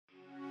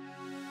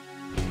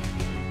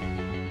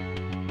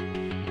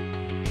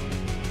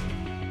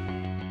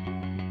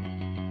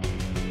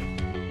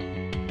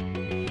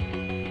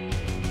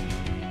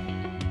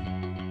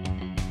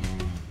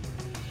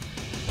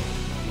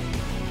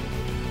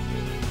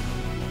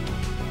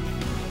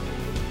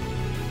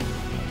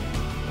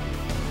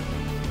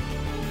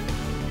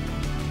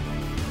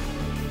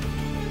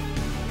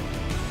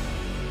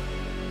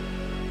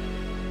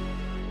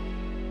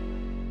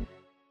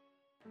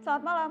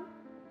Selamat malam,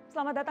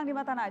 selamat datang di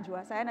Mata Najwa.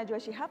 Saya Najwa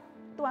Shihab,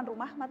 tuan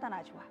rumah Mata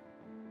Najwa.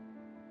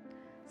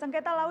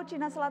 Sengketa Laut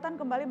Cina Selatan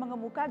kembali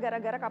mengemuka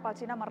gara-gara kapal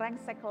Cina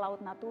merengsek ke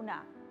Laut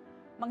Natuna.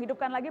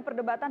 Menghidupkan lagi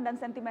perdebatan dan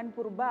sentimen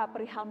purba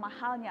perihal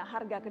mahalnya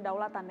harga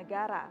kedaulatan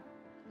negara.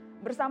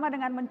 Bersama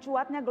dengan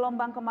mencuatnya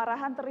gelombang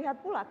kemarahan terlihat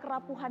pula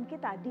kerapuhan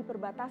kita di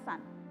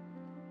perbatasan.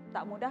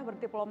 Tak mudah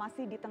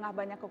berdiplomasi di tengah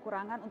banyak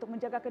kekurangan untuk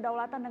menjaga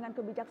kedaulatan dengan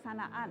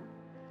kebijaksanaan.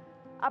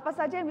 Apa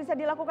saja yang bisa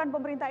dilakukan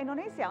pemerintah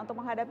Indonesia untuk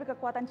menghadapi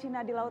kekuatan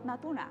Cina di Laut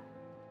Natuna?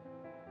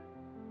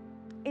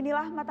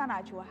 Inilah Mata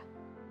Najwa.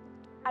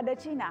 Ada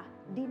Cina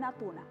di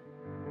Natuna.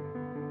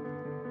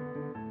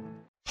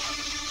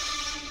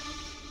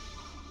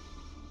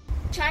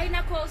 China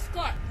Coast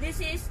Guard,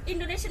 this is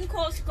Indonesian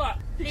Coast Guard.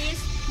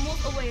 Please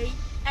move away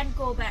and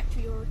go back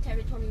to your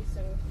territory,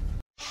 sir.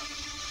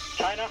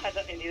 China has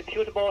an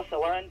indisputable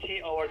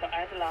sovereignty over the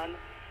island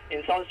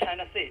in South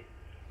China Sea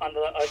and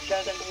the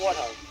adjacent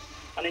waters,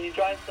 and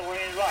enjoys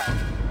sovereign rights.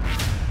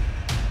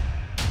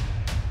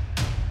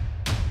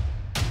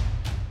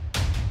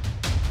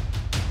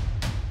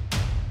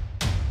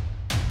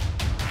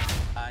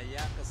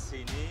 Saya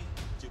kesini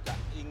juga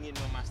ingin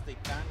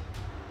memastikan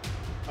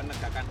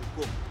penegakan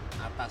hukum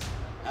atas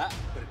hak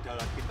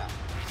berdaulat kita,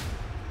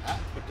 hak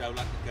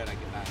berdaulat negara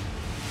kita.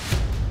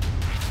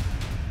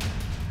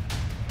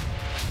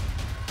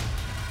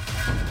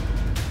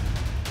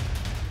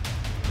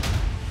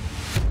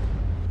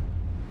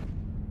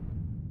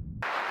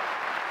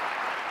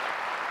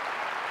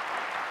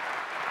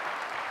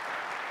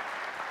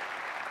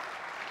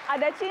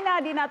 Ada Cina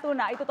di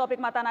Natuna, itu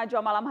topik Mata Najwa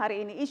malam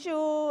hari ini. Isu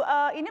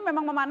ini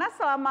memang memanas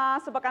selama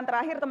sepekan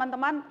terakhir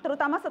teman-teman,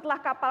 terutama setelah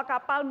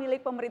kapal-kapal milik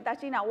pemerintah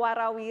Cina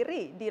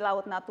warawiri di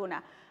Laut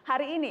Natuna.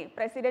 Hari ini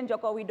Presiden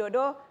Jokowi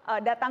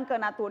datang ke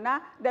Natuna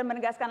dan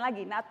menegaskan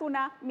lagi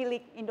Natuna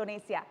milik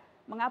Indonesia.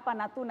 Mengapa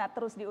Natuna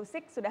terus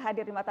diusik? Sudah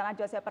hadir di Mata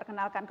Najwa, saya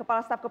perkenalkan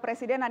Kepala Staf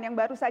Kepresidenan yang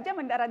baru saja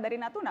mendarat dari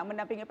Natuna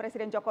mendampingi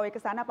Presiden Jokowi ke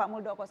sana, Pak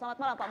Muldoko. Selamat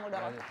malam Pak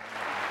Muldoko.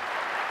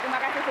 Terima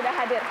kasih sudah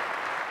hadir.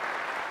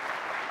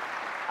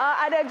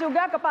 Ada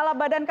juga Kepala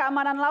Badan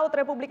Keamanan Laut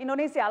Republik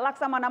Indonesia,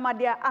 Laksamana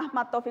Madya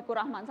Ahmad Taufikur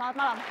Rahman. Selamat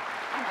malam,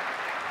 Ahmad.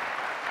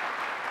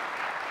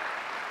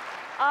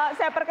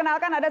 Saya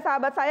perkenalkan ada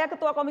sahabat saya,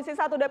 Ketua Komisi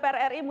 1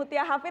 DPR RI,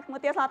 Meutya Hafid.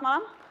 Meutya, selamat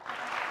malam.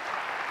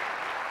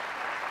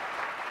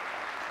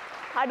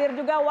 Hadir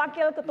juga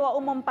Wakil Ketua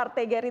Umum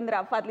Partai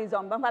Gerindra, Fadli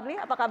Zon. Bang Fadli,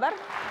 apa kabar?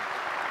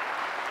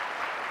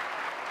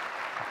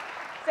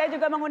 Saya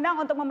juga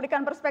mengundang untuk memberikan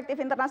perspektif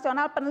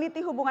internasional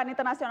peneliti hubungan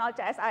internasional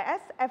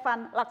CSIS,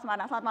 Evan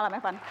Laksmana. Selamat malam,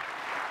 Evan.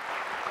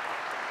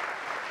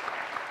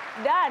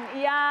 Dan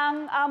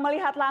yang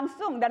melihat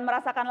langsung dan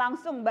merasakan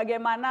langsung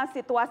bagaimana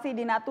situasi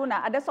di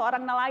Natuna, ada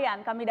seorang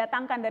nelayan kami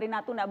datangkan dari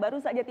Natuna,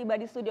 baru saja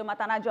tiba di studio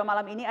Mata Najwa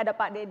malam ini, ada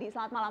Pak Dedi.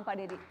 Selamat malam Pak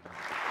Dedi.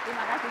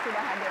 Terima kasih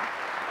sudah hadir.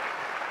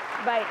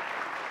 Baik.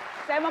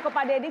 Saya mau ke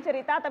Pak Dedi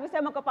cerita, tapi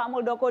saya mau ke Pak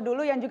Muldoko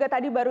dulu yang juga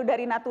tadi baru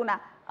dari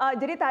Natuna.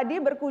 Jadi tadi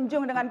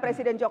berkunjung dengan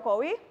Presiden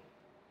Jokowi,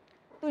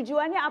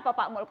 tujuannya apa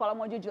Pak Mul kalau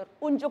mau jujur?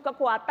 Unjuk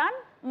kekuatan,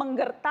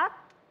 menggertak,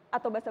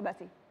 atau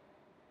basa-basi?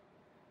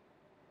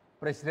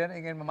 Presiden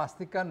ingin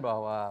memastikan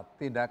bahwa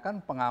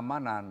tindakan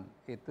pengamanan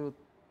itu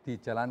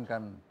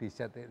dijalankan di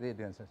CTT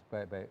dengan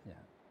sebaik-baiknya.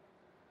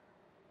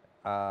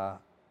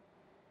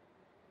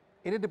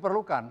 Ini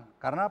diperlukan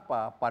karena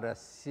apa? Pada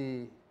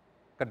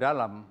ke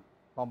dalam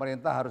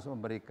pemerintah harus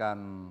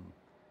memberikan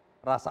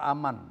rasa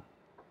aman,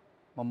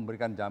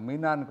 memberikan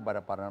jaminan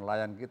kepada para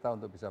nelayan kita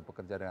untuk bisa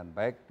bekerja dengan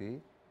baik di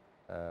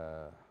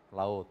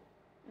laut.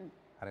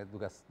 Karena itu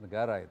tugas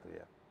negara itu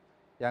ya.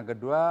 Yang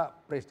kedua,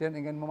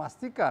 Presiden ingin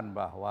memastikan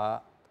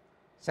bahwa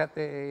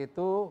CTE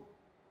itu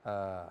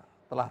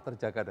telah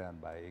terjaga dengan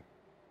baik.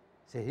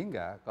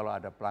 Sehingga kalau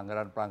ada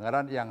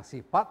pelanggaran-pelanggaran yang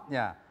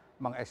sifatnya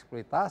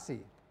mengeksploitasi,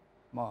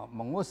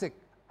 mengusik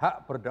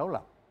hak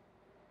berdaulat,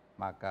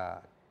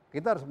 maka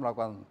kita harus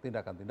melakukan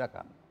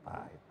tindakan-tindakan.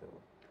 Nah itu.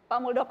 Pak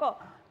Muldoko,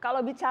 kalau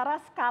bicara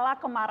skala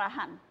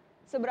kemarahan,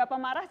 seberapa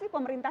marah sih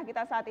pemerintah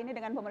kita saat ini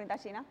dengan pemerintah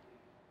Cina?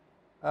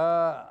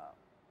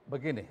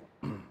 Begini,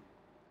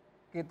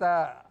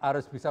 kita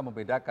harus bisa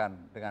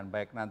membedakan dengan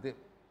baik. Nanti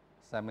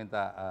saya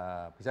minta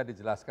bisa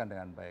dijelaskan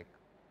dengan baik.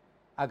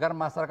 Agar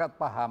masyarakat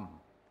paham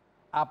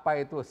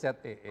apa itu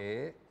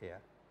ZEE, ya,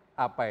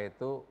 apa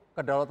itu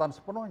kedaulatan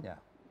sepenuhnya.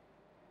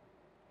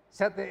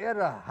 ZEE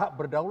adalah hak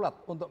berdaulat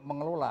untuk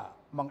mengelola,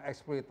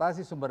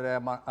 mengeksploitasi sumber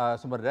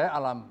daya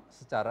alam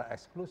secara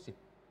eksklusif.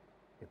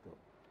 Gitu.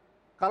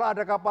 Kalau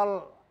ada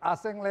kapal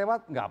asing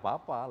lewat, nggak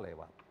apa-apa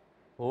lewat.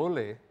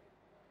 Boleh.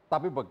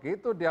 Tapi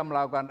begitu dia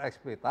melakukan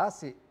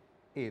eksploitasi,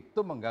 itu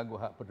mengganggu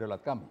hak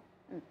berdaulat kami.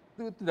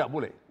 Itu tidak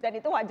boleh. Dan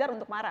itu wajar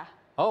untuk marah?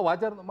 Oh,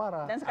 wajar untuk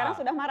marah. Dan sekarang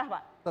sudah marah,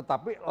 Pak?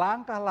 Tetapi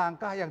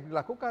langkah-langkah yang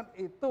dilakukan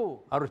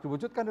itu harus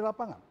diwujudkan di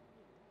lapangan.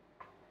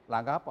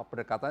 Langkah apa?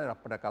 Pendekatannya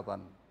adalah pendekatan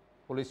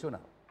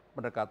polisional,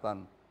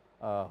 pendekatan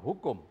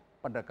hukum,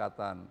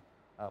 pendekatan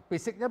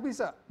fisiknya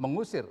bisa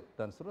mengusir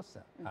dan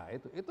seterusnya. Nah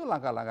itu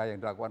langkah-langkah yang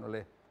dilakukan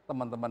oleh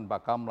teman-teman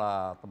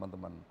Bakamla,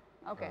 teman-teman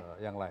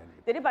yang lain.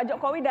 Jadi Pak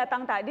Jokowi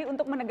datang tadi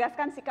untuk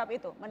menegaskan sikap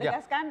itu,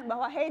 menegaskan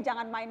bahwa hey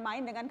jangan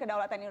main-main dengan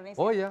kedaulatan Indonesia.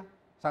 Oh iya,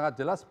 sangat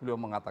jelas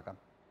beliau mengatakan.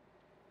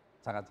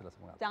 Sangat jelas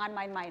mengatakan. Jangan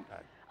main-main.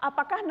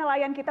 Apakah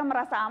nelayan kita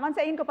merasa aman?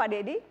 Saya ingin ke Pak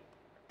Dedi.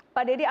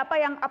 Pak Dedi, apa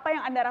yang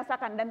Anda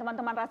rasakan dan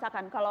teman-teman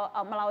rasakan kalau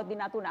melaut di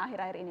Natuna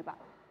akhir-akhir ini, Pak?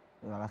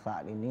 Kalau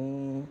saat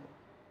ini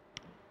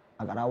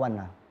agak rawan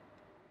lah.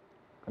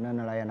 Karena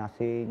nelayan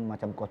asing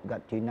macam Coast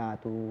Guard Cina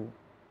tuh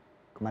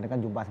kemarin kan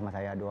jumpa sama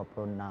saya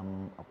 26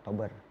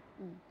 Oktober.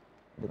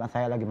 Itu kan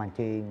saya lagi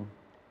mancing.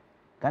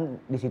 Kan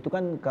di situ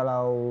kan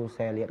kalau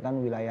saya lihat kan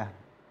wilayah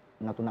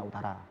Natuna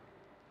Utara.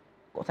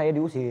 Kok saya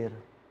diusir?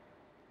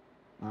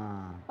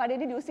 Nah, Pak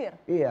Dedi diusir?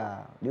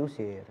 iya,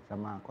 diusir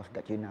sama Coast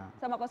Guard Cina.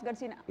 Sama Coast Guard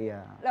Cina?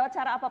 Iya. Lewat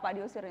cara apa Pak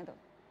diusir itu?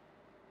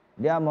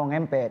 Dia mau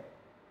ngempet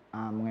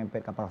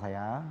kapal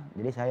saya,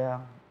 jadi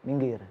saya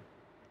minggir.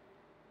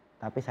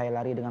 Tapi saya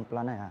lari dengan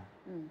pelan ya.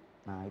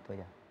 Nah itu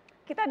aja.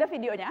 Kita ada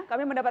videonya,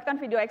 kami mendapatkan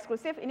video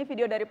eksklusif. Ini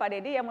video dari Pak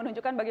Dedi yang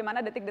menunjukkan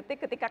bagaimana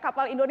detik-detik ketika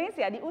kapal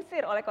Indonesia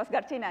diusir oleh Coast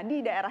Guard Cina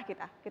di daerah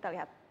kita. Kita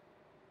lihat.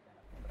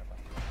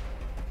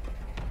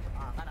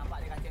 Kan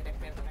nampak dia kacil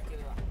tempel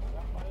kecil lah.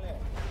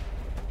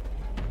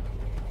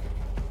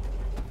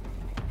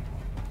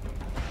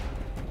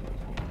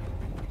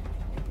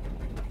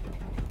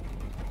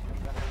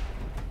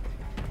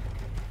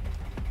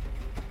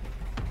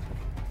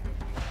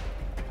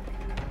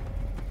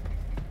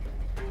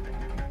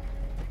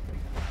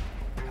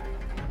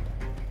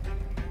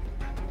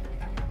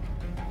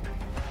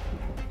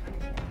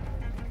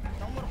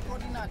 Nomor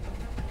koordinat.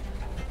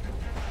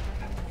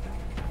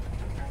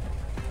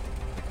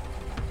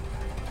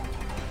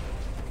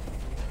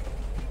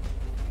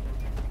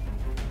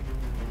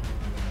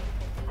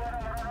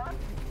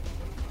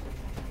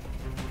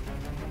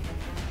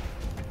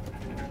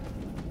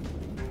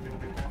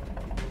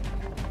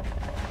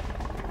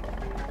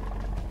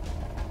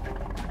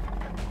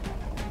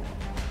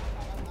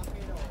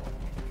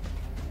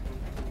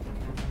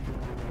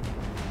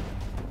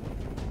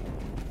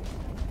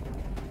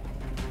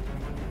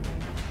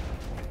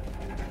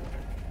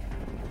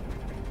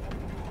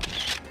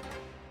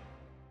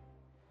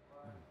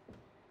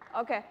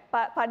 Oke,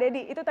 Pak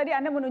Dedi, itu tadi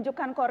Anda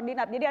menunjukkan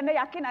koordinat. Jadi Anda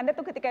yakin Anda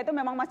tuh ketika itu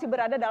memang masih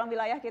berada dalam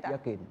wilayah kita?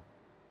 Yakin.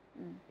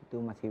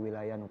 Itu masih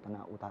wilayah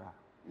Natuna Utara.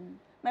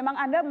 Memang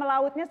Anda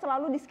melautnya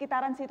selalu di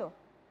sekitaran situ?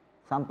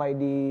 Sampai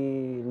di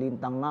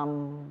Lintang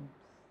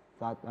 6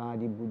 saat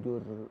di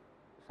bujur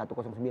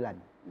 109.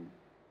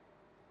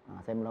 Nah,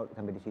 saya melaut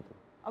sampai di situ.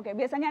 Oke,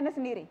 biasanya Anda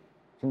sendiri?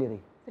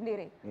 Sendiri.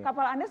 Sendiri. Iya.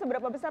 Kapal Anda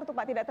seberapa besar tuh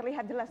Pak? Tidak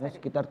terlihat jelas Nah, tadi.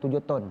 sekitar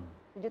 7 ton.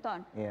 7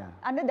 ton. Iya.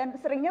 Anda dan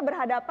seringnya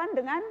berhadapan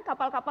dengan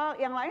kapal-kapal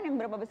yang lain yang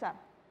berapa besar?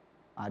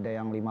 Ada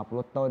yang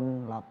 50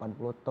 ton,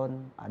 80 ton,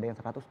 ada yang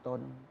 100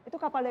 ton. Itu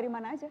kapal dari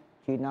mana aja?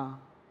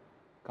 Cina,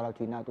 kalau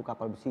Cina itu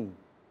kapal besi.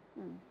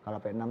 Kalau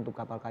Vietnam itu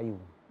kapal kayu.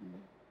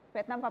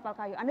 Vietnam kapal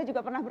kayu. Anda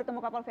juga pernah bertemu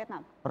kapal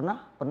Vietnam?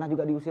 Pernah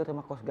juga diusir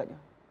sama Coast Guard-nya.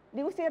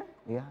 Diusir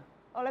Iya.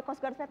 oleh Coast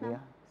Guard Vietnam?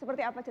 Iya.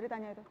 Seperti apa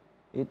ceritanya itu?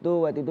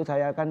 Itu waktu itu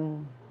saya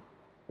kan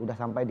udah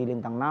sampai di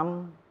Lintang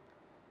 6,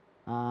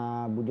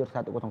 bujur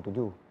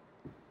 107.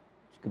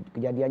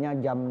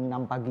 Kejadiannya jam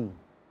 6 pagi.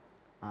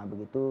 Nah,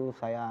 begitu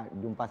saya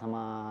jumpa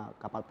sama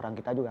kapal perang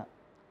kita juga,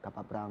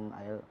 kapal perang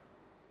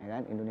ya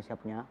kan, Indonesia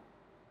punya.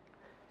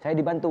 Saya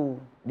dibantu,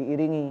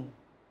 diiringi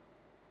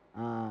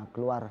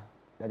keluar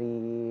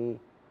dari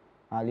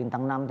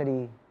Lintang 6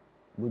 tadi,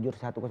 bujur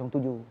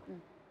 107.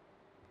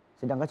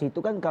 Sedangkan situ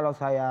kan kalau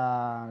saya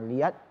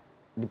lihat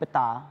di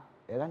peta,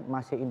 ya kan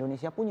masih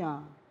Indonesia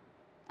punya.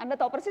 Anda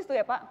tahu persis tuh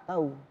ya Pak?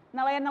 Tahu.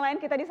 Nelayan-nelayan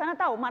kita di sana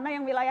tahu mana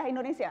yang wilayah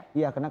Indonesia?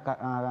 Iya, karena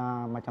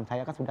macam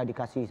saya kan sudah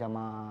dikasih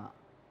sama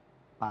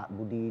Pak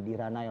Budi di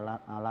Ranai,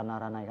 Lana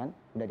Ranai kan,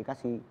 sudah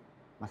dikasih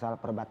masalah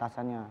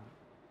perbatasannya.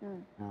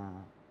 Nah,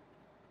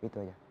 itu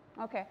aja.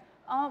 Oke.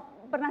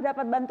 Pernah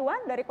dapat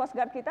bantuan dari Coast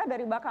Guard kita,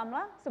 dari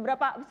Bakamla?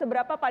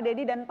 Seberapa Pak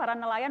Dedi dan para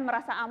nelayan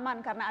merasa aman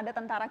karena ada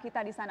tentara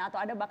kita di sana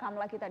atau ada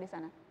Bakamla kita di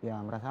sana? Ya,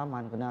 merasa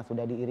aman karena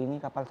sudah diiringi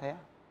kapal saya.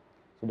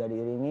 Sudah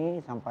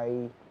diiringi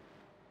sampai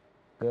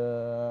ke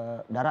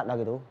darat lah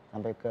gitu,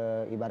 sampai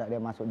ke ibarat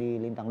dia masuk di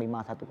Lintang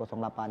 5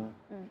 108.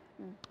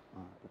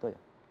 Nah, itu aja.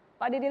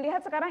 Pak Dedi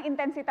lihat sekarang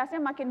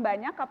intensitasnya makin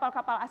banyak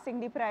kapal-kapal asing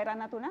di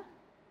perairan Natuna?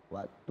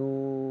 Waktu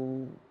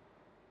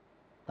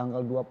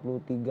tanggal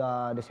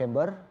 23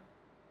 Desember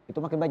itu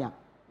makin banyak.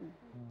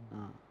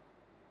 Nah,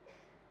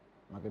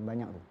 makin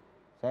banyak tuh.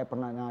 Saya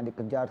pernah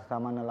dikejar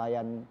sama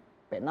nelayan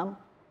Vietnam,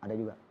 ada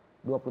juga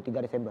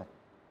 23 Desember.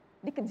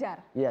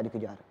 Dikejar? Iya,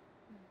 dikejar.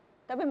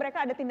 Tapi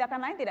mereka ada tindakan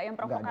lain tidak yang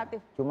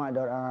provokatif? Cuma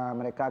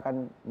mereka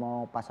kan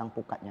mau pasang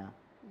pukatnya.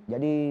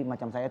 Jadi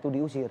macam saya tuh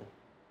diusir.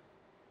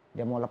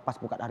 Dia mau lepas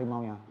pukat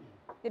harimaunya.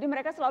 Jadi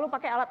mereka selalu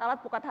pakai alat-alat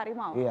pukat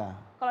harimau? Iya.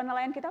 Kalau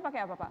nelayan kita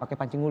pakai apa Pak? Pakai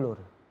pancing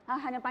ulur.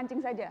 Hanya pancing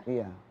saja?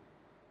 Iya.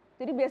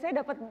 Jadi biasanya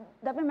dapat,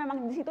 tapi memang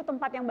di situ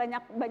tempat yang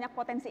banyak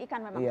potensi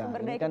ikan memang. Iya,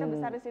 Sumber daya kan, kita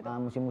besar di situ.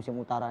 Musim-musim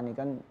utara nih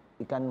kan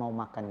ikan mau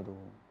makan itu.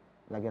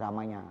 Lagi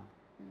ramainya.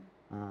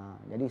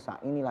 Nah, jadi saat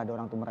inilah ada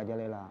orang tuh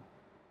merajalela.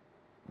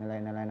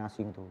 Nelayan-nelayan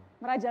asing tuh.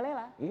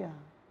 Merajalela? Iya.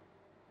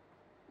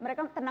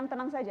 Mereka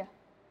tenang-tenang saja?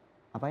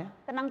 Apa ya?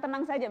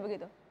 Tenang-tenang saja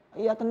begitu?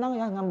 Iya tenang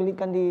ya, ngambil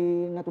ikan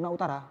di Natuna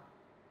Utara.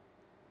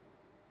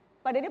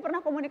 Pak Dedi pernah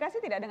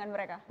komunikasi tidak dengan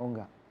mereka? Oh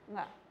enggak.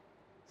 Enggak.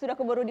 Sudah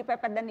keburu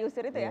dipepet dan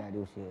diusir itu ya? Iya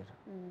diusir.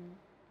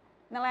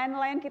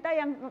 Nelayan-nelayan kita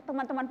yang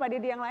teman-teman Pak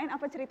Dedi yang lain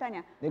apa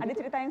ceritanya? Ya, Ada gitu.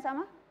 cerita yang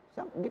sama?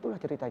 Gitulah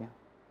ceritanya.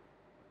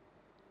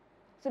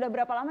 Sudah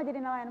berapa lama jadi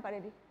nelayan Pak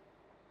Dedi?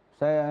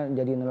 Saya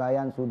jadi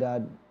nelayan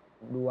sudah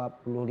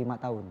 25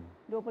 tahun.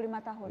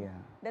 25 tahun. Iya.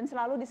 Dan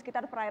selalu di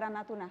sekitar perairan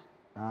Natuna.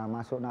 Nah,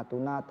 masuk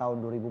Natuna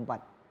tahun 2004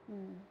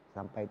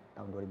 sampai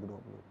tahun 2020.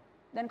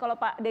 Dan kalau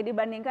Pak Dedi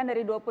bandingkan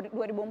dari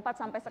 2004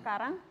 sampai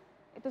sekarang,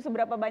 itu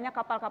seberapa banyak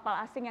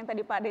kapal-kapal asing yang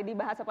tadi Pak Dedi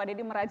bahas, Pak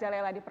Dedi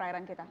merajalela di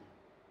perairan kita?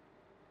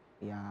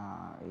 Ya,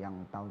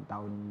 yang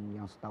tahun-tahun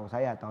yang setahu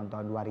saya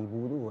tahun-tahun 2000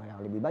 itu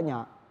yang lebih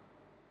banyak.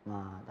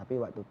 Nah,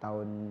 tapi waktu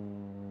tahun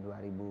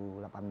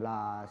 2018,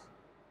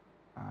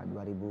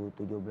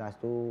 2017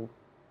 tuh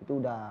itu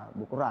udah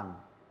berkurang.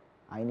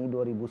 Nah, ini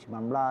 2019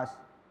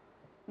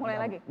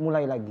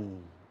 mulai lagi.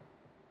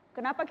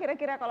 Kenapa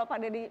kira-kira kalau Pak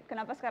Dedi,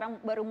 kenapa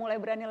sekarang baru mulai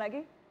berani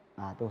lagi?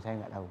 Nah, itu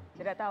saya nggak tahu.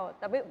 Tidak tahu,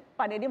 tapi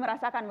Pak Dedi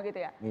merasakan begitu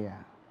ya? Iya.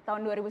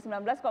 Tahun 2019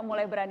 kok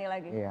mulai berani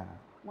lagi? Iya.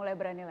 Mulai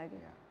berani lagi.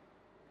 Iya.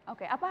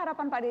 Oke, apa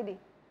harapan Pak Dedi?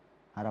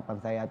 Harapan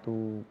saya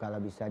tuh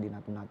kalau bisa di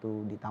Natuna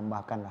tuh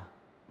ditambahkan lah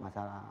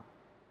masalah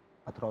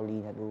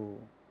patrolinya tuh,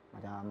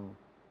 macam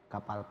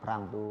kapal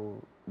perang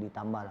tuh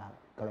ditambah lah.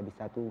 Kalau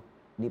bisa tuh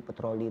di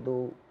patroli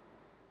tuh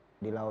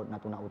di Laut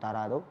Natuna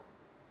Utara tuh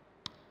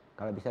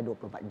kalau bisa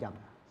 24 jam.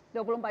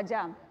 24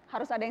 jam,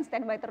 harus ada yang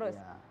standby terus.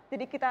 Iya.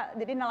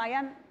 Jadi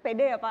nelayan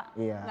pede ya Pak?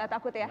 Iya. Nggak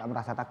takut ya? Nggak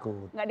merasa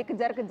takut. Nggak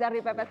dikejar-kejar,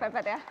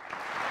 dipepet-pepet ya?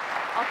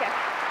 Oke,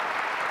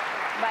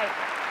 baik.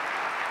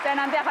 Saya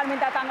nanti akan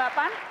minta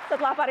tanggapan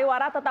setelah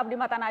pariwara tetap di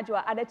Mata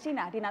Najwa. Ada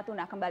Cina di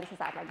Natuna, kembali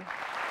sesaat lagi.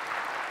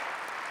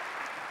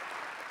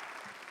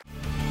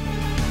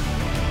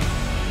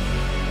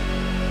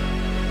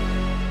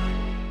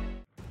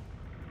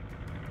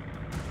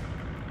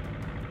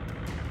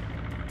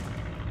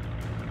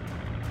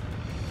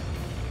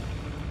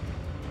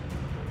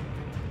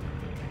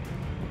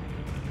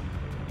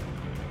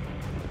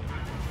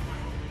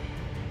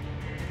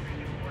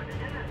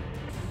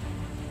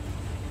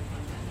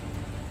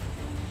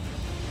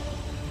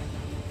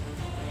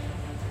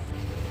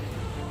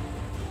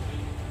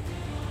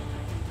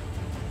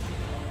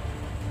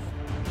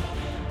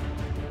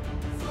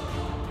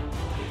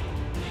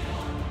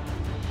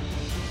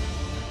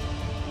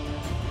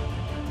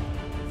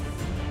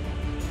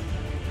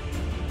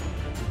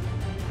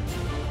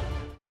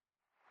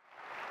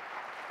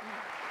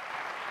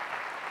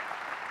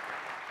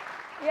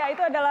 Ya,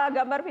 itu adalah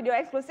gambar video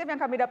eksklusif yang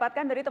kami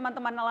dapatkan dari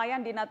teman-teman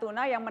nelayan di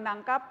Natuna yang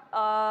menangkap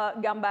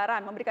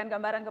gambaran, memberikan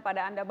gambaran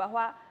kepada Anda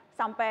bahwa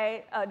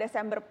sampai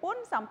Desember pun,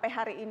 sampai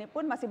hari ini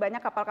pun masih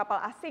banyak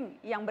kapal-kapal asing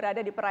yang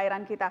berada di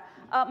perairan kita.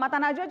 Mata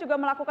Najwa juga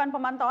melakukan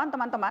pemantauan,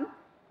 teman-teman.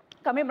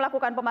 Kami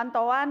melakukan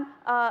pemantauan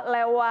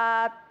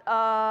lewat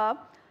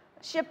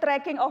Ship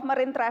Tracking of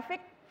Marine Traffic,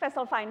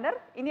 Vessel Finder.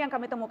 Ini yang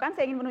kami temukan,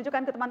 saya ingin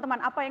menunjukkan ke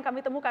teman-teman apa yang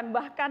kami temukan.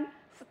 Bahkan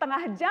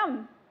setengah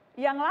jam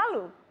yang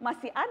lalu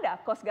masih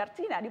ada Coast Guard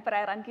Cina di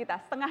perairan kita.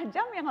 Setengah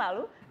jam yang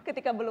lalu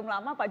ketika belum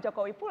lama Pak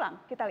Jokowi pulang.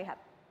 Kita lihat.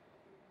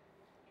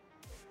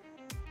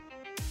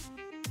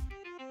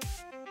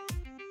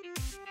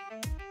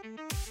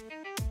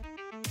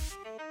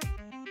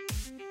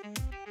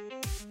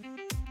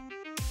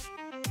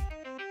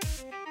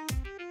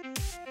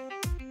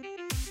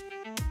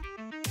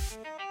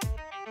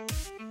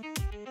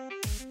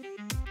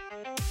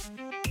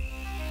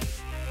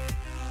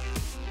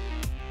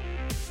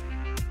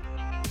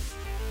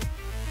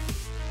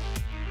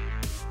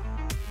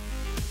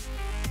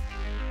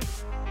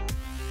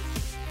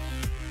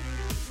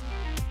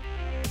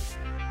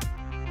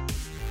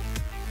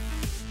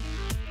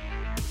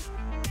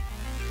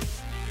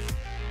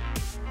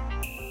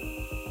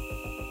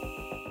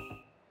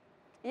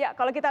 Ya,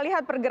 kalau kita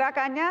lihat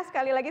pergerakannya,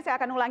 sekali lagi saya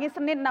akan ulangi,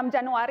 Senin 6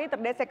 Januari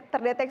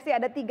terdeteksi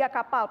ada 3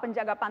 kapal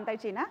penjaga pantai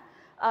Cina.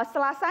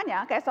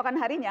 Selasanya, keesokan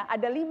harinya,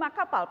 ada 5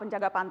 kapal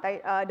penjaga pantai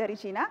dari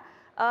Cina.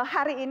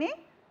 Hari ini,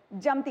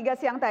 jam 3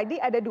 siang tadi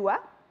ada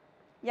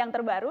 2, yang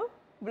terbaru,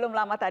 belum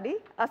lama tadi,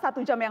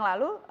 1 jam yang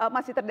lalu,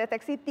 masih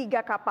terdeteksi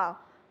 3 kapal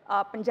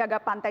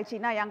penjaga pantai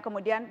Cina yang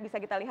kemudian bisa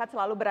kita lihat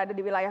selalu berada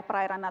di wilayah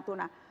perairan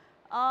Natuna.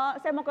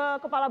 Saya mau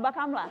ke Kepala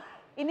Bakamla.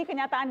 Ini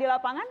kenyataan di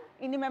lapangan?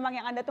 Ini memang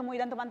yang Anda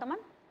temui dan teman-teman?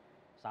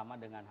 Sama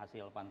dengan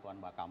hasil pantauan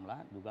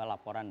Bakamla, juga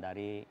laporan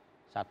dari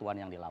satuan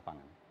yang di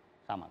lapangan.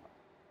 Sama, Pak.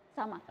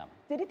 Sama.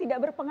 Jadi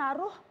tidak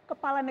berpengaruh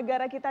kepala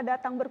negara kita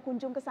datang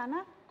berkunjung ke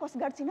sana, Coast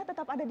Guard Cina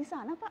tetap ada di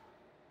sana, Pak?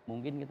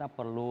 Mungkin kita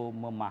perlu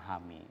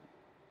memahami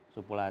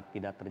supaya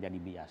tidak terjadi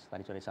bias.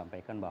 Tadi sudah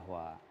disampaikan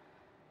bahwa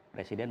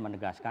Presiden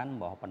menegaskan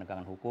bahwa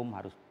penegakan hukum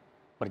harus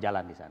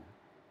berjalan di sana.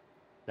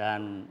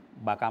 Dan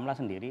Bakamla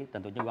sendiri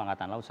tentunya juga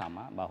Angkatan Laut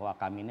sama, bahwa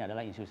kami ini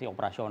adalah institusi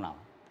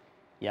operasional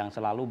yang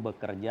selalu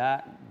bekerja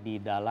di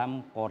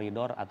dalam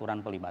koridor aturan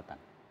pelibatan.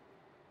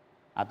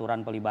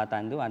 Aturan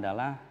pelibatan itu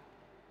adalah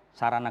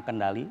sarana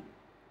kendali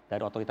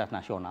dari otoritas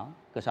nasional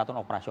ke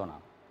satuan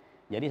operasional.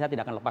 Jadi saya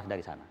tidak akan lepas dari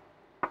sana.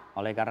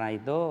 Oleh karena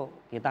itu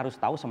kita harus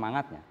tahu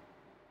semangatnya.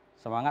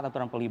 Semangat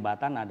aturan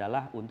pelibatan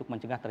adalah untuk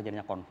mencegah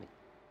terjadinya konflik.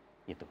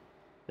 Itu.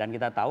 Dan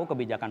kita tahu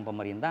kebijakan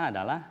pemerintah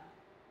adalah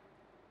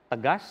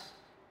tegas,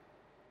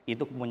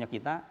 itu punya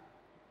kita,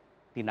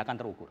 tindakan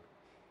terukur.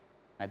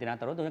 Nah, tindakan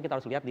terukur kita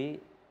harus lihat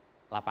di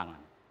lapangan.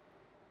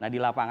 Nah, di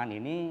lapangan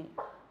ini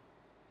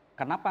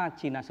kenapa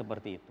Cina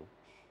seperti itu?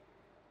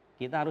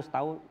 Kita harus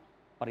tahu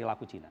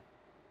perilaku Cina.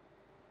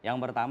 Yang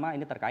pertama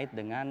ini terkait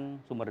dengan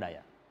sumber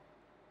daya.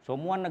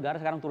 Semua negara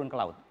sekarang turun ke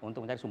laut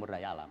untuk mencari sumber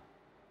daya alam.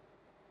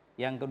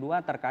 Yang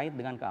kedua terkait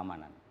dengan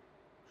keamanan.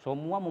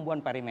 Semua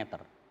membuat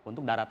perimeter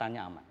untuk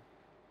daratannya aman.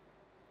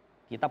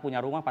 Kita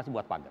punya rumah pasti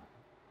buat pagar.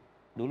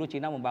 Dulu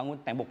Cina membangun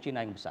tembok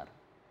Cina yang besar.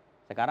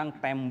 Sekarang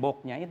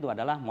temboknya itu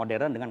adalah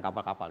modern dengan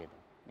kapal-kapal itu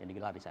yang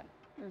digelar di sana.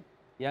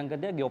 Yang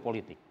kedua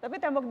geopolitik.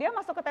 Tapi tembok dia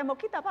masuk ke tembok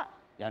kita, Pak.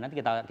 Ya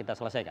nanti kita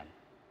selesaikan.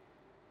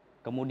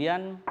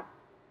 Kemudian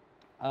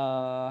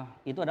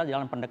itu adalah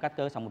jalan pendekat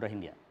ke Samudra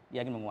Hindia.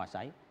 Dia ingin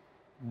menguasai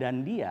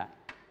dan dia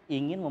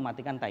ingin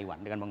mematikan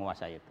Taiwan dengan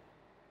menguasai itu.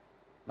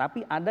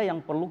 Tapi ada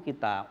yang perlu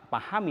kita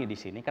pahami di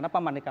sini,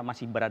 kenapa mereka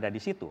masih berada di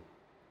situ,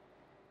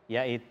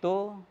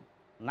 yaitu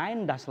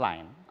Nine Dash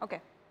Line. Oke.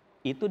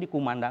 Itu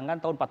dikumandangkan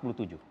tahun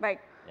 47.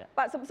 Baik, ya.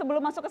 Pak, sebelum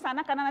masuk ke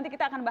sana, karena nanti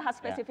kita akan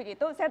bahas spesifik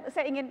itu,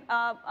 saya ingin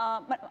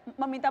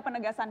meminta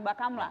penegasan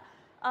Bakamla.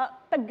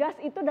 Tegas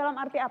itu dalam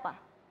arti apa?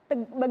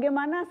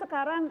 Bagaimana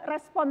sekarang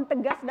respon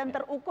tegas dan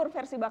terukur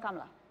versi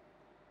Bakamla?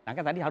 Nah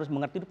kan tadi harus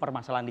mengerti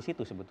permasalahan di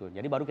situ sebetulnya.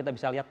 Jadi baru kita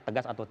bisa lihat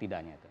tegas atau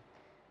tidaknya itu.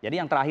 Jadi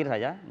yang terakhir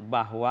saja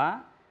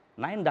bahwa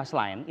Nine Dash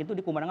Line itu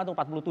dikumandangkan tahun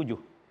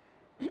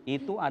 47.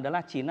 Itu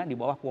adalah Cina di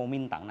bawah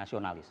Kuomintang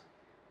nasionalis.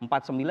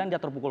 49 dia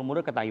terpukul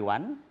mundur ke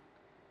Taiwan.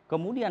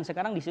 Kemudian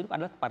sekarang di situ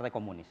adalah Partai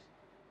Komunis.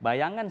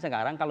 Bayangkan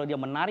sekarang kalau dia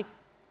menarik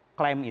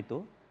klaim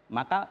itu,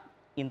 maka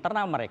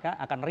internal mereka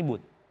akan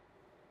ribut.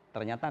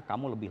 Ternyata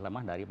kamu lebih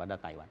lemah daripada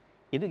Taiwan.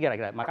 Itu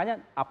kira-kira.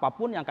 Makanya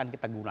apapun yang akan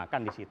kita gunakan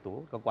di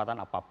situ, kekuatan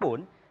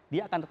apapun,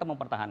 dia akan tetap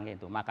mempertahankan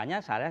itu.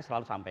 Makanya saya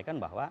selalu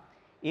sampaikan bahwa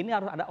ini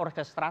harus ada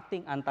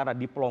orchestrating antara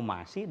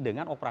diplomasi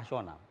dengan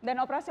operasional. Dan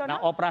operasional? Nah,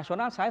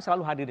 operasional saya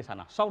selalu hadir di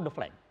sana, show the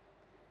flag.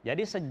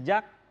 Jadi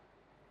sejak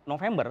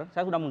November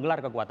saya sudah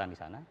menggelar kekuatan di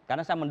sana,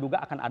 karena saya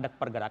menduga akan ada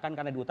pergerakan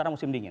karena di utara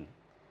musim dingin.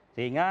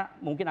 Sehingga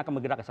mungkin akan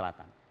bergerak ke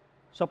selatan.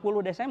 10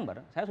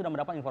 Desember saya sudah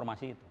mendapat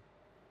informasi itu.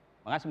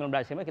 Maka 19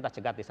 Desember kita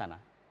cegat di sana.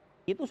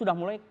 Itu sudah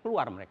mulai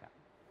keluar mereka.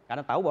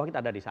 Karena tahu bahwa kita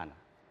ada di sana.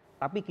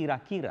 Tapi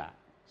kira-kira,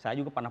 saya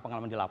juga pernah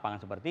pengalaman di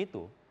lapangan seperti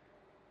itu.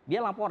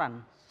 Dia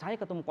laporan, saya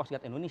ketemu Coast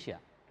Guard Indonesia.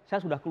 Saya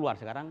sudah keluar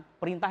sekarang,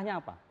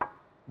 perintahnya apa?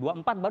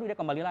 24 baru dia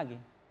kembali lagi.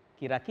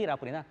 Kira-kira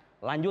perintah,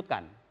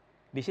 lanjutkan.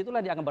 Disitulah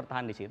dia akan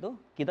bertahan di situ,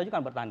 kita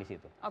juga akan bertahan di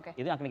situ. Oke.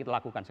 Itu yang akan kita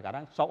lakukan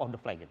sekarang, show of the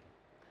flag. Gitu.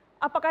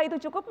 Apakah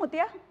itu cukup,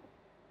 Meutya?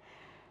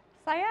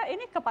 Saya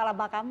ini kepala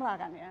Bakamla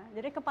kan ya.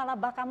 Jadi kepala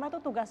Bakamla itu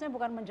tugasnya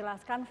bukan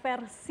menjelaskan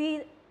versi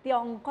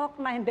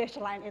Tiongkok Nine Dash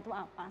Line itu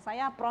apa.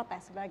 Saya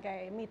protes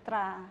sebagai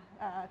mitra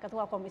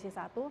Ketua Komisi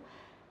 1.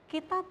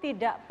 Kita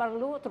tidak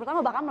perlu,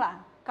 terutama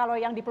Bakamla, kalau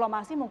yang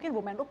diplomasi mungkin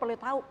Bu Menlu perlu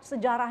tahu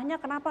sejarahnya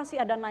kenapa sih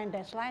ada Nine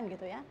Dash Line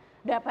gitu ya.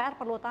 DPR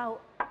perlu tahu.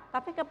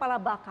 Tapi kepala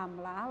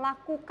Bakamla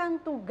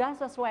lakukan tugas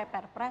sesuai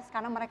Perpres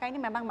karena mereka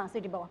ini memang masih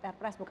di bawah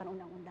Perpres bukan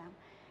undang-undang.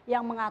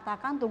 Yang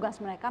mengatakan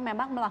tugas mereka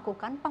memang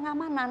melakukan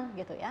pengamanan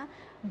gitu ya.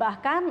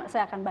 Bahkan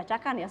saya akan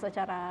bacakan ya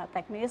secara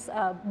teknis,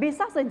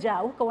 bisa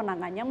sejauh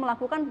kewenangannya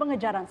melakukan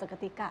pengejaran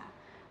seketika,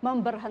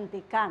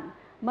 memberhentikan,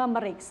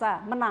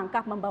 memeriksa,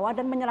 menangkap, membawa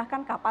dan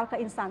menyerahkan kapal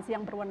ke instansi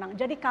yang berwenang.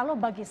 Jadi kalau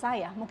bagi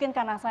saya, mungkin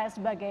karena saya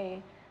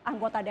sebagai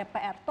anggota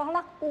DPR,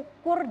 tolak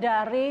ukur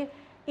dari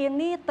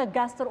ini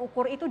tegas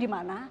terukur itu di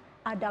mana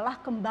adalah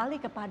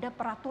kembali kepada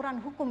peraturan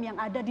hukum yang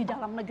ada di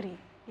dalam negeri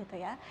gitu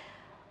ya.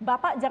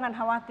 Bapak jangan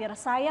khawatir,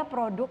 saya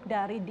produk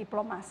dari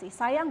diplomasi.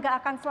 Saya nggak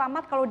akan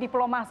selamat kalau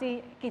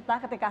diplomasi kita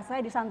ketika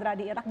saya disandra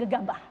di Irak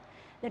gegabah.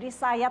 Jadi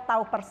saya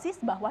tahu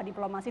persis bahwa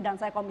diplomasi, dan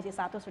saya Komisi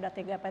 1 sudah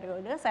 3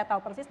 periode, saya tahu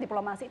persis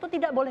diplomasi itu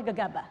tidak boleh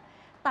gegabah.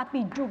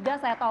 Tapi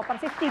juga saya tahu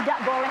persis tidak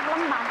boleh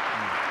lemah.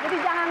 Jadi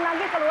jangan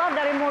lagi keluar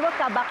dari mulut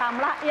Kak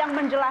Bakamla yang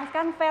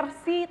menjelaskan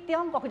versi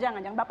Tiongkok.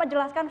 Jangan. Bapak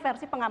jelaskan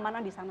versi pengamanan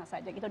di sana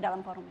saja gitu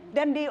dalam forum ini.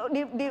 Dan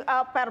di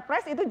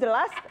Perpres itu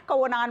jelas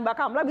kewenangan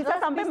Bakamla bisa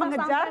sampai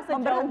mengejar,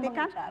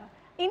 memberhentikan.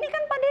 Ini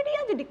kan Pak Dedi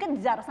aja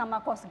dikejar sama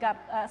Coast Guard,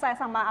 saya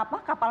sama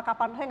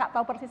kapal-kapal, saya nggak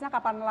tahu persisnya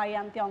kapal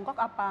nelayan Tiongkok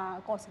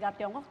apa Coast Guard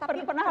Tiongkok.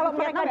 Tapi pernah kalau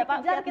mereka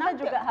dikejar, kita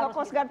juga harus.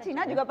 Coast Guard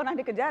Cina juga pernah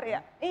dikejar ya.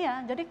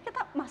 Iya, jadi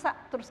kita masa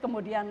terus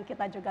kemudian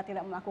kita juga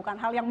tidak melakukan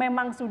hal yang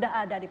memang sudah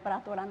ada di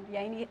peraturan,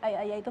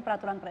 yaitu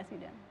peraturan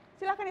Presiden.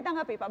 Silakan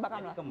ditanggapi Pak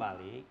Bakamla. Jadi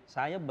kembali,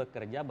 saya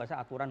bekerja berdasarkan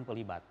aturan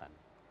pelibatan.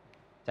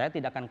 Saya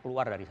tidak akan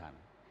keluar dari sana.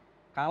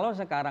 Kalau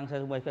sekarang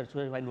saya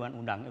sesuai dengan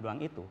undang-undang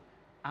itu,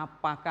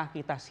 apakah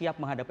kita siap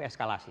menghadapi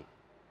eskalasi?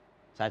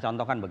 Saya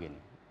contohkan begini,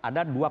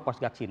 ada 2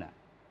 Coast Guard Cina,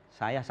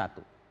 saya 1.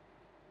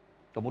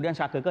 Kemudian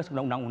saya kekeh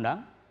sebelum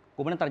undang-undang,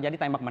 kemudian terjadi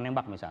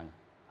tembak-menembak misalnya,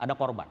 ada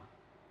korban.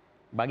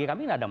 Bagi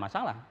kami tidak ada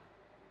masalah,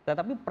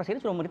 tetapi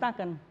Presiden sudah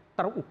memerintahkan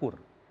terukur.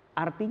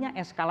 Artinya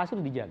eskalasi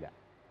itu dijaga.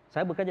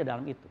 Saya bekerja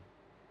dalam itu.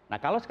 Nah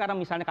kalau sekarang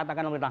misalnya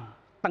katakan pemerintah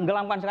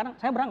tenggelamkan sekarang,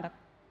 saya berangkat,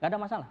 nggak ada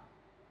masalah.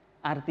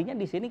 Artinya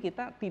di sini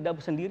kita tidak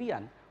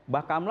sendirian.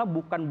 Bakamla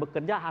bukan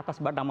bekerja atas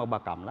nama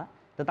Bakamla,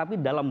 tetapi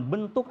dalam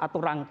bentuk atau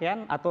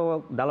rangkaian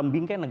atau dalam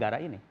bingkai negara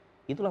ini.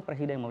 Itulah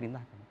presiden yang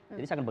memerintahkan.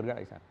 Jadi saya akan bergerak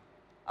di sana.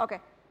 Oke,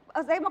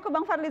 saya mau ke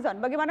Bang Fadli Zon.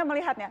 Bagaimana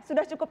melihatnya?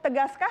 Sudah cukup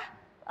tegaskah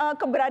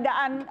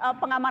keberadaan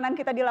pengamanan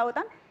kita di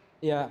lautan?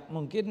 Ya,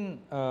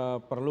 mungkin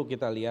perlu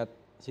kita lihat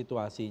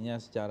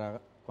situasinya secara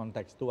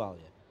kontekstual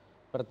ya.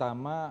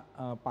 Pertama,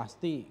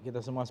 pasti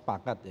kita semua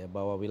sepakat ya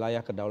bahwa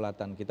wilayah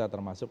kedaulatan kita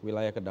termasuk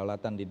wilayah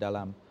kedaulatan di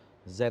dalam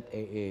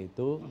ZEE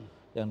itu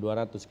yang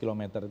 200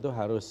 km itu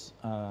harus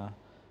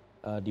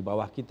di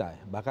bawah kita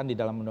ya. Bahkan di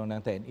dalam undang-undang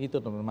TNI itu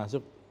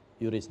termasuk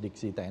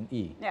yurisdiksi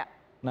TNI. Ya.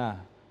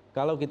 Nah,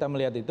 kalau kita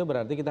melihat itu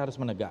berarti kita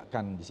harus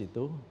menegakkan di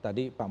situ.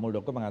 Tadi Pak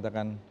Muldoko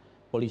mengatakan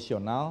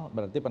polisional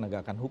berarti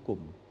penegakan hukum.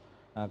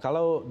 Nah,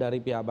 kalau dari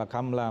pihak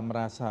Bakamla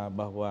merasa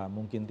bahwa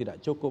mungkin tidak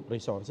cukup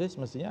resources,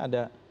 mestinya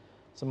ada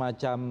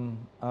semacam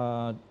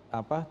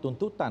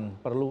tuntutan,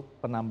 perlu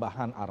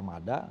penambahan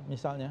armada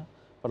misalnya,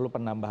 perlu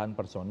penambahan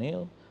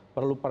personil,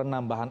 perlu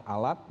penambahan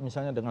alat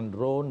misalnya dengan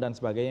drone dan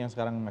sebagainya yang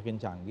sekarang makin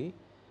canggih.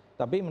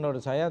 Tapi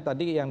menurut saya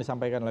tadi yang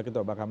disampaikan oleh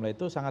Ketua Bakamla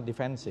itu sangat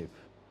defensif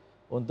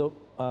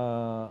untuk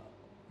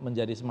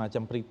menjadi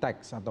semacam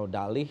pretext atau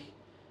dalih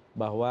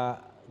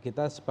bahwa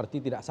kita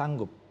seperti tidak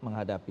sanggup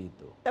menghadapi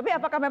itu. Tapi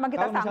apakah memang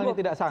kita sanggup? Kalau misalnya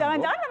tidak sanggup,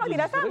 jangan-jangan memang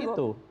tidak sanggup.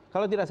 Itu.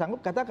 Kalau tidak sanggup,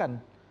 katakan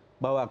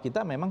bahwa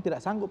kita memang tidak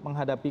sanggup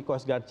menghadapi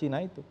Coast Guard Cina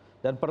itu.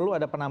 Dan perlu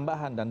ada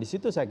penambahan. Dan di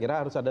situ saya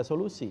kira harus ada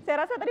solusi.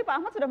 Saya rasa tadi Pak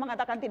Ahmad sudah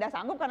mengatakan tidak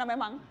sanggup karena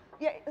memang...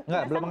 Ya,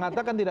 enggak, belum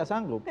mengatakan tidak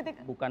sanggup.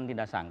 Bukan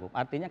tidak sanggup.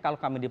 Artinya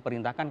kalau kami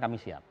diperintahkan, kami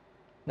siap.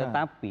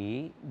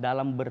 Tetapi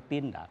dalam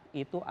bertindak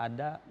itu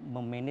ada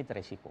memanage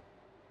resiko.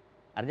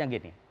 Artinya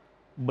gini,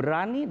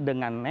 berani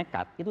dengan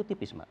nekat itu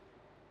tipis, Mbak.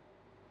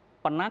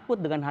 Penakut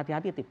dengan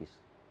hati-hati tipis.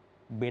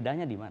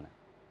 Bedanya di mana?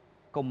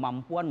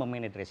 Kemampuan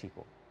memanage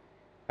resiko.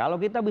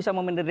 Kalau kita bisa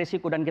memanage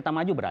resiko dan kita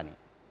maju, berani.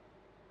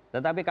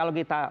 Tetapi kalau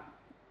kita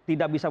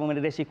tidak bisa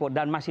memanage resiko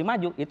dan masih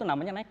maju, itu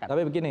namanya nekat.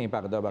 Tapi begini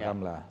Pak Ketua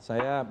Bakamla,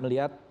 saya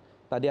melihat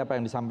tadi apa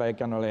yang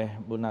disampaikan oleh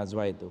Bu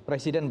Najwa itu.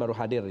 Presiden baru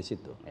hadir di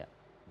situ. Ya.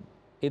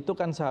 Itu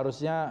kan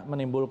seharusnya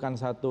menimbulkan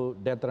satu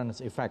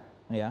deterrence effect,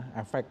 ya,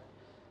 efek.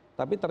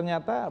 Tapi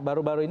ternyata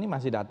baru-baru ini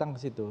masih datang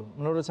ke situ.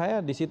 Menurut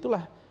saya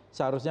disitulah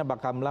seharusnya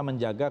Bakamla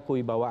menjaga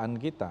kewibawaan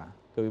kita,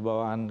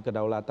 kewibawaan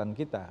kedaulatan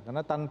kita. Karena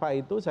tanpa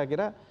itu saya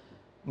kira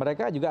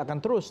mereka juga akan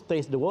terus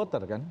taste the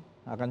water kan,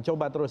 akan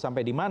coba terus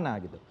sampai di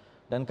mana gitu.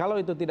 Dan kalau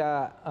itu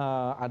tidak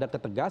ada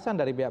ketegasan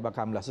dari pihak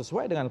Bakamla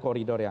sesuai dengan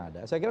koridor yang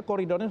ada, saya kira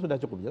koridornya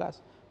sudah cukup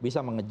jelas.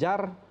 Bisa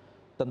mengejar,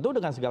 tentu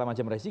dengan segala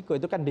macam resiko,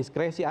 itu kan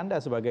diskresi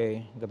Anda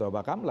sebagai Ketua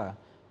Bakamla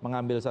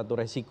mengambil satu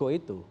resiko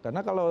itu.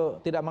 Karena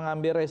kalau tidak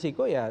mengambil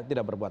resiko ya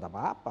tidak berbuat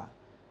apa-apa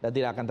dan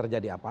tidak akan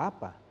terjadi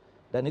apa-apa.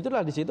 Dan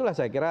disitulah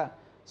saya kira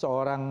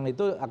seorang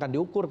itu akan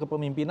diukur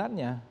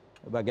kepemimpinannya.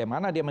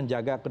 Bagaimana dia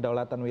menjaga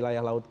kedaulatan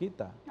wilayah laut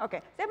kita.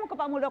 Oke, saya mau ke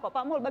Pak Muldoko.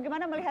 Pak Mul,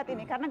 bagaimana melihat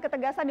ini? Karena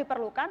ketegasan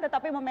diperlukan,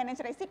 tetapi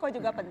memanage risiko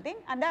juga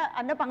penting.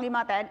 Anda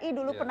Panglima TNI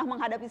dulu pernah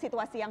menghadapi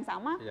situasi yang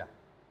sama. Ya.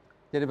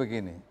 Jadi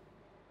begini,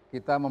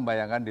 kita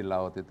membayangkan di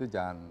laut itu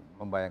jangan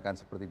membayangkan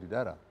seperti di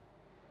darat.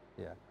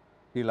 Ya.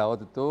 Di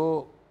laut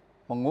itu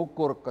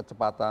mengukur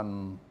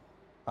kecepatan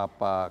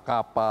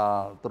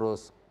kapal,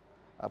 terus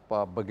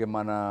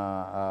bagaimana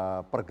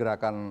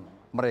pergerakan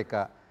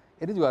mereka,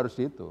 ini juga harus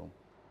dihitung.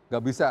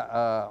 Nggak bisa,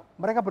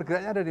 mereka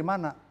bergeraknya ada di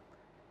mana?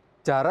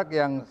 Jarak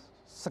yang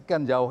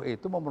sekian jauh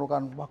itu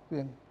memerlukan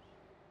waktu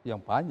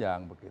yang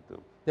panjang begitu.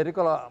 Jadi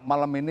kalau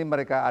malam ini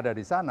mereka ada di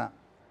sana,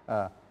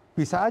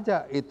 bisa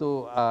aja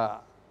itu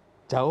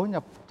jauhnya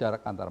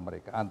jarak antar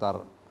mereka,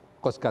 antar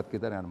Coast Guard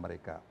kita dengan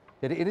mereka.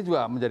 Jadi ini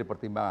juga menjadi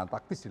pertimbangan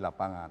taktis di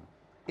lapangan.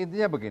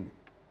 Intinya begini,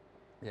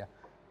 ya,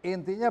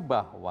 intinya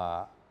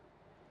bahwa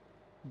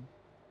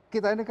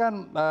kita ini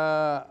kan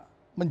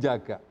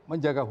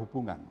menjaga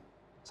hubungan.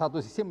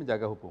 Satu sisi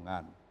menjaga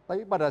hubungan,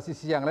 tapi pada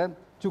sisi yang lain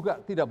juga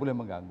tidak boleh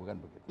mengganggu kan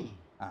begitu.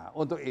 Nah,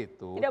 untuk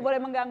itu tidak boleh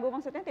mengganggu,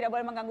 maksudnya tidak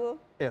boleh mengganggu?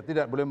 Ya,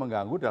 tidak boleh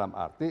mengganggu dalam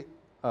arti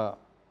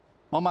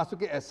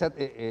memasuki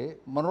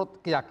ZEE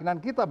menurut keyakinan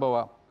kita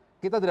bahwa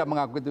kita tidak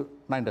mengakui itu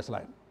 9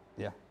 line,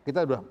 ya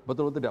kita sudah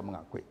betul-betul tidak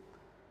mengakui.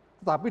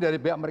 Tetapi dari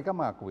pihak mereka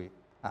mengakui.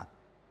 Nah,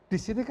 di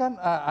sini kan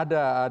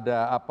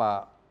ada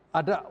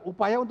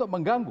upaya untuk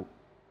mengganggu,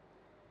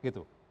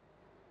 gitu.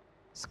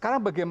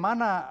 Sekarang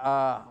bagaimana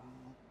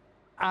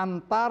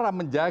antara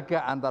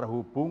menjaga antar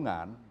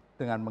hubungan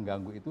dengan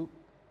mengganggu itu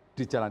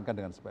dijalankan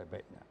dengan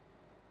sebaik-baiknya.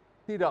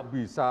 Tidak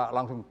bisa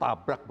langsung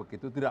tabrak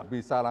begitu, tidak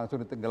bisa langsung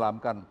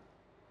ditenggelamkan.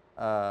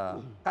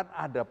 Kan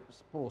ada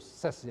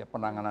proses ya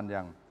penanganan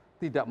yang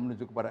tidak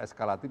menuju kepada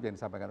eskalatif yang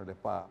disampaikan oleh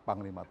Pak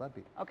Panglima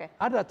tadi. Oke.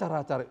 Ada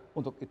cara-cara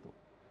untuk itu.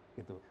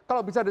 Gitu.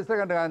 Kalau bisa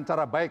diselesaikan dengan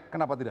cara baik,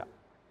 kenapa tidak?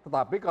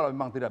 Tetapi kalau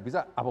memang tidak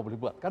bisa, apa boleh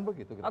buat? Kan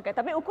begitu. Oke,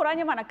 tapi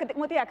ukurannya mana?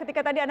 Mutia,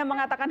 ketika tadi Anda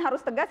mengatakan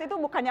harus tegas, itu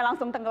bukannya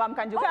langsung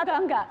tenggelamkan juga?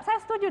 Oh, enggak. Saya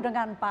setuju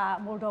dengan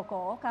Pak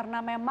Muldoko, karena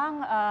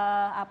memang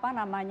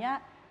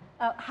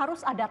harus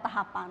ada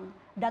tahapan.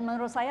 Dan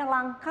menurut saya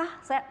langkah,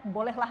 saya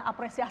bolehlah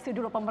apresiasi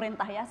dulu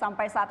pemerintah ya,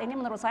 sampai saat ini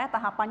menurut saya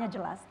tahapannya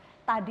jelas.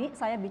 Tadi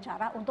saya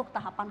bicara untuk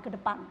tahapan ke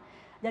depan.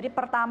 Jadi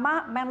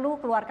pertama Menlu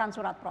keluarkan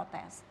surat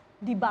protes,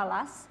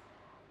 dibalas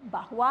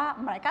bahwa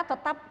mereka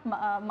tetap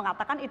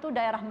mengatakan itu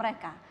daerah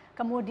mereka.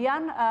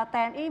 Kemudian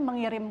TNI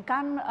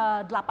mengirimkan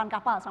 8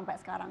 kapal sampai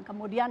sekarang.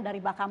 Kemudian dari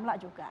Bakamla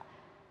juga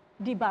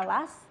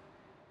dibalas,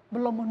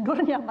 belum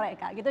mundurnya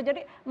mereka gitu.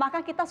 Jadi maka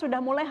kita sudah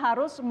mulai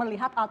harus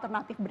melihat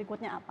alternatif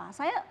berikutnya apa.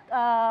 Saya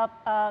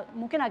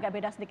mungkin agak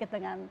beda sedikit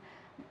dengan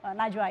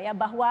Najwa ya,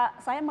 bahwa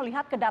saya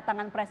melihat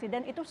kedatangan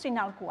presiden itu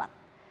sinyal kuat.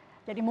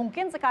 Jadi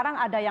mungkin sekarang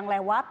ada yang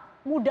lewat,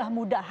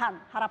 mudah-mudahan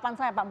harapan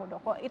saya Pak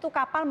Muldoko itu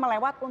kapal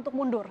melewat untuk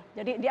mundur.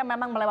 Jadi dia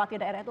memang melewati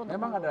daerah itu untuk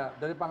memang mundur. ada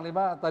dari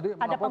Panglima tadi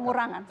ada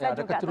pengurangan. Ya, Saya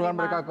ada juga kecenderungan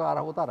terima, mereka ke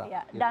arah utara.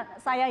 Ya, Gitu. Dan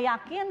saya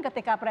yakin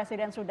ketika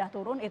presiden sudah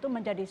turun itu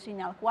menjadi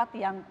sinyal kuat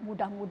yang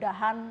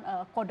mudah-mudahan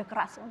kode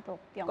keras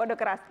untuk Tiongkok. Kode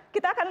keras.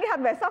 Kita akan lihat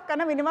besok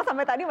karena minimal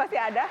sampai tadi masih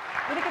ada.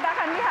 Jadi kita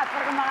akan lihat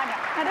perkembangannya.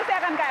 Nanti saya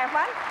akan ke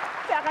Evan.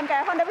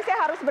 Tapi saya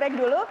harus break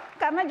dulu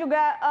karena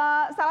juga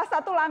salah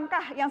satu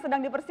langkah yang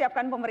sedang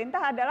dipersiapkan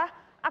pemerintah adalah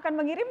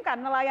akan mengirimkan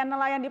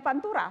nelayan-nelayan di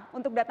Pantura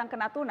untuk datang ke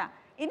Natuna.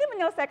 Ini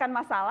menyelesaikan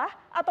masalah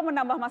atau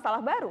menambah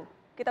masalah baru?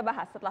 Kita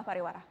bahas setelah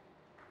pariwara.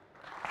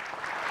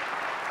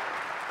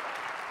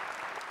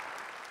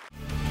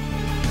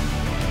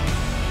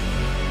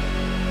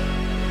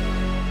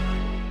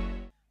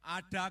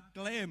 Ada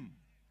klaim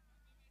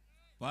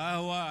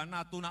bahwa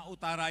Natuna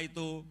Utara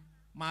itu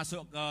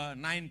masuk ke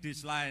 9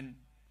 dish line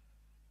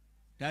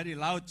dari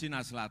Laut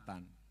Cina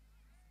Selatan.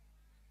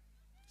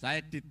 Saya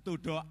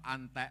dituduh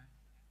antek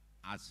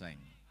asing.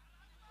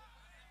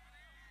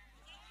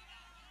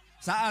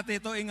 Saat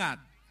itu ingat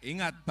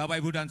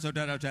Bapak Ibu dan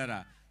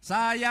Saudara-saudara,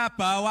 saya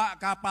bawa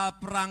kapal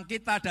perang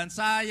kita dan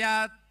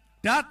saya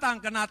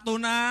datang ke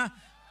Natuna.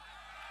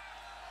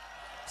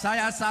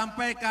 Saya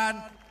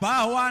sampaikan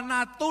bahwa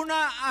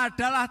Natuna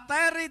adalah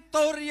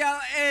teritorial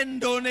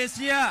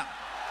Indonesia.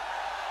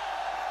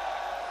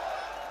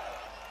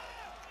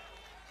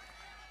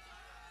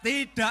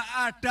 Tidak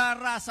ada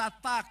rasa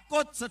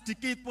takut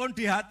sedikitpun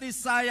di hati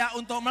saya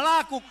untuk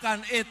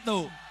melakukan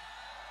itu.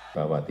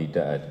 Bahwa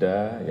tidak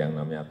ada yang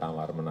namanya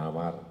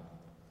tawar-menawar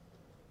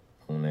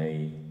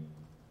mengenai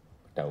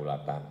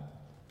kedaulatan,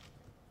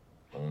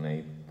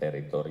 mengenai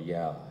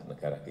teritorial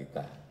negara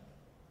kita.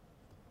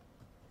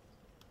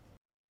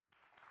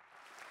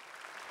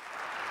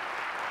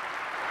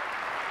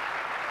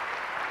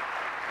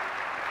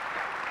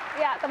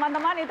 Ya,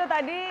 teman-teman, itu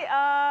tadi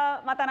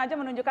Mata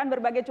Najwa menunjukkan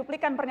berbagai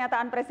cuplikan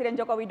pernyataan Presiden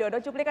Joko Widodo.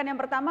 Cuplikan yang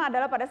pertama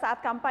adalah pada saat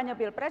kampanye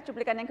Pilpres,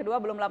 cuplikan yang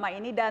kedua belum lama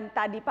ini, dan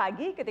tadi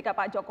pagi ketika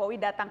Pak Jokowi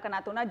datang ke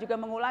Natuna juga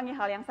mengulangi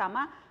hal yang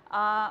sama,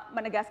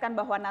 menegaskan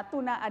bahwa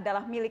Natuna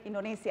adalah milik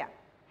Indonesia.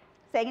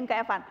 Saya ingin ke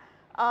Evan,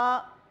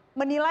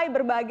 menilai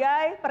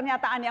berbagai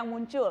pernyataan yang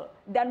muncul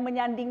dan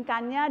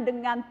menyandingkannya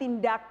dengan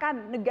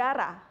tindakan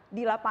negara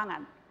di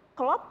lapangan.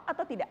 Klop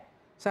atau tidak?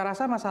 Saya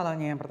rasa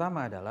masalahnya yang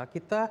pertama adalah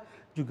kita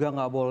juga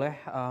nggak boleh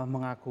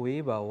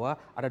mengakui bahwa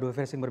ada dua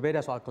versi yang berbeda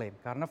soal klaim.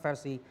 Karena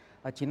versi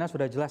Cina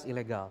sudah jelas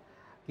ilegal.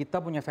 Kita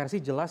punya versi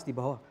jelas di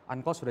bawah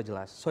UNCLOS sudah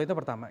jelas. So itu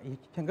pertama.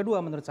 Yang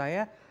kedua menurut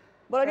saya...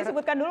 Boleh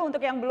disebutkan dulu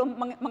untuk yang belum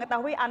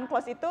mengetahui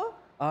UNCLOS itu?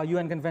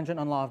 UN Convention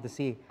on Law of the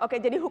Sea.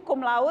 Oke, jadi hukum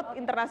laut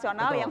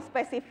internasional Betul. yang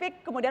spesifik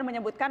kemudian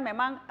menyebutkan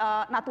memang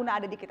Natuna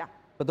ada di kita.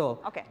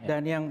 Betul. Oke.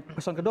 Dan yang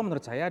pesan kedua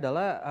menurut saya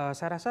adalah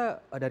saya rasa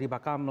dari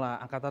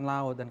Bakamla, Angkatan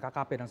Laut, dan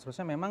KKP dan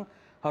seterusnya memang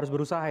harus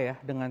berusaha ya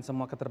dengan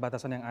semua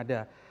keterbatasan yang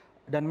ada.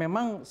 Dan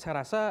memang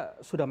saya rasa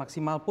sudah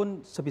maksimal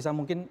pun sebisa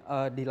mungkin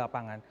di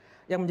lapangan.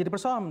 Yang menjadi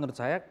persoalan menurut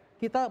saya,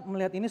 kita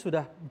melihat ini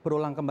sudah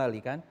berulang kembali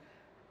kan.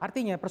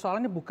 Artinya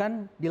persoalannya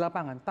bukan di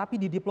lapangan, tapi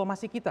di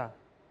diplomasi kita.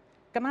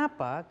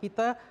 Kenapa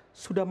kita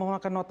sudah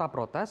mengeluarkan nota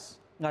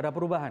protes, nggak ada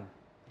perubahan.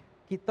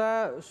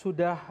 Kita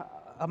sudah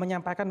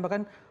menyampaikan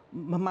bahkan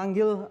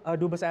memanggil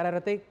Dubes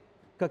RRT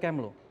ke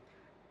Kemlu.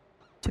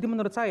 Jadi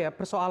menurut saya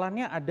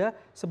persoalannya ada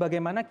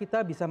sebagaimana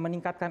kita bisa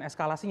meningkatkan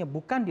eskalasinya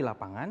bukan di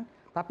lapangan,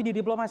 tapi di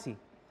diplomasi.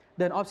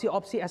 Dan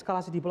opsi-opsi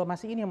eskalasi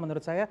diplomasi ini yang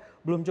menurut saya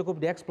belum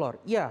cukup dieksplor.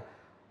 Iya,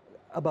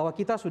 bahwa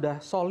kita sudah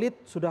solid,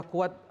 sudah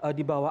kuat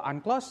di bawah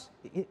UNCLOS,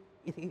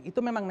 itu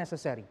memang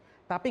necessary.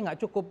 Tapi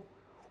nggak cukup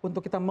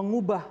untuk kita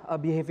mengubah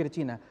behavior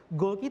Cina.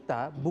 Goal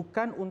kita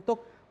bukan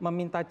untuk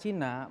meminta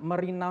Cina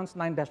merenounce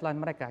 9 dash line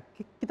mereka.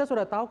 Kita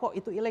sudah tahu kok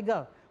itu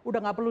ilegal,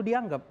 udah nggak perlu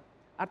dianggap.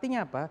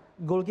 Artinya apa?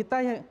 Goal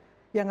kita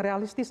yang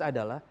realistis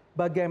adalah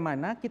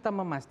bagaimana kita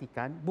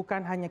memastikan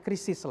bukan hanya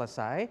krisis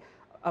selesai,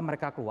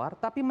 mereka keluar,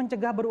 tapi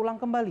mencegah berulang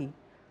kembali.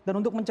 Dan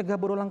untuk mencegah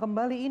berulang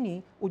kembali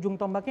ini, ujung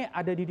tombaknya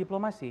ada di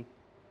diplomasi.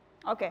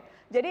 Oke,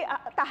 jadi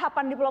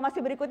tahapan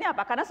diplomasi berikutnya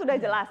apa? Karena sudah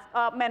jelas,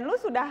 Menlu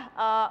sudah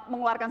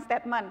mengeluarkan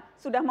statement,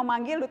 sudah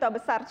memanggil duta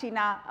besar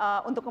Cina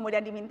untuk kemudian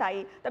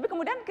dimintai. Tapi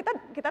kemudian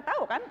kita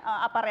tahu kan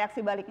apa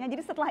reaksi baliknya.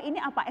 Jadi setelah ini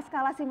apa?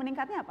 Eskalasi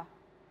meningkatnya apa?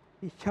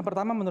 Yang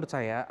pertama menurut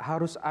saya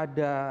harus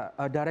ada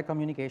direct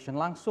communication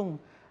langsung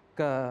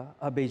ke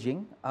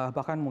Beijing,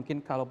 bahkan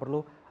mungkin kalau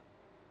perlu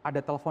ada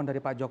telepon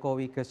dari Pak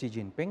Jokowi ke Xi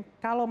Jinping,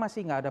 kalau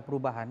masih nggak ada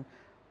perubahan,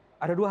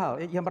 ada dua hal.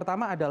 Yang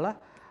pertama adalah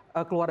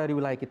keluar dari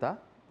wilayah kita.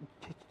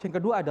 Yang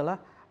kedua adalah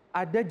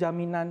ada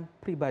jaminan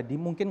pribadi,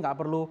 mungkin nggak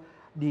perlu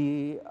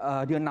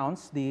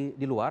di-announce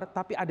di luar,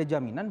 tapi ada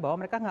jaminan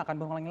bahwa mereka nggak akan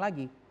mengulangi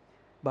lagi.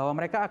 Bahwa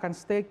mereka akan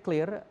stay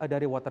clear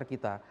dari water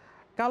kita.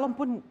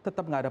 Kalaupun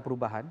tetap nggak ada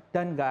perubahan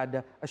dan nggak ada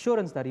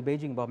assurance dari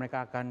Beijing bahwa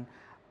mereka akan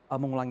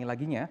mengulangi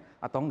laginya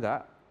atau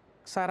enggak,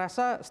 saya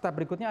rasa step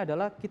berikutnya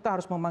adalah kita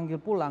harus memanggil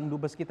pulang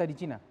dubes kita di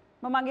Cina.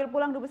 Memanggil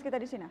pulang dubes kita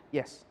di Cina?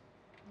 Yes.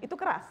 Itu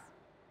keras?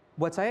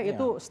 Buat saya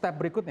itu step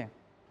berikutnya.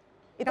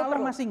 Kalau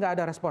masih nggak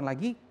ada respon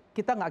lagi,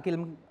 kita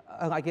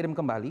nggak kirim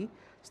kembali.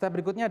 Step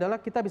berikutnya adalah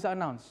kita bisa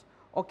announce,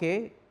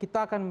 oke,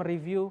 kita akan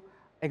mereview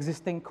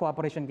existing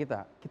cooperation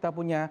kita. Kita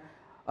punya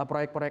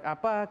proyek-proyek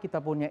apa, kita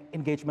punya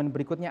engagement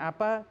berikutnya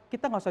apa,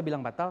 kita nggak usah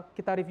bilang batal,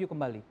 kita review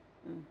kembali.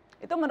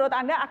 Itu menurut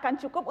Anda akan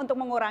cukup untuk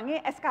mengurangi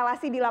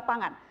eskalasi di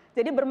lapangan.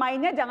 Jadi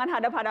bermainnya jangan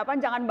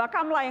hadap-hadapan, jangan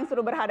Bakamla yang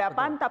suruh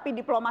berhadapan, tapi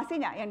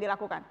diplomasinya yang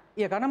dilakukan.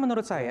 Iya, karena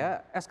menurut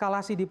saya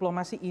eskalasi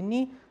diplomasi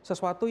ini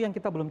sesuatu yang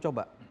kita belum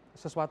coba,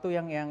 sesuatu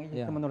yang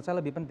menurut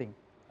saya lebih penting.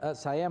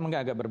 Saya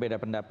agak berbeda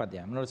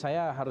pendapat ya. Menurut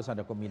saya harus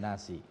ada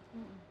kombinasi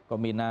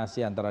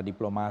antara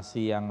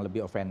diplomasi yang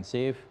lebih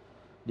ofensif.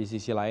 Di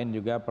sisi lain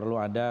juga perlu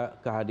ada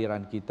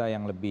kehadiran kita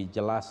yang lebih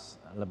jelas,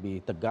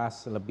 lebih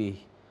tegas, lebih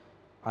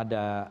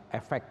ada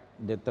efek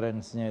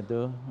deterrence-nya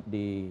itu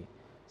di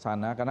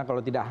sana. Karena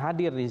kalau tidak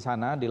hadir di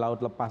sana, di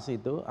laut lepas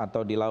itu,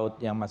 atau di laut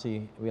yang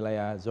masih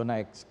wilayah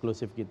zona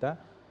eksklusif kita,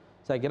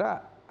 saya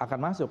kira akan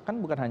masuk. Kan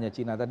bukan hanya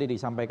Cina, tadi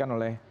disampaikan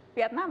oleh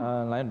Vietnam,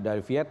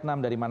 dari Vietnam,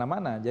 dari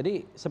mana-mana.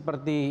 Jadi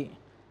seperti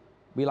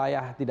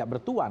wilayah tidak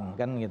bertuan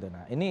kan gitu.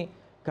 Nah ini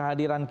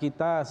kehadiran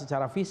kita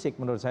secara fisik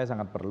menurut saya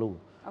sangat perlu.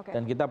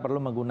 Dan kita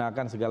perlu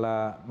menggunakan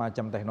segala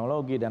macam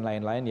teknologi dan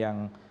lain-lain yang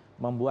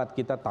membuat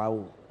kita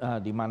tahu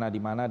di mana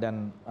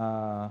dan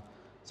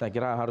saya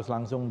kira harus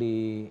langsung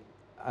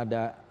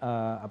ada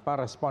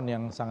respon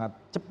yang sangat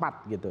cepat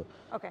gitu.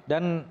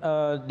 Dan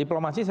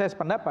diplomasi saya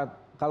sependapat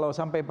kalau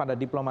sampai pada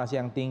diplomasi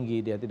yang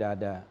tinggi dia tidak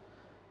ada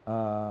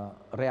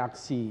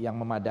reaksi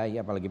yang memadai,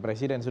 apalagi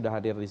presiden sudah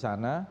hadir di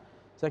sana.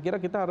 Saya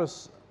kira kita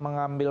harus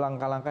mengambil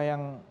langkah-langkah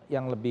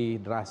yang lebih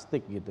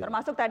drastik gitu.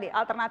 Termasuk tadi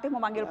alternatif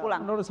memanggil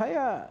pulang. Menurut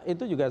saya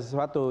itu juga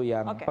sesuatu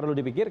yang perlu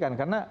dipikirkan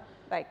karena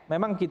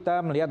memang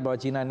kita melihat bahwa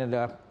Cina ini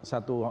adalah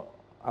satu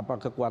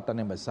kekuatan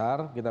yang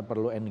besar. Kita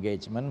perlu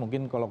engagement.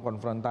 Mungkin kalau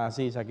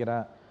konfrontasi saya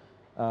kira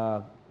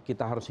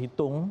kita harus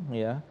hitung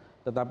ya.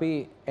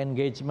 Tetapi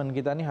engagement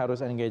kita ini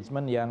harus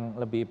engagement yang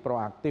lebih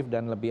proaktif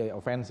dan lebih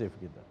ofensif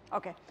gitu.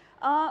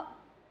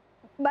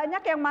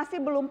 Banyak yang masih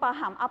belum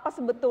paham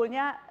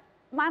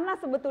mana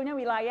sebetulnya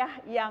wilayah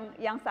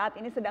yang saat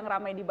ini sedang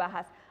ramai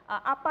dibahas.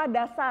 Apa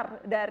dasar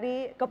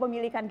dari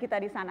kepemilikan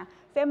kita di sana?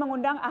 Saya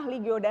mengundang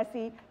ahli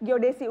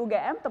geodesi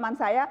UGM, teman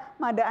saya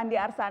Mada Andi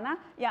Arsana,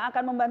 yang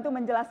akan membantu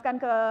menjelaskan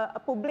ke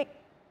publik.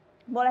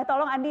 Boleh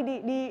tolong Andi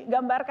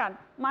digambarkan,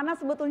 mana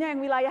sebetulnya yang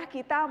wilayah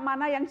kita,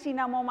 mana yang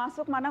Cina mau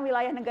masuk, mana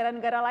wilayah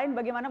negara-negara lain,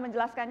 bagaimana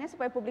menjelaskannya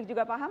supaya publik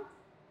juga paham?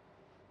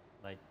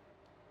 Baik,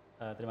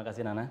 terima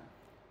kasih Nana.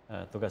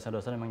 Tugasnya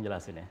dosen memang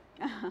jelasin ya.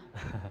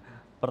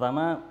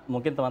 Pertama,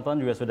 mungkin teman-teman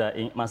juga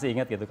masih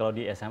ingat gitu, kalau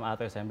di SMA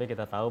atau SMP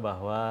kita tahu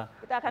bahwa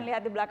kita akan lihat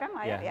di belakang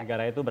layar ya.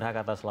 Negara itu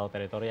berhak atas laut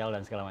teritorial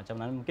dan segala macam.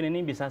 Nah, mungkin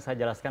ini bisa saya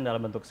jelaskan dalam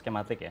bentuk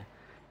skematik ya.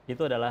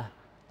 Itu adalah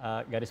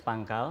garis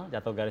pangkal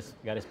atau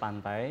garis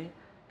pantai.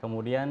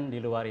 Kemudian di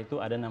luar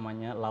itu ada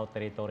namanya laut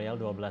teritorial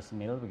 12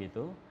 mil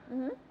begitu.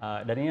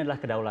 Dan ini adalah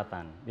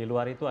kedaulatan. Di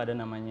luar itu ada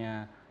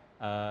namanya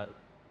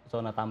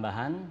zona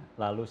tambahan.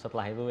 Lalu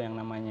setelah itu yang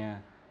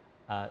namanya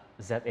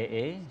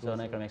ZEE,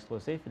 zona ekonomi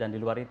eksklusif, dan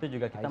di luar itu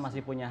juga kita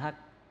masih punya hak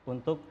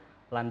untuk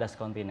landas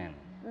kontinen.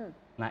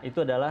 Nah itu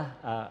adalah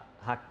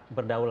hak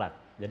berdaulat,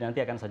 jadi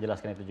nanti akan saya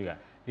jelaskan itu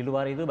juga. Di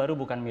luar itu baru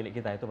bukan milik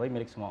kita, itu baru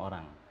milik semua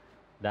orang.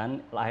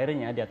 Dan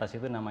akhirnya di atas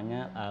itu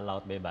namanya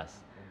laut bebas.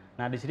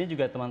 Nah di sini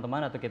juga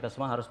teman-teman atau kita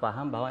semua harus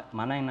paham bahwa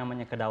mana yang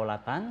namanya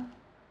kedaulatan,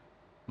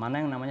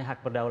 mana yang namanya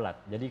hak berdaulat.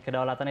 Jadi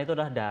kedaulatan itu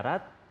adalah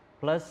darat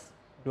plus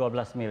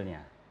 12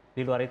 milnya.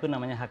 Di luar itu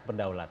namanya hak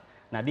berdaulat.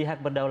 Nah di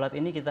hak berdaulat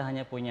ini kita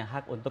hanya punya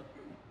hak untuk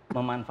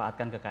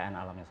memanfaatkan kekayaan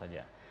alamnya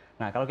saja.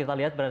 Nah kalau kita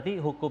lihat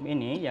berarti hukum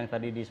ini yang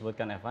tadi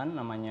disebutkan Evan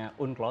namanya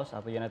UNCLOS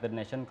atau United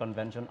Nations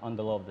Convention on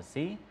the Law of the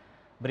Sea.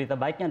 Berita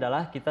baiknya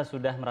adalah kita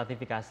sudah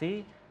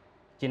meratifikasi,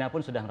 Cina pun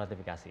sudah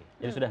meratifikasi,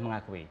 jadi sudah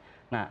mengakui.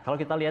 Nah kalau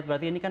kita lihat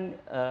berarti ini kan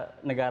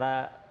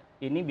negara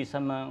ini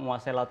bisa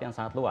menguasai laut yang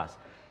sangat luas.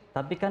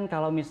 Tapi kan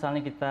kalau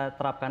misalnya kita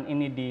terapkan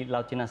ini di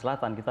Laut Cina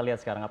Selatan, kita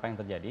lihat sekarang apa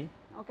yang terjadi.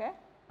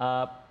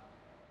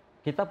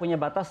 Kita punya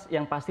batas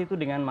yang pasti itu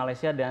dengan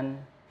Malaysia dan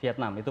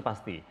Vietnam, itu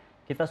pasti.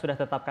 Kita sudah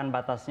tetapkan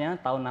batasnya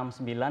tahun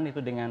 69 itu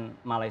dengan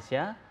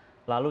Malaysia,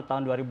 lalu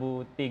tahun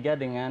 2003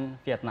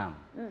 dengan Vietnam.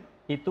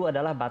 Itu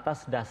adalah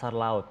batas dasar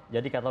laut.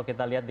 Jadi kalau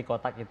kita lihat di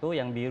kotak itu,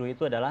 yang biru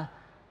itu adalah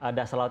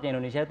dasar lautnya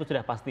Indonesia itu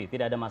sudah pasti,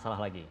 tidak ada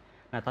masalah lagi.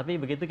 Nah tapi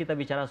begitu kita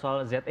bicara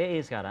soal ZEE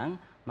sekarang,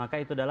 maka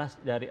itu adalah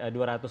dari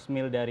 200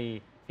 mil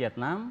dari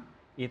Vietnam,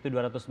 itu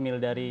 200 mil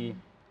dari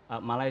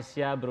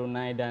Malaysia,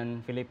 Brunei,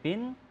 dan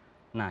Filipina.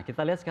 Nah,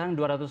 kita lihat sekarang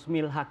 200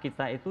 mil hak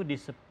kita itu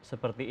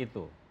seperti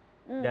itu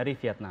dari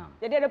Vietnam.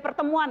 Jadi ada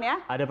pertemuan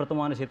ya? Ada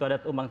pertemuan di situ,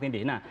 ada tumbang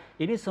tindih. Nah,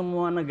 ini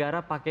semua negara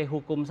pakai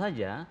hukum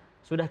saja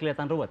sudah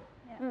kelihatan ruwet.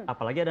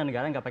 Apalagi ada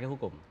negara yang nggak pakai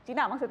hukum.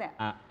 Cina maksudnya?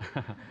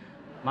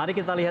 Mari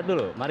kita lihat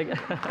dulu.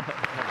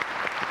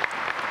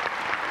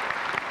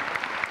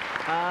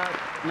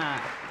 Nah,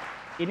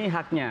 ini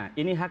haknya,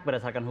 ini hak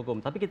berdasarkan hukum.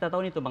 Tapi kita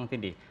tahu ini tumbang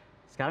tindih.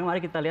 Sekarang mari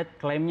kita lihat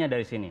klaimnya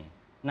dari sini.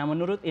 Nah,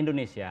 menurut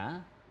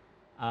Indonesia,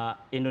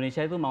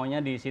 Indonesia itu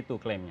maunya di situ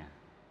klaimnya.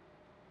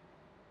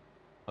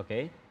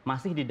 Oke,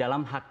 masih di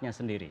dalam haknya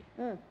sendiri.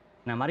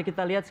 Nah, mari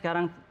kita lihat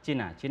sekarang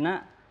Cina.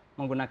 Cina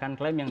menggunakan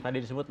klaim yang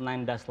tadi disebut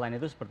 9 dash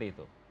line itu seperti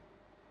itu.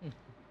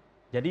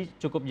 Jadi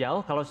cukup jauh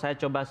kalau saya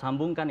coba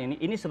sambungkan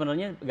ini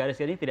sebenarnya garis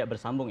ini tidak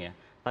bersambung ya.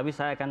 Tapi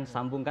saya akan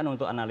sambungkan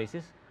untuk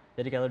analisis.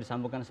 Jadi kalau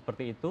disambungkan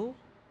seperti itu,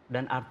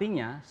 dan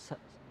artinya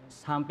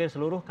hampir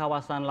seluruh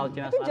kawasan Laut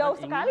Cina Selatan itu jauh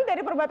sekali dari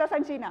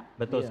perbatasan Cina.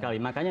 Betul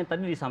sekali. Makanya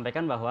tadi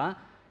disampaikan bahwa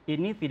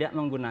ini tidak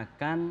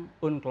menggunakan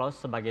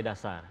UNCLOS sebagai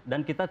dasar.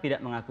 Dan kita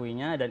tidak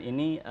mengakuinya dan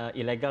ini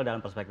ilegal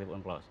dalam perspektif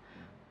UNCLOS.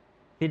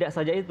 Tidak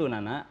saja itu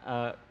Nana,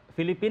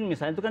 Filipina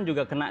misalnya itu kan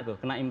juga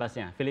kena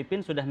imbasnya.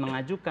 Filipina sudah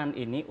mengajukan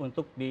ini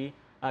untuk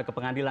ke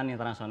pengadilan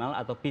internasional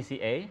atau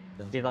PCA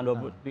di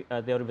tahun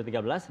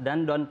 2013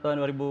 dan tahun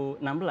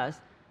 2016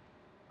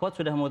 court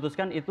sudah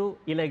memutuskan itu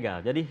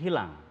ilegal, jadi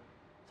hilang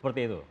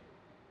seperti itu.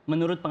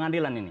 Menurut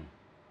pengadilan ini.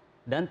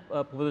 Dan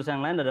keputusan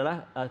yang lain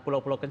adalah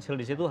pulau-pulau kecil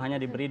di situ hanya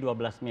diberi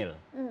 12 mil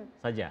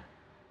saja.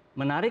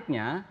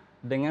 Menariknya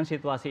dengan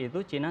situasi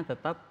itu Cina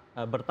tetap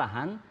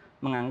bertahan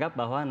menganggap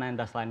bahwa 9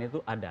 dash line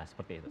itu ada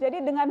seperti itu.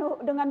 Jadi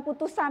dengan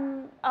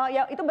putusan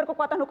ya itu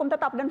berkekuatan hukum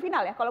tetap dan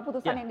final ya kalau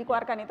putusan yang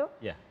dikeluarkan itu.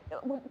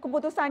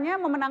 Keputusannya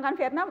memenangkan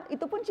Vietnam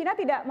itu pun Cina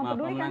tidak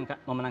mempedulikan.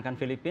 Memenangkan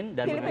Filipina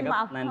dan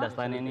menganggap 9 dash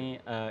line ini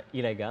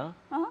ilegal.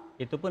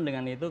 Itu pun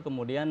dengan itu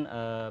kemudian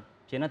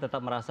Cina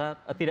tetap merasa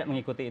tidak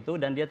mengikuti itu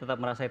dan dia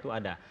tetap merasa itu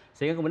ada.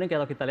 Sehingga kemudian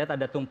kalau kita lihat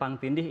ada tumpang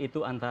tindih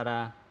itu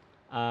antara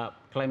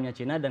klaimnya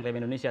Cina dan klaim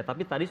Indonesia.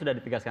 Tapi tadi sudah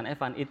ditegaskan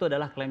Evan, itu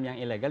adalah klaim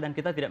yang ilegal dan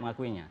kita tidak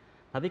mengakuinya.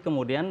 Tapi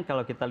kemudian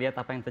kalau kita lihat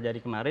apa yang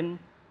terjadi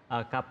kemarin,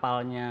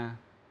 kapalnya,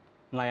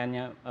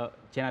 nelayannya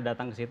Cina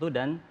datang ke situ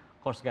dan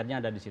Coast Guard-nya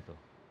ada di situ.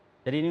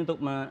 Jadi ini untuk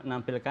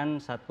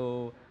menampilkan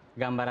satu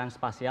gambaran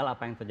spasial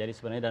apa yang terjadi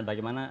sebenarnya dan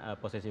bagaimana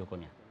posisi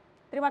hukumnya.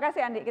 Terima kasih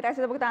Andi, kita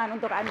kasih tepuk tangan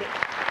untuk Andi.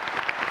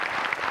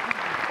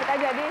 Kita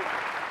jadi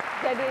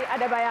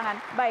ada bayangan.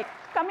 Baik,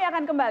 kami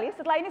akan kembali.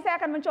 Setelah ini saya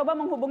akan mencoba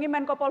menghubungi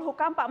Menko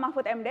Polhukam Pak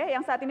Mahfud MD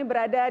yang saat ini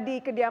berada di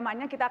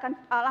kediamannya. Kita akan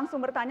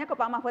langsung bertanya ke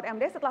Pak Mahfud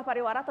MD setelah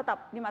pariwara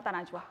tetap di Mata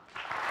Najwa.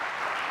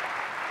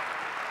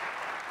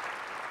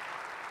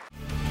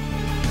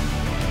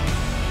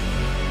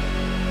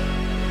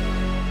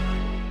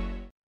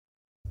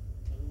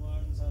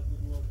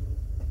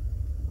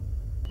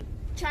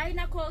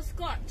 China Coast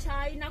Guard,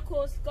 China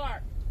Coast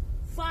Guard,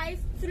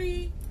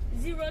 5302.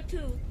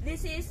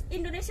 This is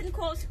Indonesian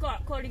Coast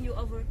Guard calling you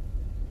over.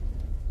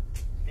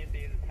 This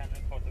is China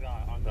Coast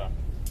Guard answer.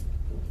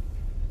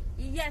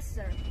 Yes,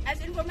 sir. As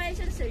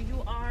information, sir,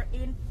 you are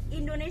in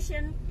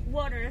Indonesian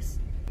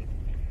waters.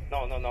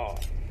 No,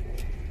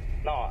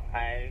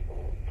 I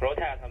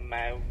protect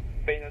my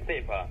fishing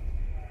ship.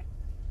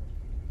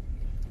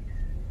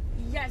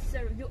 Yes,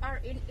 sir. You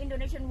are in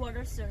Indonesian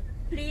waters, sir.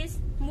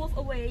 Please move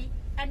away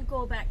and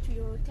go back to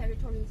your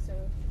territory, sir.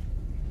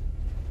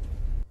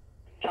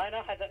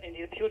 China has an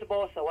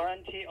indisputable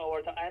sovereignty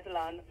over the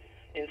island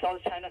in South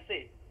China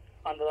Sea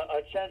and the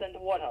adjacent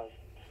waters,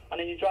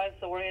 and enjoys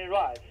sovereign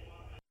rights.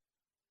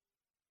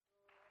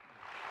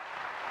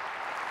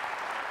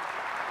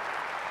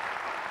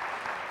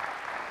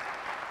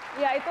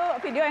 Ya, itu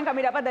video yang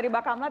kami dapat dari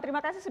Bakamla. Terima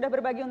kasih sudah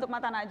berbagi untuk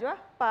Mata Najwa,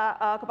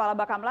 Pak Kepala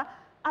Bakamla.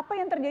 Apa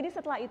yang terjadi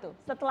setelah itu?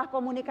 Setelah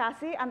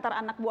komunikasi antar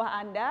anak buah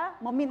Anda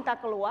meminta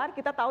keluar,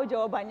 kita tahu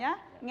jawabannya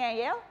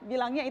ngeyel,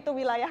 bilangnya itu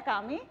wilayah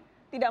kami,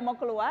 tidak mau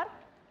keluar.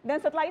 Dan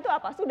setelah itu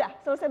apa? Sudah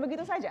selesai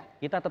begitu saja?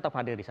 Kita tetap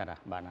hadir di sana,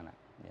 Mbak Nana.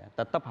 Ya,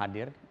 tetap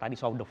hadir, tadi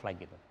show the flag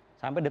gitu.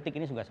 Sampai detik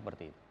ini juga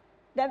seperti itu.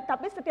 Dan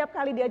tapi setiap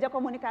kali diajak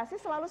komunikasi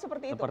selalu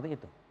seperti itu? Seperti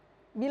itu.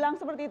 Bilang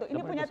seperti itu, ini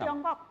Seperti punya itu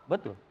Tiongkok.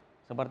 Betul,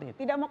 seperti itu.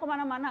 Tidak mau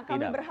kemana-mana,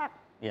 kami Tidak. berhak.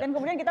 Ya. Dan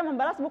kemudian kita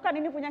membalas, bukan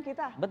ini punya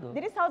kita. Betul.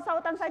 Jadi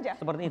saut-sautan saja?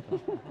 Seperti itu.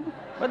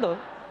 Betul.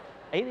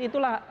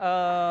 Itulah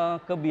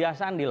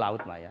kebiasaan di laut,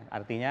 Mbak ya.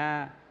 Artinya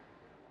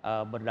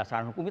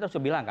berdasarkan hukum kita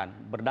sudah bilang kan,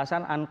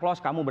 berdasarkan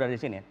UNCLOS kamu berada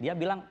di sini. Dia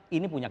bilang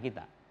ini punya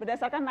kita.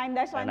 Berdasarkan 9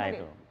 dash line tadi?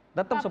 Itu.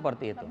 Tetap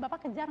seperti itu. Bapak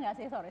kejar nggak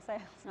sih? Sorry,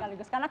 saya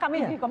sekaligus. Karena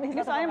kami di Komisi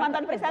Ini soalnya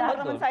mantan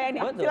presiden teman saya ini.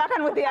 Betul. Silakan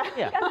Mutia.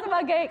 Kan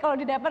sebagai kalau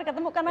di DPR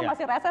ketemu karena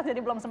masih reses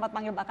jadi belum sempat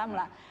panggil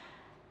Bakamla.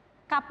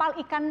 Kapal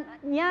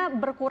ikannya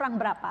berkurang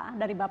berapa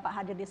dari Bapak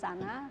hadir di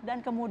sana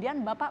dan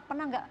kemudian Bapak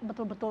pernah nggak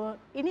betul-betul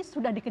ini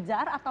sudah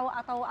dikejar atau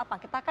apa?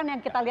 Kita kan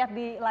yang kita lihat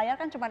di layar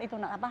kan cuma itu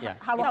apa? Ya.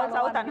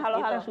 Halo-haloan.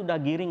 Kita sudah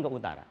giring ke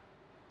utara.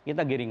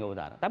 Kita giring ke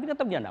utara, tapi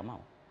tetap dia nggak mau.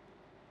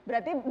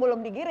 Berarti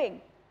belum digiring?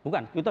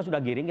 Bukan, kita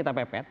sudah giring, kita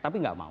pepet, tapi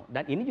nggak mau.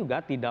 Dan ini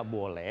juga tidak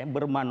boleh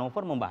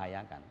bermanuver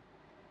membahayakan.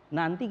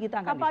 nanti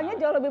kita akan Kapalnya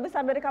jauh lebih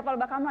besar dari kapal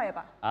Bakamla ya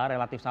Pak?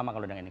 relatif sama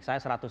kalau dengan ini. Saya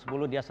 110,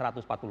 dia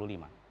 145.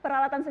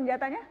 Peralatan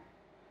senjatanya?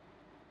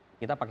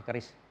 Kita pakai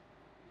keris.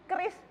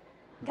 Keris?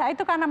 Ya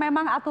itu karena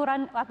memang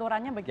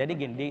aturannya begitu. Jadi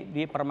gini,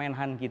 di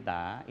Permenhan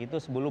kita itu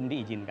sebelum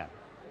diizinkan.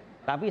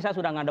 Tapi saya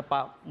sudah ngadep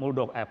Pak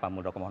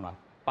Muldoko, mohon maaf.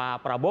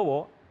 Pak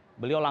Prabowo,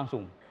 beliau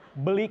langsung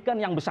belikan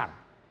yang besar.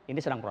 Ini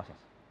sedang proses.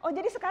 Oh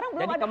jadi sekarang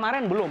belum Jadi ada?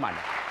 kemarin belum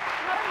ada.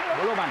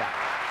 Belum ada.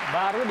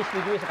 Baru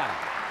disetujui sekarang.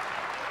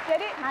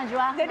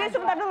 Jadi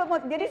sebentar dulu,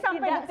 Mut. Jadi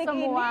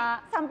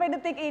sampai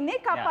detik ini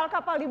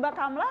kapal-kapal di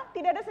Bakamla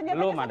tidak ada senjata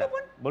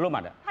satupun. Belum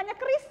ada. Hanya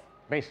keris.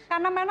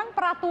 Karena memang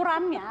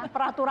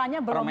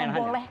peraturannya belum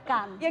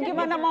membolehkan. Ya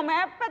gimana mau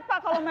mepet Pak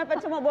kalau mepet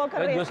cuma bawa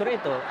keris? Justru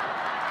itu.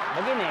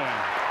 Begini.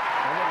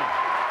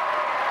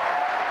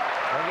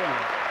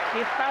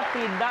 Kita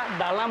tidak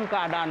dalam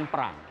keadaan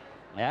perang,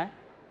 ya.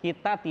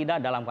 Kita tidak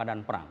dalam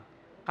keadaan perang.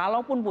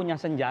 Kalaupun punya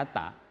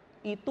senjata,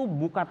 itu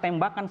buka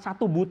tembakan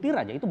 1 butir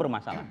aja itu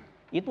bermasalah.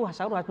 Itu harus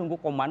tunggu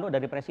komando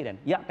dari presiden.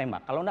 Ya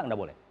tembak, kalau enggak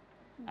boleh.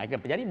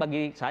 Jadi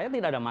bagi saya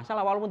tidak ada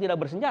masalah walaupun tidak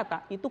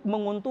bersenjata, itu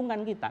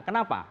menguntungkan kita.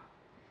 Kenapa?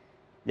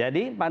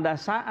 Jadi pada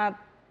saat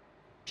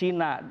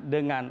Cina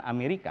dengan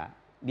Amerika,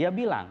 dia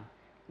bilang,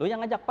 lo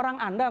yang ngajak perang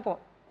Anda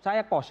kok,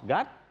 saya Coast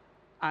Guard,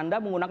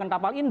 Anda menggunakan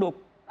kapal induk,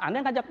 Anda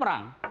yang ngajak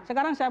perang.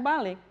 Sekarang saya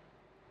balik,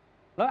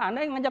 lo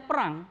Anda yang ngajak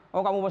perang,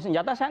 oh kamu bawa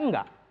senjata, saya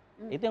enggak.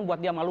 Itu yang buat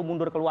dia malu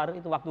mundur keluar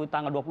itu waktu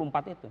tanggal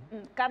 24 itu.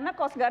 Karena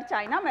Coast Guard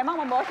China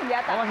memang membawa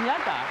senjata. Membawa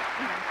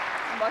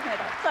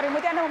senjata. Sorry,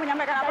 Meutya, Anda mau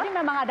menyampaikan apa? Jadi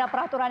memang ada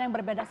peraturan yang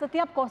berbeda.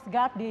 Setiap Coast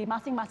Guard di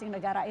masing-masing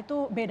negara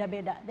itu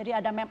beda-beda. Jadi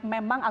ada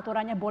memang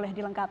aturannya boleh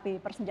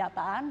dilengkapi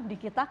persenjataan. Di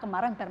kita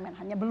kemarin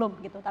Permenhannya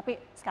belum gitu. Tapi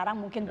sekarang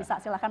mungkin bisa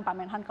silakan Pak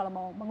Menhan kalau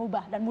mau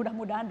mengubah dan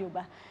mudah-mudahan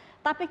diubah.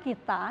 Tapi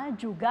kita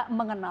juga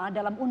mengenal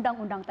dalam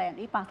Undang-Undang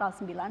TNI pasal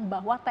 9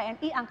 bahwa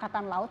TNI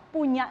Angkatan Laut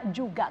punya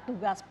juga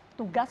tugas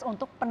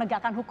untuk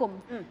penegakan hukum.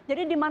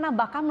 Jadi di mana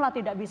Bakamla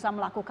tidak bisa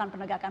melakukan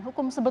penegakan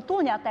hukum,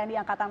 sebetulnya TNI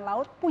Angkatan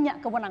Laut punya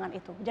kewenangan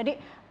itu. Jadi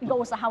nggak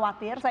usah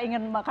khawatir,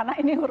 karena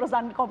ini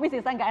urusan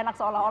komisi, saya nggak enak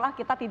seolah-olah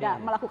kita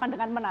tidak melakukan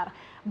dengan benar.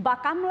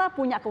 Bakamla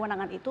punya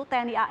kewenangan itu,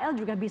 TNI AL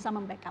juga bisa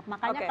membackup.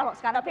 Makanya kalau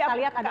sekarang kita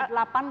lihat ada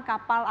 8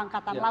 kapal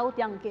Angkatan Laut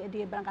yang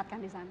diberangkatkan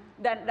di sana.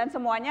 Dan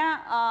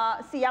semuanya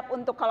siap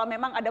untuk kalau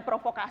memang ada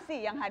provokasi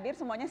yang hadir,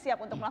 semuanya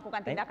siap untuk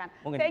melakukan tindakan.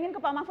 Saya ingin ke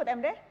Pak Mahfud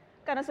MD.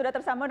 Karena sudah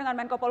tersambung dengan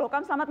Menko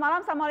Polhukam. Selamat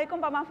malam, Assalamualaikum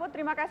Pak Mahfud.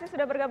 Terima kasih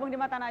sudah bergabung di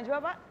Mata Najwa,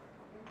 Pak.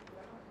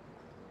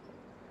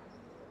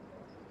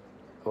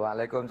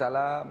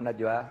 Waalaikumsalam,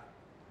 Najwa.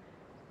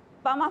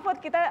 Pak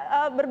Mahfud, kita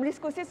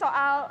berdiskusi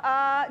soal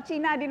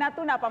Cina di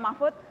Natuna, Pak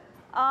Mahfud.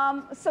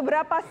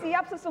 Seberapa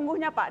siap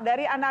sesungguhnya, Pak,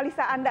 dari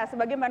analisa Anda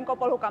sebagai Menko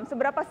Polhukam,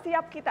 seberapa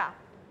siap kita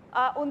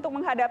untuk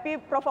menghadapi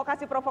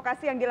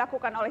provokasi-provokasi yang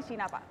dilakukan oleh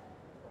Cina, Pak?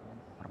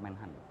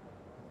 Permenhan.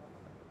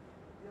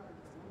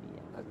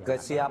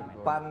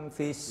 Kesiapan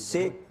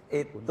fisik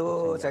itu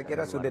saya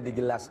kira sudah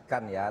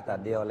dijelaskan ya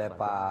tadi oleh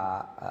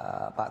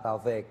Pak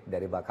Taufik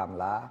dari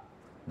Bakamla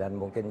dan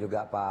mungkin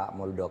juga Pak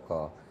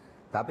Muldoko.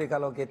 Tapi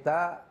kalau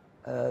kita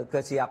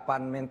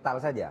kesiapan mental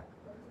saja,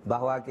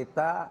 bahwa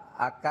kita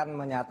akan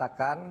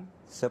menyatakan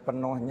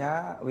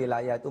sepenuhnya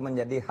wilayah itu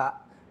menjadi hak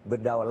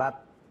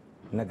berdaulat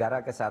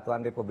Negara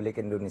Kesatuan Republik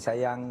Indonesia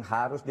yang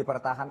harus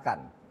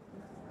dipertahankan.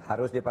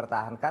 Harus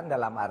dipertahankan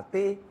dalam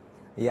arti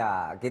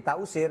ya kita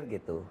usir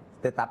gitu.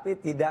 Tetapi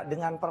tidak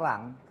dengan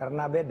perang,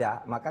 karena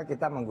beda, maka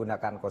kita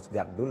menggunakan Coast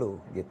Guard dulu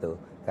gitu.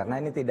 Karena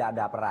ini tidak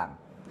ada perang.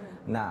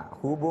 Nah,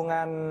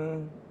 hubungan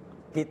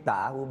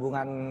kita,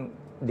 hubungan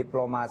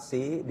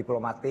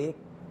diplomatik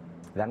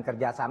dan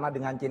kerjasama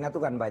dengan Cina itu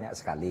kan banyak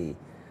sekali.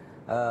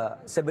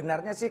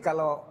 Sebenarnya sih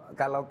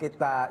kalau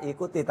kita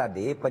ikuti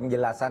tadi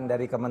penjelasan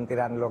dari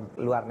Kementerian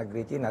Luar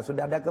Negeri Cina,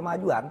 sudah ada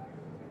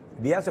kemajuan.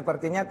 Dia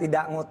sepertinya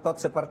tidak ngotot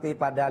seperti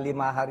pada 5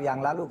 hari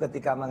yang lalu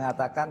ketika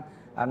mengatakan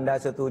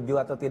Anda setuju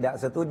atau tidak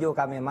setuju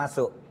kami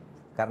masuk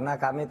karena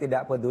kami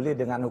tidak peduli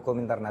dengan hukum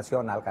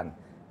internasional kan.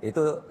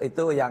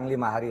 Itu yang 5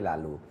 hari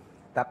lalu.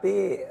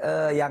 Tapi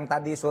yang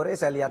tadi sore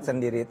saya lihat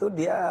sendiri itu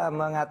dia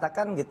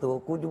mengatakan gitu,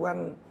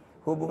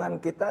 hubungan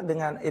kita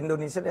dengan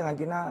Indonesia dengan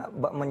Cina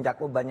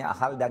mencakup banyak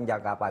hal dan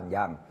jangka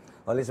panjang.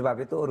 Oleh sebab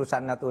itu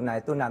urusan Natuna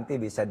itu nanti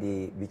bisa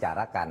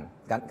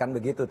dibicarakan. Kan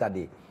begitu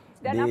tadi.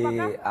 Dan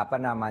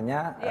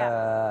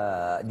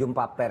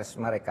jumpa pers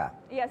mereka.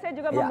 Iya, saya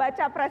juga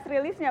membaca press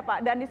release-nya,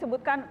 Pak, dan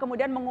disebutkan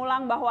kemudian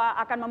mengulang bahwa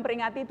akan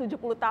memperingati 70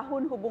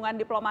 tahun hubungan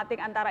diplomatik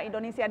antara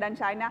Indonesia dan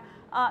China.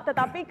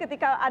 Tetapi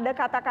ketika ada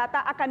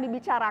kata-kata akan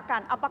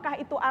dibicarakan, apakah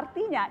itu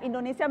artinya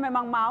Indonesia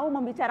memang mau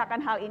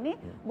membicarakan hal ini?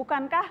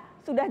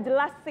 Bukankah sudah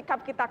jelas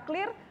sikap kita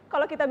clear?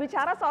 Kalau kita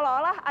bicara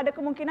seolah-olah ada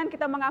kemungkinan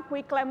kita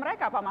mengakui klaim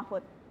mereka, Pak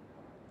Mahfud.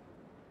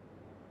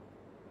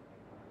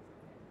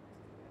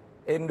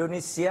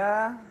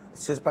 Indonesia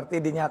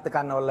seperti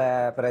dinyatakan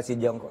oleh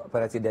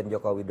Presiden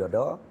Jokowi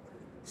Dodo,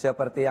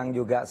 seperti yang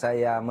juga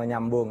saya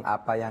menyambung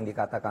apa yang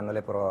dikatakan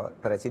oleh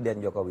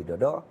Presiden Jokowi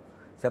Dodo,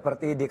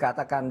 seperti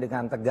dikatakan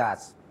dengan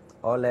tegas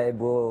oleh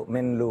Ibu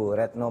Menlu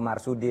Retno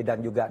Marsudi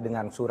dan juga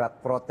dengan surat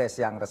protes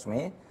yang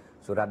resmi,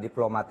 surat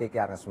diplomatik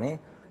yang resmi,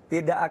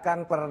 tidak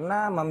akan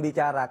pernah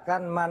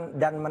membicarakan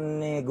dan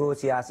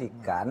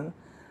menegosiasikan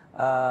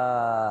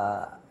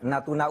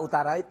Natuna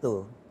Utara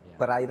itu,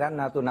 perairan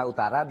Natuna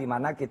Utara, di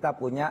mana kita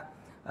punya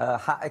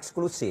hak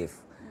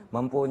eksklusif,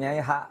 mempunyai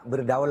hak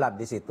berdaulat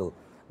di situ.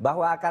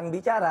 Bahwa akan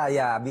bicara,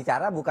 ya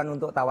bicara bukan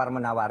untuk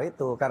tawar-menawar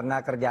itu, karena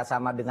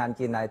kerjasama dengan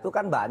Cina itu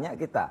kan banyak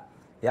kita.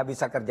 Ya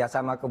bisa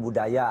kerjasama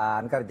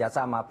kebudayaan,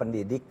 kerjasama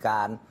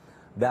pendidikan,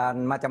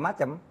 dan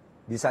macam-macam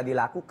bisa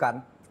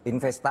dilakukan,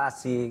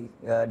 investasi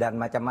dan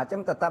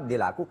macam-macam tetap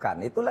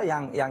dilakukan. Itulah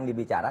yang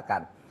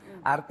dibicarakan.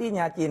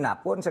 Artinya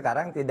Cina pun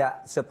sekarang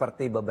tidak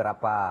seperti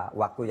beberapa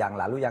waktu yang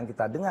lalu yang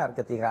kita dengar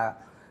ketika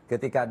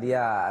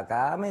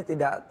kami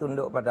tidak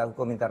tunduk pada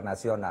hukum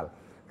internasional.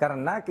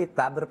 Karena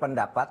kita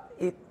berpendapat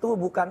itu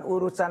bukan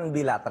urusan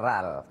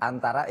bilateral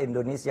antara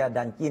Indonesia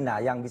dan Cina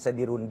yang bisa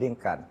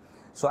dirundingkan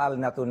soal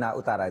Natuna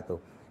Utara itu.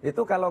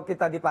 Itu kalau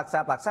kita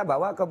dipaksa-paksa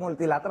bawa ke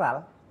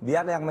multilateral,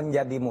 biar yang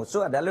menjadi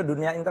musuh adalah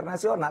dunia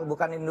internasional,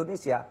 bukan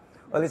Indonesia.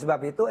 Oleh sebab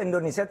itu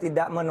Indonesia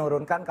tidak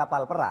menurunkan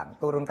kapal perang,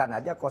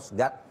 turunkan aja Coast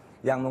Guard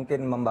yang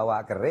mungkin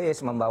membawa keris,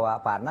 membawa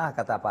panah,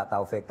 kata Pak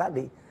Taufik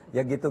tadi.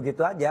 Ya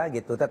gitu-gitu aja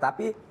gitu,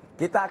 tetapi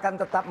kita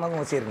akan tetap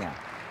mengusirnya.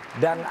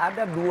 Dan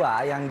ada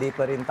dua yang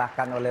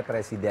diperintahkan oleh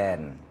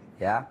Presiden,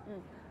 ya.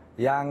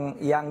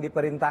 Yang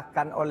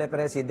diperintahkan oleh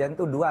Presiden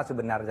itu dua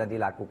sebenarnya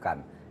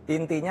dilakukan.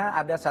 Intinya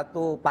ada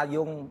satu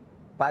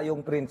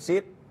payung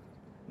prinsip,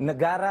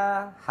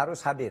 negara harus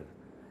hadir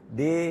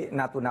di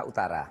Natuna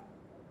Utara.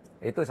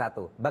 Itu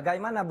satu.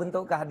 Bagaimana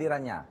bentuk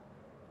kehadirannya?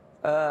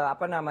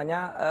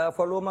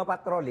 Volume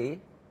patroli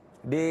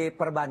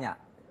diperbanyak.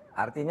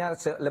 Artinya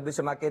lebih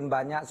semakin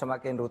banyak,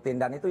 semakin rutin,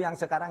 dan itu yang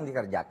sekarang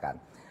dikerjakan.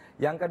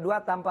 Yang kedua,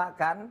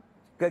 tampakkan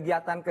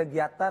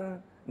kegiatan-kegiatan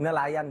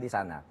nelayan di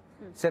sana.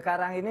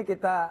 Sekarang ini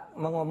kita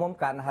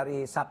mengumumkan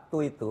hari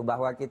Sabtu itu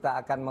bahwa kita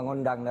akan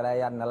mengundang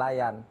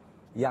nelayan-nelayan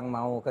yang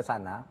mau ke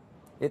sana.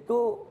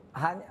 Itu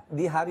hanya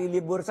di hari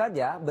libur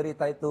saja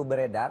berita itu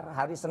beredar.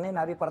 Hari Senin,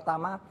 hari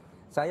pertama,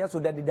 saya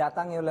sudah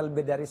didatangi oleh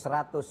lebih dari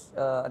 100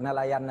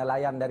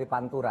 nelayan-nelayan dari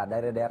Pantura,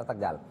 dari daerah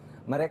Tegal.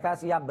 Mereka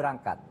siap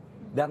berangkat.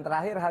 Dan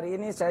terakhir hari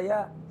ini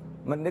saya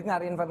mendengar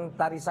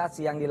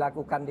inventarisasi yang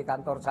dilakukan di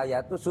kantor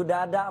saya itu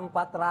sudah ada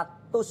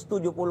 470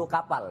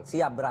 kapal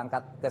siap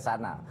berangkat ke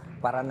sana,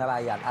 para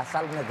nelayan,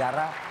 asal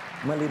negara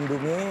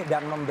melindungi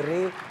dan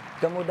memberi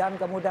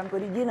kemudahan-kemudahan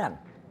perizinan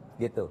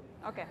gitu.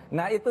 Oke.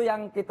 Nah itu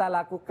yang kita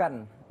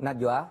lakukan,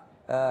 Najwa.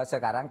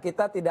 Sekarang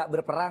kita tidak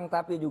berperang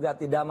tapi juga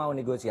tidak mau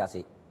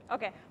negosiasi.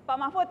 Oke, Pak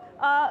Mahfud,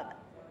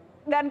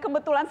 dan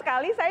kebetulan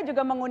sekali saya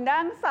juga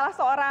mengundang salah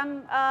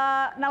seorang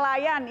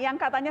nelayan yang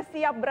katanya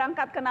siap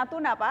berangkat ke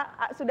Natuna,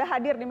 Pak. Sudah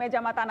hadir di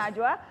meja Mata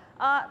Najwa.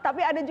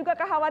 Tapi ada juga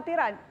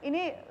kekhawatiran.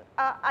 Ini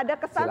ada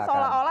kesan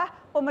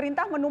seolah-olah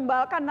pemerintah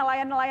menumbalkan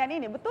nelayan-nelayan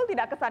ini. Betul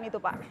tidak kesan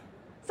itu, Pak?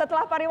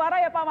 Setelah pariwara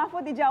ya Pak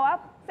Mahfud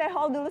dijawab. Saya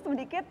hold dulu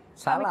sedikit.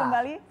 Kami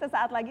kembali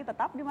sesaat lagi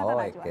tetap di Mata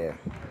Najwa. Okay.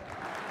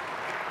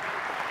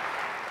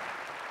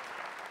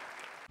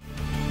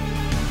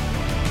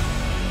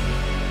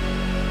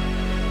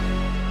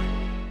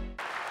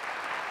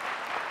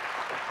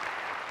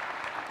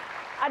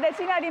 Ada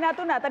Cina di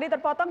Natuna, tadi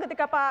terpotong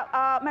ketika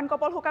Pak Menko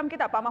Polhukam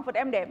kita, Pak Mahfud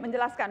MD,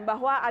 menjelaskan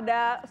bahwa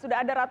sudah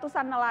ada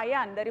ratusan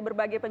nelayan dari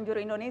berbagai penjuru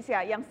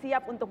Indonesia yang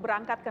siap untuk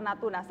berangkat ke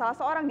Natuna. Salah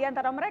seorang di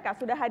antara mereka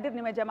sudah hadir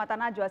di meja Mata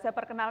Najwa. Saya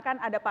perkenalkan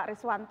ada Pak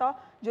Riswanto,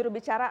 juru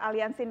bicara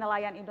Aliansi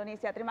Nelayan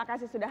Indonesia. Terima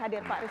kasih sudah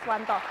hadir Pak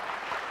Riswanto.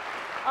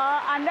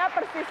 Anda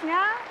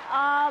persisnya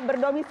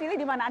berdomisili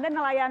di mana? Anda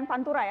nelayan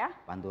Pantura ya?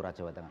 Pantura,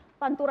 Jawa Tengah.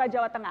 Pantura,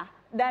 Jawa Tengah.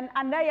 Dan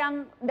Anda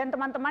dan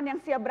teman-teman yang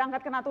siap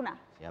berangkat ke Natuna?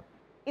 Siap.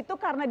 Itu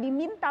karena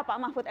diminta Pak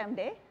Mahfud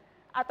MD,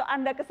 atau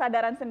Anda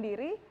kesadaran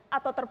sendiri,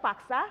 atau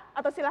terpaksa,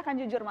 atau silakan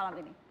jujur malam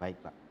ini?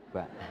 Baik Pak.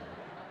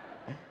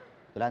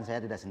 Kebetulan saya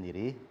tidak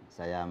sendiri,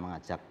 saya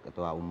mengajak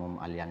Ketua Umum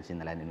Aliansi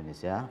Nelayan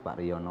Indonesia, Pak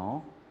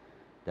Riono,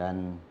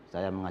 dan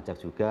saya mengajak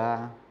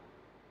juga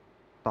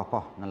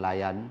tokoh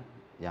nelayan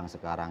yang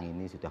sekarang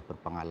ini sudah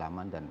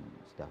berpengalaman dan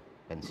sudah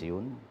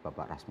pensiun,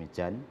 Bapak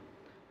Rasmijan.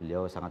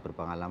 Beliau sangat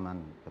berpengalaman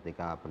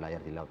ketika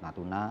berlayar di Laut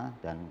Natuna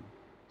dan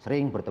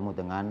sering bertemu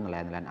dengan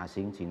nelayan-nelayan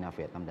asing, Cina,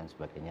 Vietnam, dan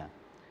sebagainya.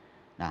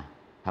 Nah,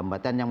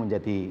 hambatan yang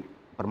menjadi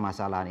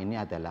permasalahan ini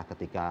adalah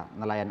ketika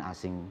nelayan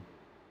asing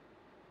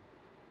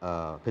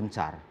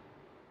gencar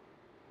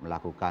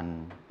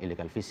melakukan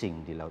illegal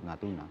fishing di Laut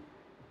Natuna,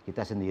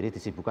 kita sendiri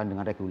disibukkan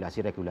dengan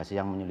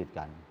regulasi-regulasi yang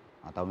menyulitkan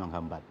atau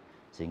menghambat.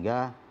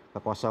 Sehingga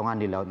kekosongan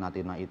di Laut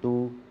Natuna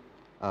itu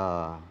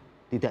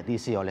tidak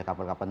diisi oleh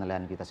kapal-kapal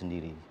nelayan kita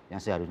sendiri, yang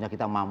seharusnya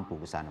kita mampu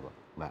ke sana,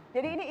 Mbak.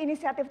 Jadi ini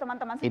inisiatif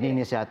teman-teman sendiri? Ini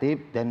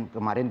inisiatif, dan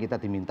kemarin kita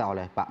diminta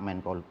oleh Pak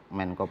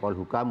Menko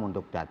Polhukam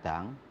untuk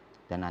datang,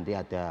 dan nanti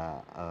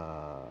ada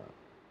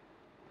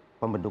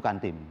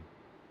pembentukan tim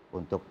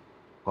untuk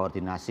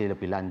koordinasi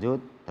lebih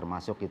lanjut,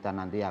 termasuk kita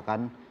nanti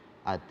akan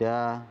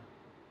ada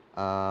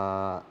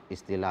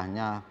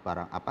istilahnya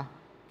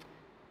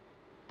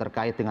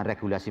terkait dengan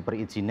regulasi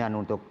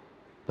perizinan untuk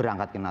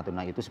berangkat ke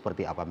Natuna itu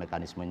seperti apa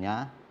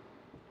mekanismenya.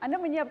 Anda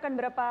menyiapkan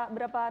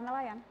berapa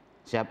nelayan?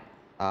 Siap,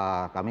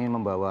 kami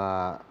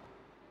membawa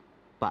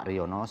Pak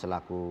Riono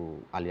selaku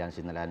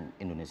Aliansi Nelayan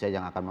Indonesia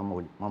yang akan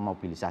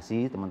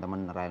memobilisasi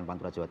teman-teman nelayan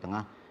Pantura Jawa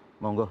Tengah.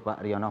 Monggo Pak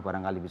Riono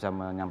barangkali bisa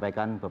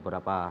menyampaikan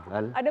beberapa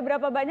hal. Ada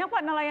berapa banyak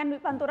Pak nelayan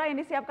Pantura yang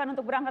disiapkan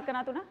untuk berangkat ke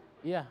Natuna?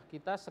 Iya,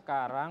 kita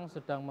sekarang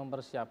sedang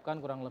mempersiapkan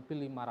kurang lebih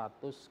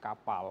 500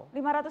 kapal.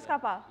 500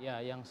 kapal?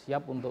 Ya, yang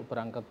siap untuk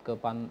berangkat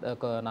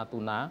ke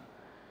Natuna.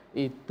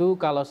 Itu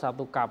kalau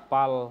satu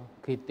kapal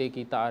GT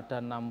kita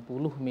ada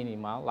 60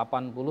 minimal,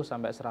 80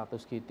 sampai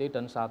 100 GT,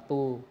 dan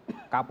satu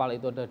kapal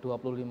itu ada 25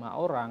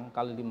 orang,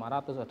 kali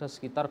 500 ada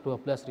sekitar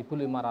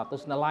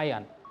 12.500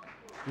 nelayan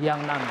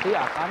yang nanti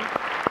akan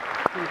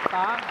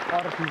kita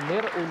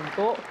koordinir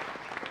untuk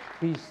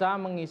bisa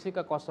mengisi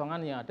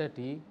kekosongan yang ada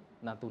di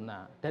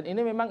Natuna. Dan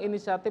ini memang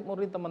inisiatif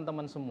murni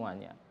teman-teman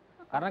semuanya.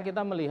 Karena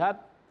kita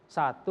melihat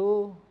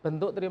satu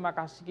bentuk terima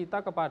kasih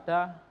kita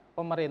kepada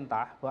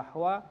pemerintah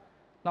bahwa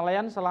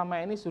nelayan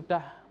selama ini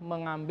sudah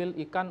mengambil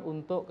ikan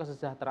untuk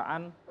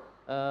kesejahteraan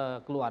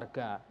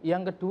keluarga.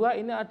 Yang kedua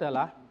ini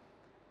adalah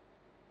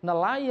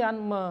nelayan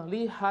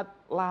melihat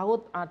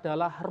laut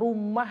adalah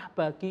rumah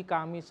bagi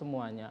kami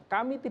semuanya.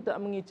 Kami tidak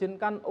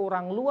mengizinkan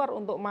orang luar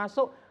untuk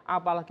masuk,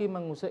 apalagi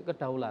mengusik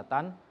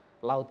kedaulatan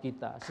laut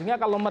kita. Sehingga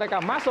kalau mereka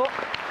masuk,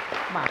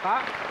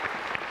 maka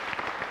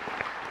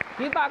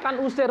kita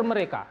akan usir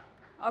mereka.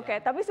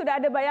 Oke, tapi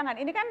sudah ada bayangan.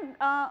 Ini kan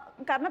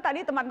karena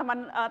tadi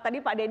teman-teman, tadi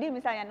Pak Dedi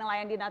misalnya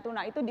nelayan di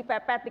Natuna itu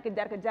dipepet,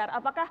 dikejar-kejar.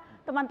 Apakah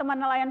teman-teman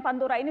nelayan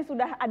Pantura ini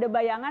sudah ada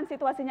bayangan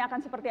situasinya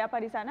akan seperti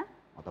apa di sana?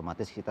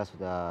 Otomatis kita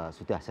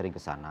sudah sering ke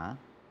sana,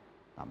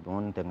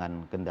 namun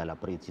dengan kendala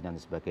perizinan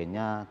dan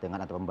sebagainya,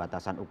 dengan ada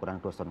pembatasan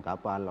ukuran groston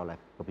kapal oleh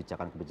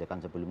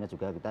kebijakan-kebijakan sebelumnya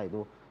juga kita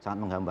itu sangat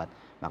menghambat.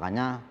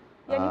 Makanya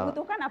yang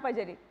dibutuhkan apa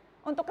jadi?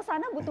 Untuk ke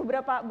sana butuh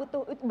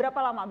berapa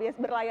lama? Bias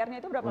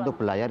berlayarnya itu berapa lama?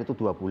 Untuk berlayar itu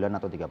 2 bulan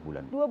atau 3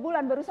 bulan. 2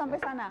 bulan baru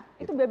sampai sana.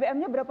 Itu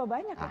BBM-nya berapa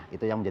banyak? Nah,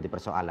 itu yang menjadi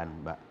persoalan,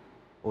 Mbak.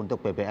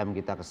 Untuk BBM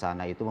kita ke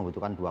sana itu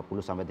membutuhkan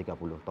 20 sampai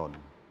 30 ton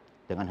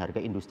dengan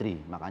harga industri.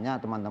 Makanya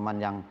teman-teman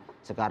yang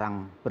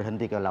sekarang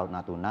berhenti ke Laut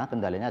Natuna,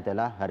 kendalanya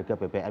adalah harga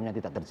BBM yang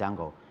tidak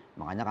terjangkau.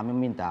 Makanya kami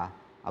minta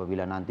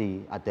apabila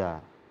nanti ada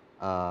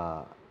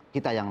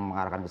kita yang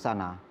mengarahkan ke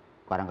sana,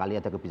 barangkali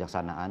ada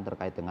kebijaksanaan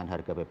terkait dengan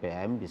harga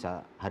BBM, bisa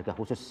harga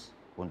khusus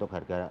untuk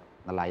harga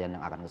nelayan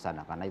yang akan ke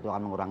sana. Karena itu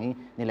akan mengurangi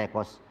nilai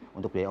kos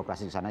untuk biaya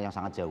operasi ke sana yang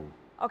sangat jauh.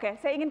 Oke,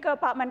 saya ingin ke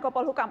Pak Menko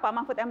Polhukam, Pak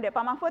Mahfud MD.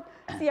 Pak Mahfud,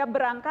 siap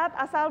berangkat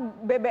asal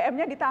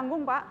BBM-nya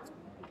ditanggung, Pak.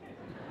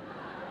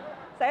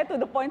 Saya to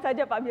the point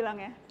saja, Pak,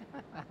 bilangnya.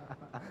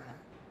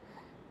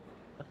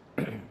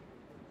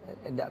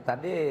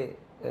 Tadi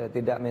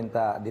tidak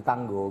minta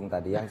ditanggung,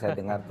 tadi yang saya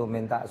dengar tuh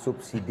minta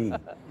subsidi.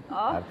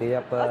 Oh,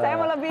 artinya saya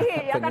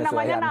melebihi, ya kan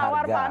namanya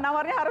nawar, harga. Pak.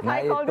 Nawarnya harus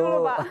high call dulu,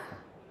 Pak.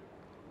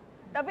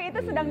 Tapi itu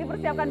sedang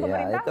dipersiapkan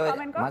pemerintah, itu, Pak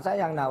Menko? Masa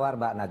yang nawar,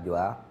 Mbak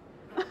Najwa?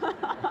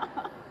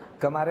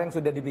 Kemarin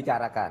sudah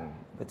dibicarakan.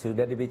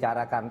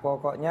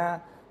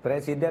 Pokoknya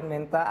Presiden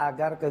minta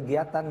agar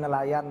kegiatan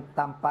nelayan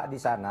tampak di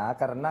sana,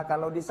 karena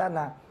kalau di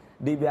sana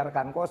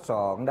dibiarkan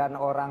kosong dan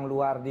orang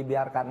luar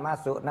dibiarkan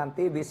masuk,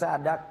 nanti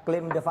bisa ada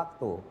klaim de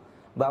facto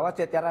bahwa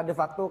secara de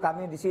facto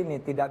kami di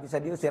sini tidak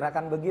bisa diusir,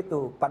 akan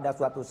begitu pada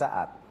suatu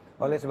saat.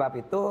 Oleh sebab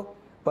itu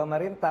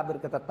pemerintah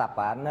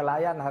berketetapan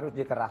nelayan harus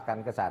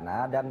dikerahkan ke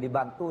sana dan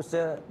dibantu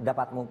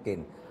sedapat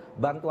mungkin.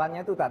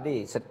 Bantuannya itu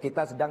tadi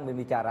kita sedang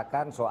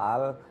membicarakan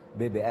soal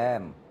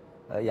BBM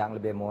yang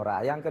lebih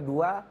murah. Yang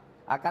kedua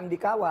akan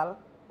dikawal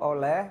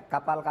oleh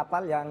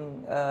kapal-kapal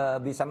yang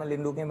bisa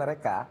melindungi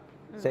mereka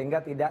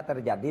sehingga tidak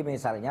terjadi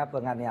misalnya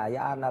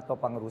penganiayaan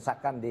atau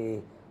pengerusakan di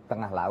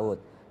tengah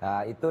laut.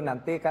 Nah, itu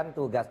nanti kan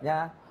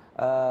tugasnya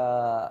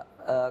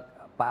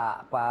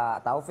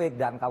Pak Taufik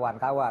dan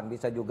kawan-kawan,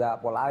 bisa juga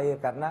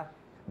Polair, karena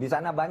di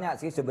sana banyak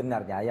sih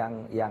sebenarnya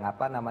yang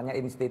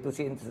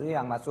institusi-institusi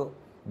yang masuk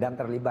dan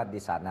terlibat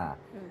di sana.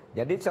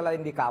 Jadi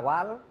selain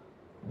dikawal,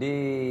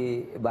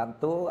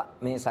 dibantu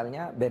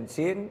misalnya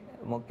bensin,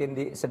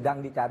 mungkin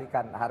sedang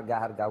dicarikan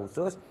harga-harga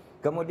khusus.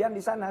 Kemudian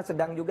di sana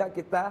sedang juga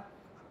kita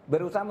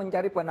berusaha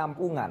mencari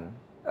penampungan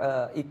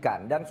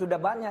ikan, dan sudah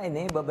banyak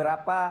ini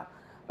beberapa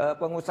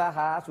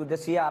pengusaha sudah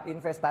siap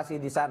investasi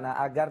di sana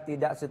agar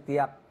tidak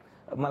setiap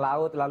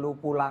melaut lalu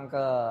pulang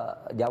ke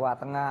Jawa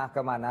Tengah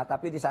kemana,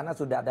 tapi di sana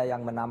sudah ada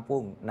yang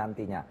menampung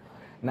nantinya.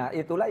 Nah,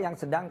 itulah yang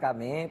sedang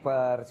kami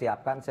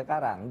persiapkan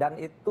sekarang, dan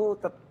itu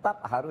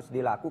tetap harus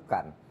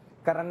dilakukan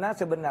karena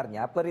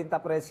sebenarnya perintah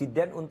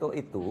Presiden untuk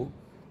itu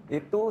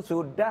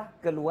sudah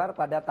keluar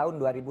pada tahun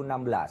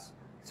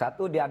 2016.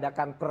 Satu,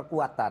 diadakan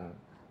perkuatan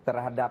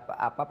terhadap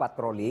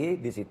patroli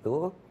di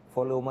situ,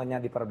 volumenya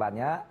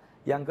diperbanyak.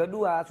 Yang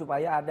kedua,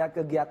 supaya ada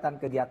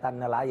kegiatan-kegiatan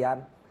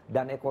nelayan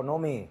dan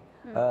ekonomi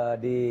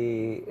di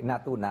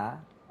Natuna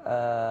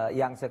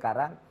yang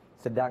sekarang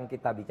sedang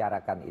kita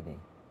bicarakan ini.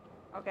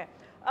 Oke,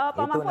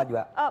 Pak Mahfud,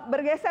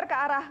 bergeser ke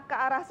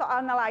arah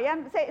soal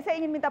nelayan, saya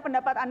ingin minta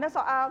pendapat Anda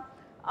soal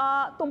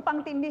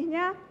tumpang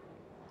tindihnya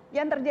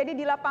yang terjadi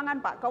di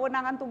lapangan, Pak.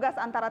 Kewenangan tugas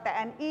antara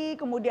TNI,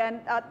 kemudian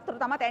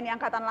terutama TNI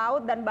Angkatan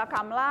Laut dan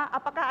Bakamla.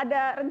 Apakah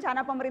ada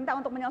rencana pemerintah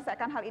untuk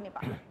menyelesaikan hal ini,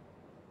 Pak?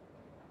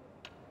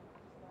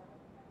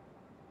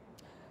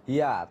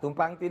 Ya,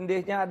 tumpang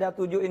tindihnya ada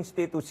 7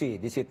 institusi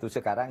di situ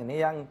sekarang ini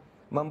yang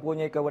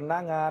mempunyai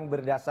kewenangan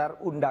berdasar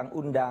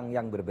undang-undang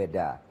yang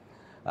berbeda.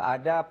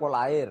 Ada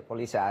Polair,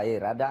 Polisi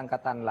Air, ada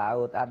Angkatan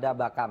Laut, ada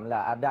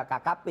Bakamla, ada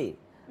KKP,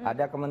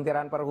 ada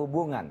Kementerian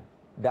Perhubungan,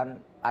 dan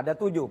ada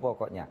 7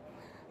 pokoknya.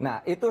 Nah,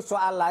 itu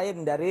soal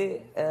lain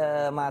dari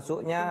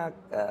masuknya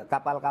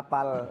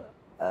kapal-kapal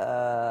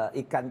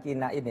ikan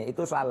Cina ini,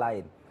 itu soal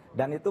lain.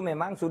 Dan itu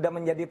memang sudah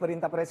menjadi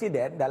perintah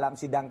Presiden dalam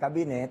sidang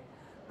kabinet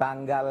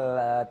tanggal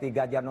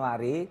 3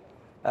 Januari,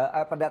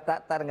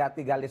 pada tanggal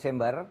 3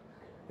 Desember,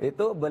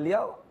 itu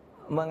beliau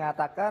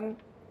mengatakan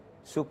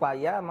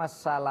supaya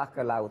masalah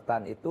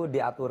kelautan itu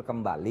diatur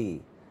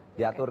kembali.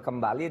 Diatur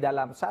kembali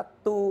dalam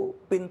satu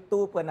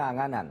pintu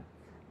penanganan.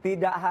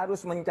 Tidak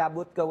harus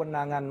mencabut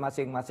kewenangan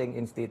masing-masing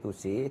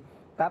institusi,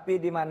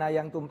 tapi di mana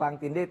yang tumpang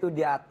tindih itu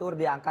diatur,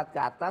 diangkat ke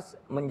atas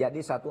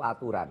menjadi satu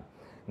aturan.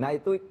 Nah,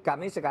 itu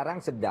kami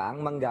sekarang sedang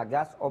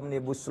menggagas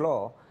Omnibus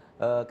Law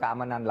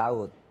keamanan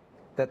laut.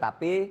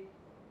 Tetapi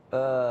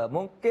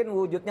mungkin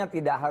wujudnya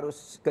tidak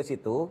harus ke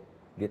situ,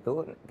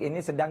 gitu. Ini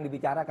sedang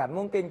dibicarakan,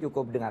 mungkin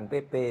cukup dengan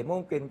PP,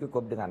 mungkin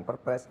cukup dengan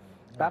Perpres.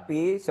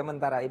 Tapi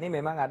sementara ini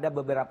memang ada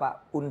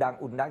beberapa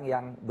undang-undang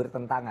yang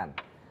bertentangan,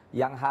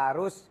 yang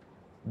harus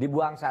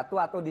dibuang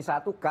satu atau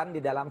disatukan di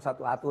dalam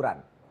satu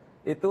aturan.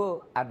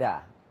 Itu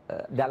ada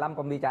dalam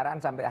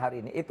pembicaraan sampai hari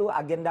ini. Itu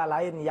agenda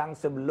lain yang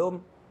sebelum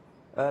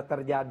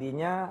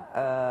terjadinya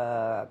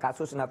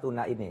kasus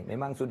Natuna ini.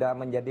 Memang sudah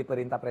menjadi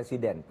perintah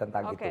Presiden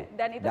tentang itu.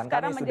 Dan itu dan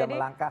sekarang kami sudah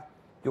melangkah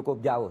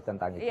cukup jauh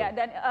tentang itu. Iya,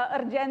 dan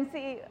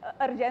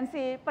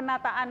urgensi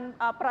penataan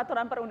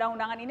peraturan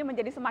perundang-undangan ini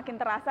menjadi semakin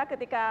terasa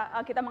ketika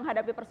kita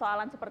menghadapi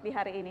persoalan seperti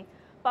hari ini.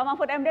 Pak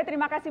Mahfud MD,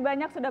 terima kasih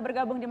banyak sudah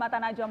bergabung di Mata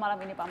Najwa malam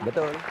ini, Pak Mahfud.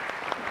 Betul.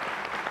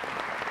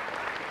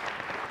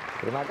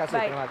 Terima kasih,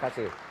 Baik. terima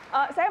kasih.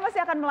 Saya masih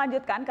akan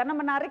melanjutkan karena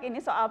menarik ini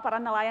soal para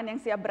nelayan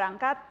yang siap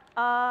berangkat.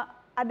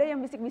 Ada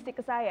yang bisik-bisik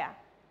ke saya,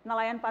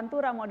 nelayan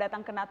Pantura mau datang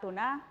ke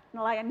Natuna,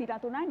 nelayan di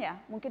Natunanya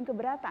mungkin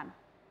keberatan.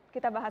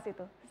 Kita bahas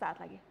itu saat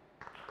lagi.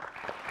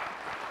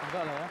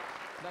 Enggak lah ya,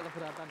 enggak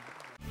keberatan.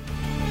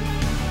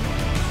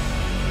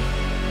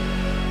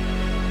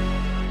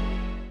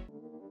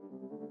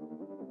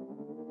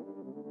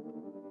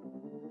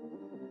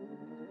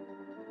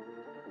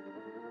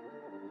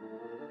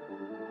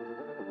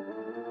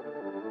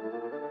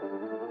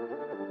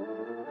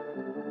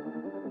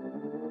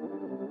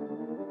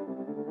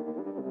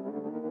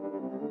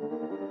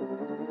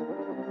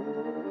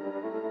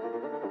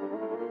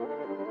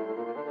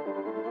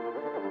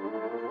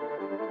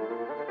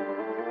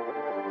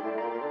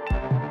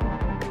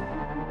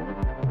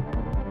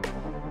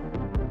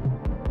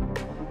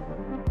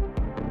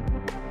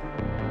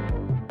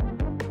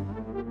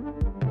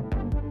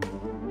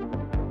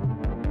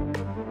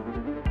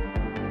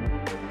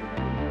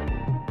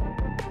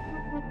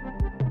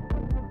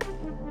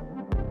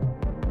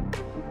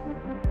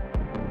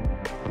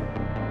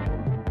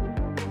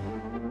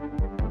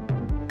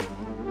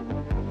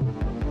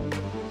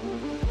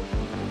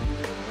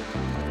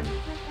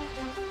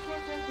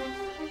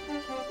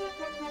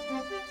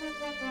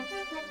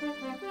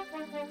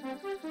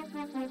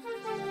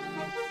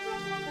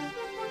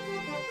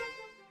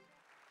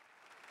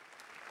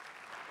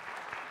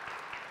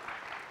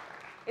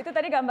 Itu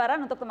tadi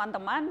gambaran untuk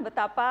teman-teman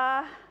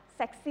betapa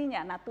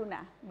seksinya Natuna,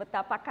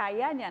 betapa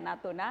kayanya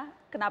Natuna,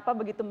 kenapa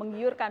begitu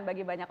menggiurkan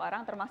bagi banyak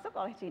orang termasuk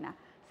oleh Cina.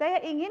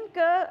 Saya ingin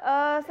ke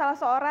salah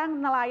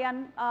seorang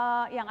nelayan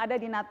yang ada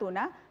di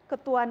Natuna,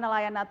 Ketua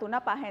Nelayan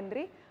Natuna Pak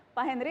Henry.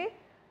 Pak Henry,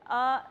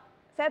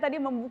 saya tadi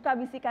membuka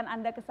bisikan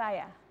Anda ke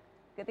saya.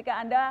 Ketika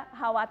Anda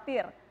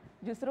khawatir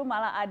justru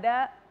malah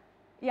ada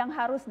yang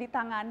harus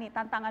ditangani,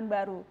 tantangan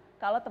baru.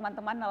 Kalau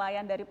teman-teman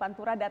nelayan dari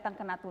Pantura datang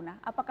ke Natuna,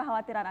 apa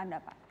kekhawatiran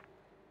Anda, Pak?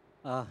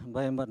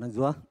 Baik Mbak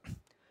Najwa,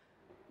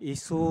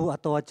 isu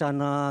atau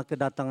wacana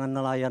kedatangan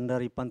nelayan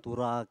dari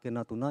Pantura ke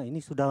Natuna ini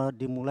sudah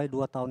dimulai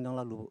 2 tahun yang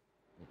lalu,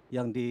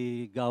 yang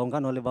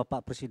digaungkan oleh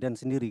Bapak Presiden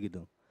sendiri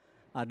gitu.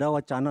 Ada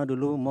wacana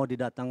dulu mau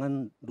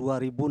didatangkan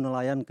 2.000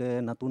 nelayan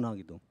ke Natuna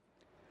gitu.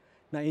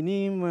 Nah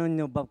ini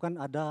menyebabkan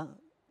ada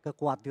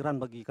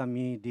kekhawatiran bagi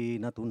kami di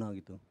Natuna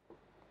gitu,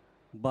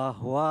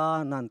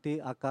 bahwa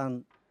nanti akan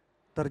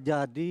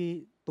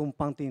terjadi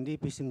tumpang tindih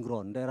fishing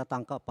ground, daerah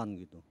tangkapan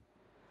gitu.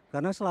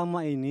 Karena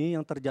selama ini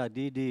yang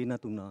terjadi di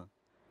Natuna,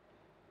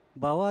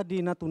 bahwa di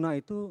Natuna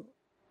itu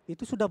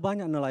sudah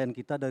banyak nelayan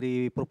kita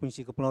dari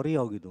Provinsi Kepulauan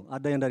Riau gitu.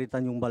 Ada yang dari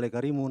Tanjung Balai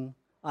Karimun,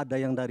 ada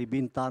yang dari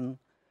Bintan,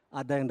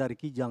 ada yang dari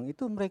Kijang.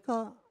 Itu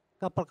mereka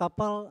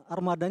kapal-kapal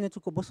armadanya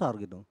cukup besar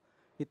gitu.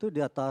 Itu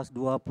di atas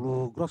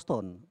 20 gross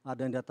ton,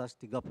 ada yang di atas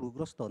 30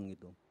 gross ton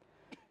gitu.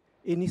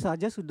 Ini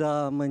saja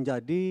sudah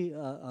menjadi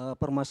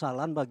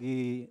permasalahan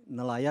bagi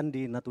nelayan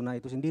di Natuna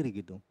itu sendiri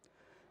gitu.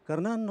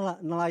 Karena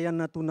nelayan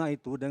Natuna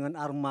itu dengan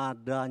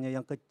armadanya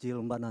yang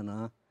kecil Mbak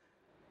Nana,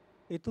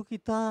 itu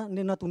kita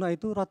di Natuna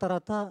itu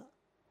rata-rata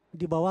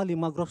di bawah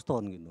 5 gross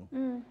ton gitu.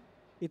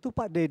 Itu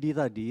Pak Dedi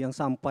tadi yang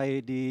sampai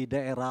di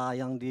daerah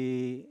yang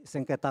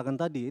disengketakan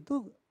tadi,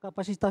 itu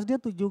kapasitas dia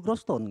 7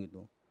 gross ton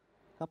gitu,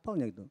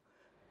 kapalnya gitu.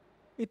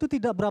 itu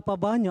tidak berapa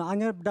banyak,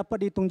 hanya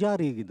dapat dihitung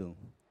jari gitu.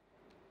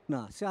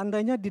 Nah,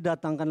 seandainya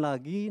didatangkan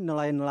lagi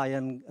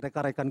nelayan-nelayan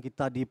rekan-rekan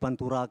kita di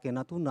Pantura ke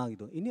Natuna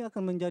gitu, ini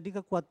akan menjadi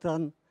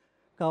kekuatan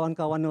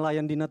kawan-kawan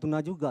nelayan di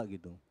Natuna juga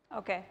gitu.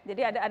 Oke,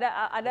 jadi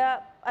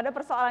ada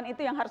persoalan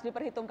itu yang harus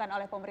diperhitungkan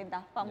oleh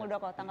pemerintah. Pak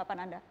Muldoko, tanggapan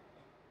Anda?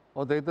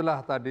 Untuk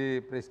itulah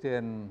tadi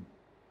Presiden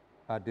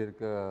hadir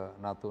ke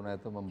Natuna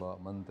itu membawa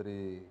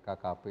Menteri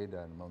KKP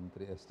dan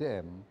Menteri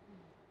SDM.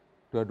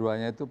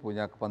 Dua-duanya itu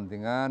punya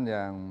kepentingan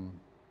yang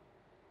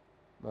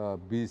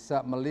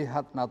bisa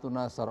melihat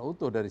Natuna secara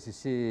utuh dari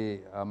sisi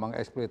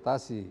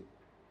mengeksploitasi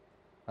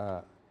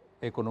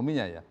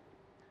ekonominya ya.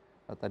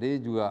 Tadi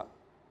juga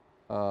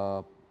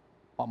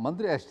Pak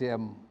Menteri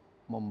SDM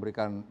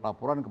memberikan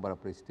laporan kepada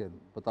Presiden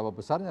betapa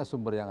besarnya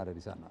sumber yang ada di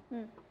sana.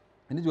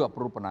 Ini juga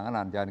perlu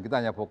penanganan, jangan kita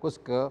hanya fokus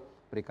ke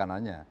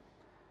perikanannya.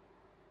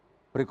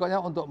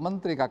 Berikutnya untuk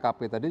Menteri KKP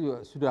tadi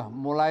juga sudah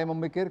mulai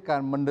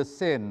memikirkan,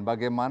 mendesain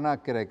bagaimana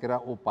kira-kira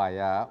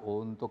upaya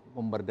untuk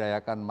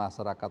memberdayakan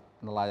masyarakat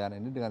nelayan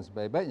ini dengan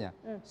sebaik-baiknya,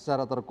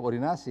 secara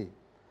terkoordinasi.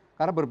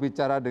 Karena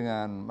berbicara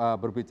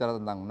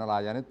tentang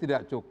nelayan ini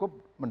tidak cukup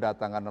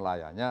mendatangkan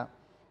nelayannya,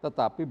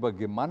 tetapi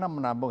bagaimana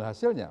menambung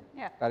hasilnya.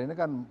 Kali ini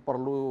kan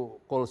perlu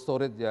cold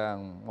storage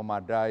yang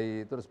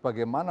memadai, terus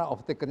bagaimana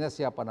off-takernya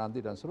siapa nanti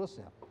dan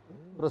seterusnya.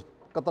 Terus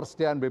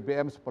ketersediaan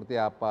BBM seperti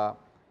apa,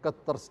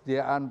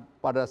 ketersediaan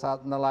pada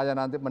saat nelayan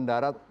nanti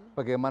mendarat,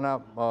 bagaimana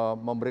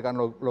memberikan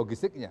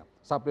logistiknya,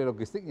 supply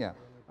logistiknya,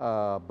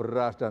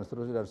 beras dan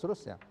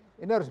seterusnya.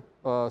 Ini harus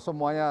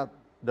semuanya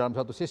dalam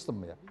satu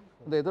sistem ya.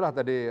 Untuk itulah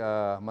tadi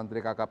Menteri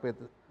KKP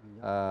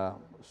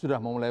sudah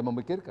mulai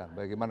memikirkan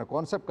bagaimana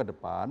konsep ke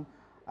depan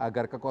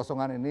agar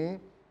kekosongan ini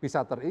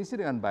bisa terisi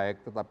dengan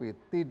baik, tetapi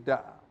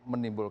tidak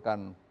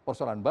menimbulkan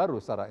persoalan baru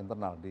secara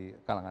internal di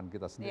kalangan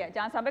kita sendiri. Iya,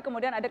 jangan sampai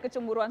kemudian ada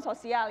kecemburuan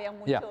sosial yang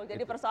muncul.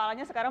 Jadi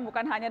persoalannya sekarang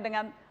bukan hanya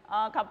dengan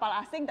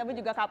kapal asing, tapi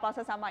juga kapal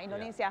sesama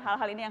Indonesia.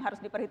 Hal-hal ini yang harus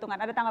diperhitungkan.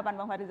 Ada tanggapan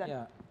Bang Fadli Zon?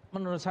 Ya,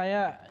 menurut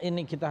saya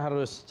ini kita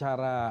harus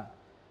secara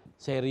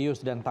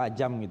serius dan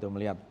tajam gitu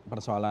melihat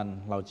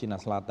persoalan Laut Cina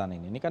Selatan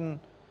ini. Ini kan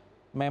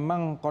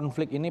memang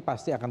konflik ini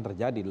pasti akan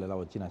terjadi di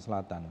Laut Cina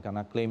Selatan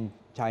karena klaim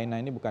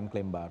China ini bukan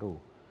klaim baru.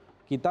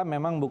 Kita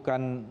memang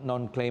bukan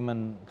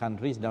non-claimant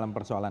countries dalam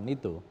persoalan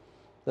itu,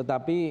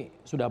 tetapi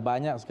sudah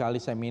banyak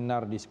sekali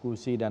seminar,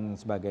 diskusi dan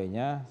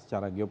sebagainya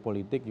secara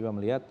geopolitik juga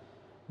melihat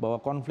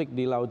bahwa konflik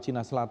di Laut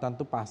Cina Selatan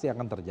itu pasti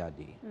akan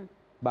terjadi.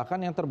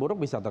 Bahkan yang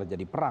terburuk bisa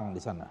terjadi perang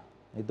di sana.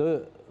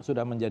 Itu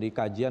sudah menjadi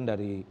kajian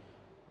dari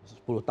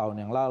 10 tahun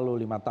yang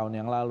lalu, 5 tahun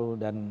yang lalu,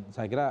 dan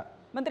saya kira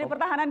Menteri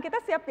Pertahanan kita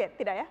siap ya,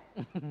 tidak ya?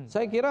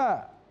 Saya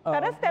kira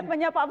karena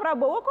statementnya Pak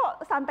Prabowo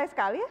kok santai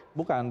sekali ya?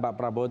 Bukan,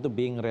 Pak Prabowo itu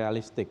being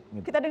realistic.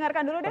 Gitu. Kita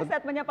dengarkan dulu deh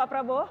statementnya Pak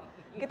Prabowo.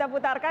 Kita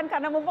putarkan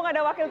karena mumpung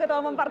ada Wakil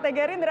Ketua Umum Partai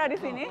Gerindra di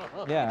sini.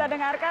 Kita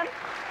dengarkan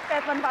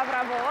statement Pak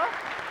Prabowo.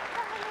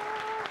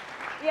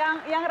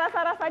 Yang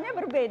rasa-rasanya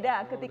berbeda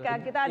ketika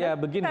kita ada,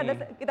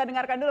 kita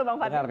dengarkan dulu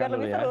Bang Fadli biar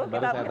lebih seru.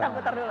 Kita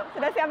putar dulu.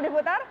 Sudah siap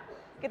diputar?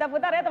 Kita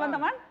putar ya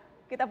teman-teman.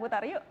 Kita putar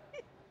yuk.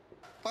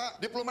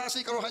 Pak,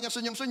 diplomasi kalau hanya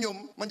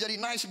senyum-senyum menjadi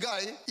nice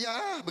guy,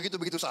 ya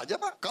begitu-begitu saja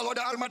Pak. Kalau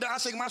ada armada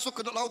asing masuk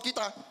ke laut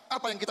kita,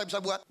 apa yang kita bisa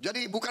buat?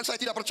 Jadi bukan saya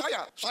tidak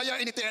percaya, saya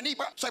ini TNI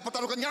Pak, saya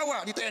pertaruhkan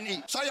nyawa di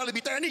TNI. Saya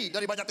lebih TNI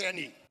dari banyak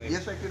TNI. Ya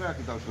saya kira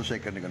kita harus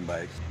selesaikan dengan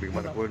baik.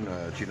 Bagaimanapun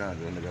Cina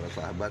adalah negara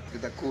sahabat,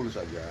 kita cool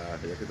saja,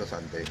 ya kita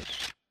santai.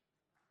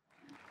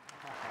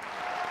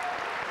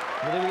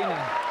 Jadi begini.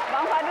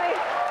 Bang Fadli.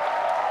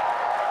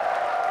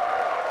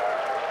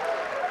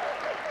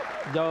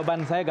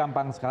 Jawaban saya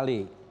gampang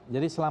sekali.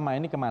 Jadi selama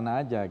ini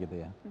kemana aja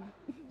gitu ya.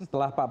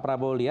 Setelah Pak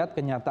Prabowo lihat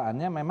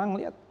kenyataannya memang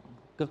lihat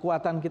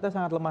kekuatan kita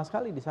sangat lemah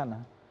sekali di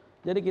sana.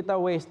 Jadi kita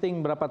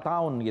wasting berapa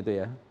tahun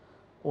gitu ya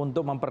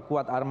untuk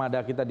memperkuat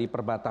armada kita di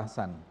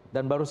perbatasan.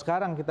 Dan baru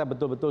sekarang kita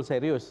betul-betul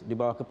serius di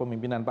bawah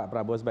kepemimpinan Pak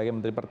Prabowo sebagai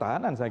Menteri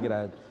Pertahanan, saya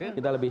kira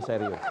kita lebih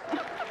serius.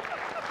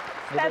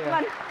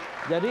 Statement.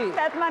 Jadi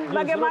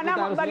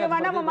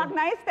bagaimana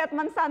memaknai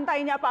statement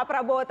santainya Pak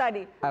Prabowo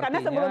tadi? Karena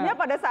sebelumnya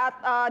pada saat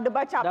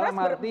debat capres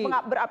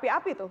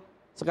berapi-api tuh.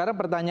 Sekarang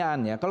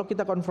pertanyaannya, kalau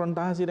kita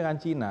konfrontasi dengan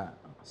Cina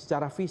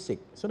secara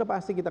fisik, sudah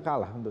pasti kita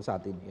kalah untuk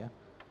saat ini ya.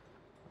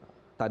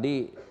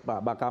 Tadi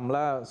Pak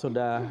Bakamla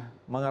sudah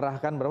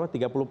mengerahkan berapa?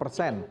 30%.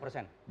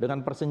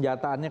 Dengan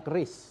persenjataannya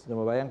keris,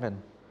 coba bayangkan.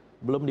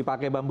 Belum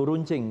dipakai bambu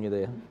runcing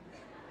gitu ya.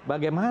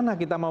 Bagaimana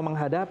kita mau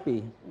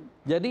menghadapi?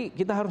 Jadi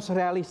kita harus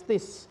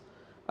realistis.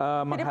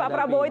 Jadi Pak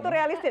Prabowo itu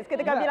realistis,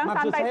 ketika bilang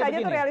santai saja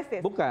itu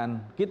realistis?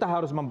 Bukan, kita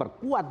harus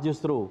memperkuat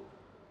justru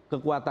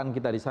kekuatan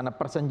kita di sana,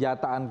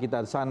 persenjataan kita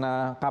di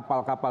sana,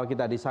 kapal-kapal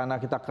kita di sana,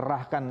 kita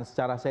kerahkan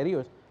secara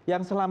serius.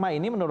 Yang selama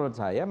ini menurut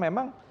saya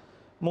memang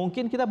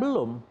mungkin kita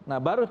belum.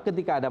 Nah baru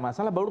ketika ada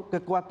masalah, baru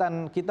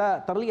kekuatan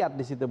kita terlihat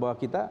di situ bahwa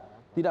kita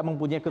tidak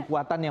mempunyai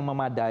kekuatan yang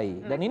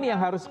memadai. Dan ini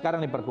yang harus sekarang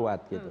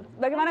diperkuat gitu.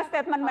 Bagaimana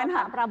statement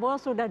Menhan? Pak Prabowo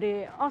sudah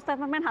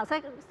statement Menhan, saya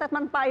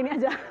statement Pak ini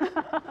aja.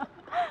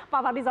 Pak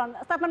Fadli Zon,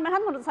 statement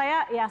Menhan menurut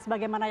saya ya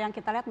sebagaimana yang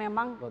kita lihat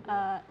memang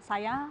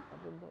saya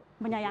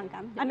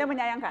menyayangkan. Anda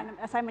menyayangkan?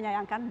 Saya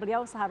menyayangkan,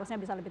 beliau seharusnya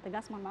bisa lebih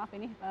tegas, mohon maaf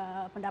ini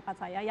pendapat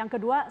saya. Yang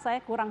kedua,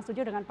 saya kurang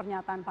setuju dengan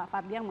pernyataan Pak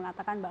Fadli yang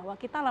mengatakan bahwa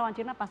kita lawan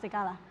Cina pasti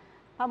kalah.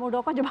 Pak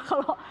Muldoko coba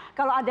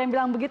kalau ada yang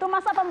bilang begitu,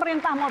 masa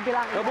pemerintah mau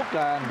bilang oh,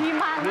 bukan. Di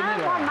mana,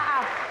 mohon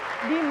maaf,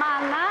 di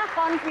mana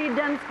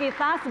confidence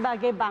kita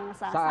sebagai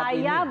bangsa?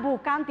 Saya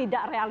bukan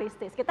tidak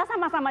realistis. Kita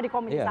sama-sama di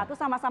Komisi 1,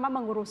 sama-sama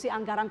mengurusi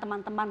anggaran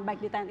teman-teman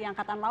baik di TNI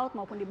Angkatan Laut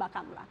maupun di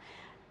Bakamla.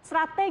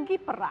 Strategi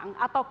perang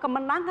atau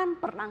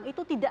kemenangan perang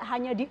itu tidak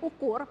hanya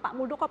diukur, Pak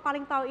Muldoko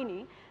paling tahu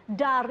ini,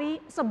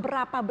 dari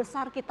seberapa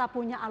besar kita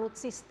punya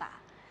alutsista.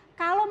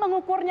 Kalau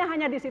mengukurnya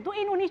hanya di situ,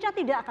 Indonesia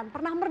tidak akan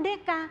pernah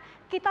merdeka.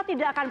 Kita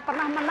tidak akan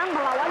pernah menang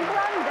melawan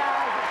Belanda.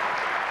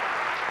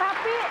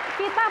 Tapi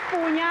kita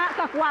punya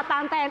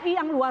kekuatan TNI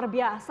yang luar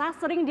biasa,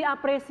 sering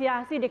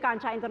diapresiasi di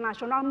kancah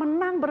internasional,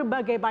 menang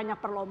berbagai banyak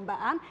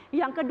perlombaan.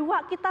 Yang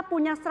kedua, kita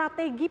punya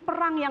strategi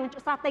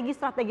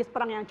strategis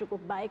perang yang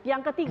cukup baik.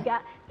 Yang ketiga,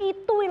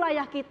 itu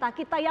wilayah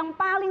kita yang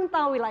paling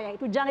tahu wilayah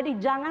itu.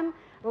 Jangan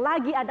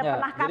lagi ada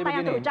pernah kata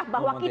yang terucap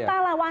bahwa kita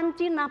lawan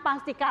Cina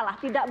pasti kalah.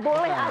 Tidak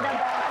boleh ada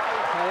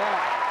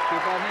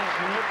kita ini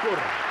mengukur,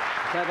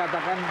 saya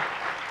katakan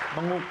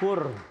mengukur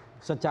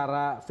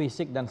secara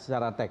fisik dan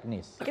secara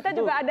teknis. Kita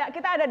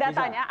ada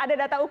datanya, ada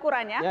data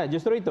ukurannya. Ya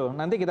justru itu,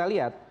 nanti kita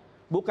lihat.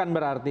 Bukan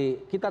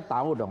berarti kita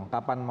tahu dong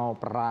kapan mau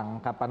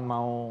perang, kapan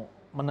mau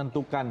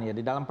menentukan ya.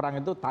 Di dalam perang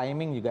itu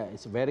timing juga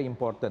is very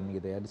important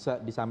gitu ya.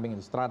 Di samping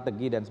itu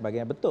strategi dan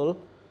sebagainya, betul.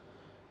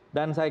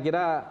 Dan saya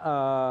kira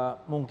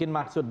mungkin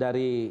maksud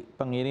dari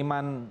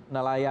pengiriman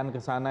nelayan ke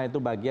sana itu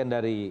bagian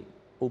dari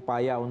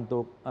upaya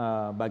untuk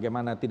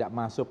bagaimana tidak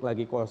masuk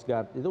lagi Coast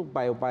Guard. Itu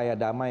upaya-upaya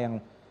damai yang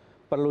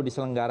perlu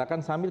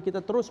diselenggarakan sambil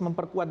kita terus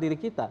memperkuat diri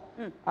kita.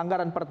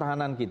 Anggaran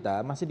pertahanan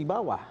kita masih di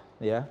bawah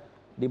ya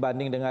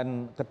dibanding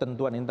dengan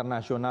ketentuan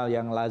internasional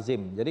yang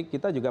lazim. Jadi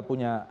kita juga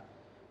punya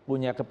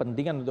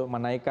kepentingan untuk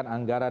menaikkan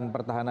anggaran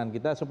pertahanan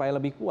kita supaya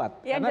lebih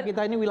kuat. Ya, karena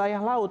kita ini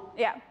wilayah laut.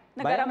 Ya,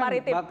 negara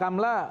maritim.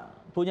 Bakamla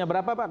punya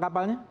berapa Pak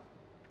kapalnya?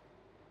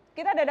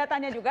 Kita ada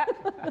datanya juga.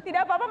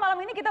 Tidak apa-apa malam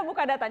ini kita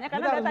buka datanya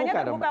karena datanya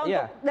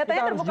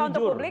terbuka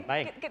untuk publik.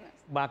 Baik.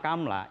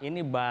 Bakamla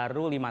ini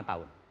baru 5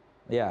 tahun.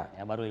 Ya,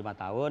 baru 5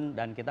 tahun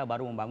dan kita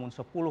baru membangun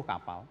 10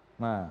 kapal.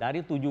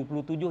 Dari 77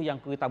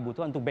 yang kita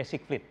butuhkan untuk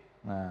basic fleet.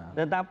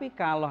 Tetapi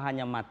kalau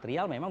hanya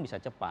material memang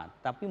bisa cepat,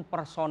 tapi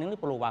personil ini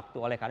perlu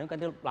waktu. Oleh karena itu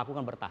kita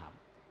lakukan bertahap.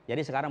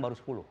 Jadi sekarang baru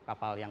 10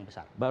 kapal yang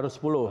besar. Baru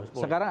 10.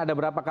 Sekarang ada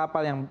berapa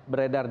kapal yang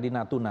beredar di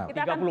Natuna?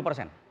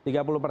 30%.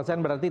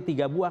 30% berarti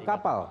 3 buah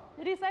kapal.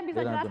 Jadi saya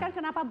bisa jelaskan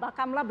kenapa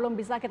Bakamla belum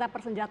bisa kita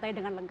persenjatai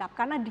dengan lengkap.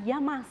 Karena dia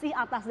masih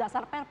atas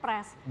dasar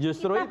perpres.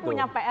 Justru kita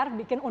punya PR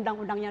bikin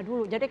undang-undangnya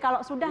dulu. Jadi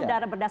kalau sudah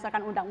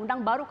berdasarkan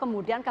undang-undang, baru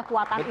kemudian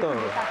kekuatan itu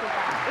bisa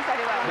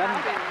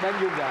Dan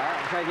juga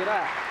saya kira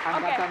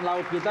angkatan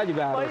laut kita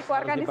juga harus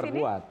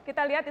diperkuat.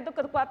 Kita lihat itu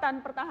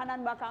kekuatan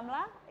pertahanan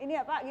Bakamla. Ini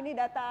ya Pak, ini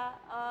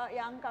data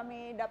yang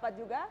kami dapat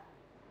juga.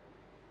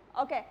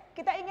 Oke,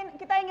 kita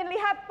ingin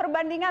lihat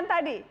perbandingan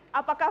tadi.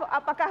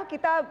 Apakah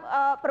kita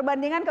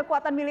perbandingan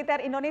kekuatan militer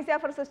Indonesia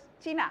versus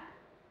Cina?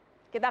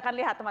 Kita akan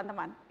lihat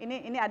teman-teman.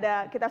 Ini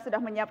ada, kita sudah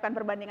menyiapkan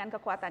perbandingan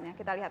kekuatannya.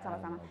 Kita lihat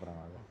sama-sama.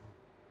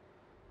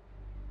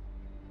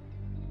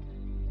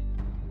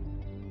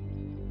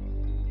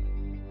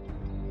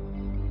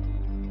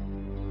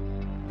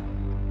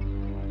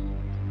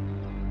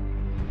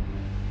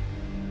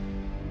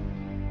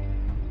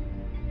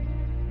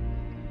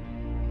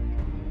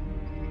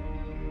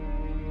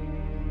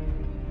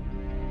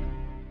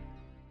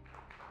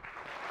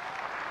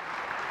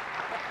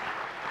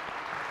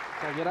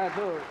 Saya kira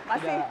itu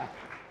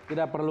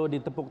tidak perlu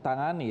ditepuk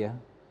tangani ya.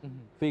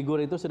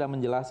 Figur itu sudah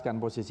menjelaskan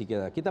posisi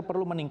kita. Kita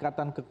perlu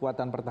meningkatkan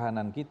kekuatan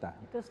pertahanan kita.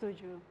 Itu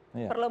setuju.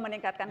 Ya. Perlu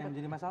meningkatkan. Yang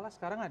menjadi masalah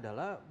sekarang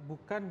adalah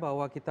bukan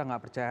bahwa kita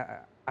nggak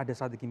percaya ada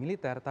strategi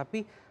militer,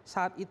 tapi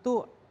saat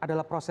itu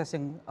adalah proses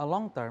yang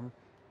long term.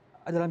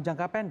 Dalam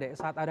jangka pendek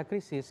saat ada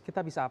krisis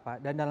kita bisa apa?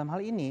 Dan dalam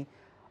hal ini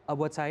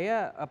buat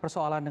saya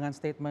persoalan dengan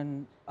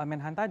statement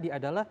Menhan tadi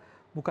adalah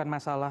bukan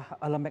masalah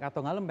lembek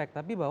atau nggak lembek,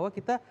 tapi bahwa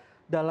kita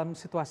dalam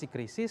situasi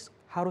krisis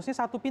harusnya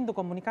satu pintu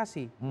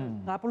komunikasi.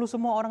 Nggak perlu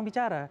semua orang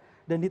bicara.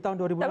 Dan di tahun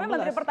 2016... Tapi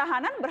Menteri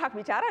Pertahanan berhak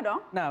bicara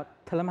dong. Nah,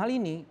 dalam hal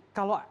ini,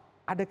 kalau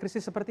ada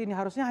krisis seperti ini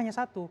harusnya hanya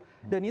satu.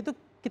 Dan itu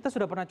kita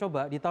sudah pernah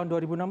coba di tahun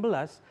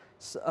 2016,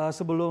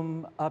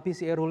 sebelum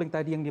PCA ruling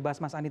tadi yang dibahas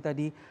Mas Andi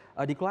tadi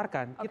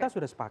dikeluarkan. Kita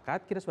sudah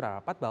sepakat, kita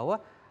sudah rapat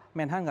bahwa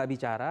Menhan nggak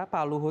bicara,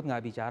 Pak Luhut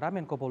nggak bicara,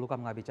 Menko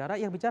Polhukam nggak bicara,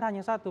 yang bicara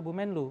hanya satu, Bu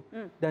Menlu.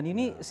 Dan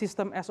ini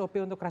sistem SOP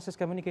untuk crisis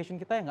communication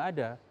kita yang nggak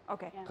ada.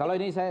 Oke. Kalau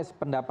ini saya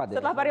pendapat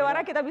ya. Setelah pariwara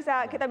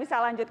kita bisa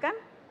lanjutkan.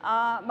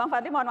 Bang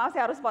Fadli, mohon maaf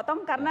saya harus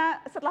potong karena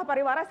setelah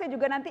pariwara saya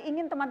juga nanti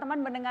ingin teman-teman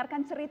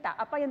mendengarkan cerita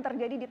apa yang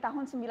terjadi di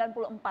tahun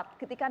 94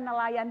 ketika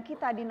nelayan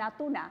kita di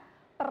Natuna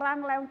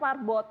perang lempar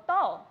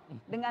botol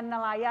dengan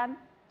nelayan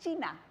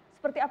Cina.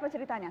 Seperti apa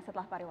ceritanya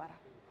setelah pariwara?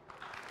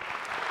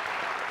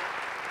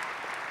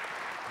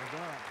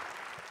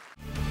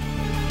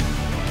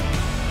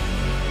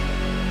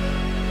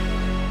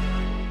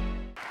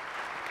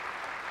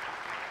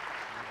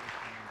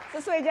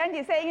 Sesuai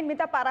janji, saya ingin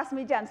minta Pak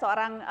Rasmijan,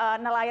 seorang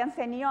nelayan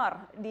senior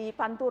di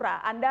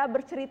Pantura. Anda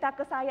bercerita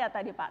ke saya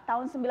tadi Pak,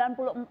 tahun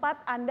 94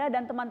 Anda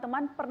dan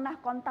teman-teman pernah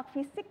kontak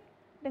fisik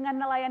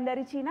dengan nelayan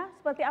dari Cina.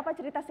 Seperti apa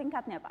cerita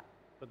singkatnya Pak?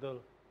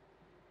 Betul.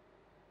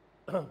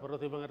 Perlu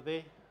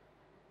dimengerti,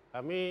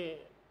 kami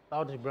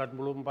tahun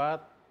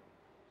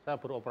 94 saya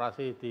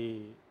beroperasi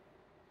di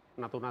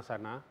Natuna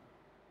sana.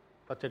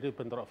 Terjadi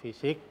bentrok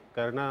fisik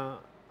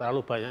karena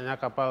terlalu banyaknya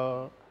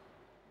kapal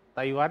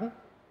Taiwan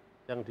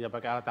yang dia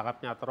pakai alat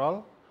tangkapnya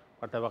troll.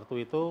 Pada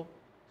waktu itu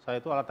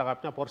saya itu alat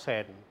tangkapnya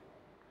porsen.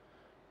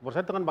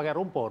 Porsen itu kan pakai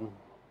rumpon,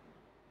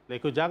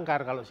 lego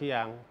jangkar kalau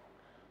siang.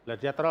 Lah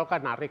dia troll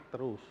kan narik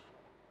terus,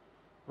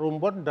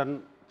 rumpon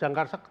dan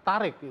jangkar saya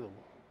tarik gitu,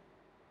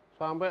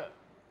 sampai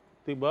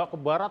dibawa ke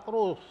barat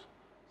terus.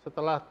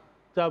 Setelah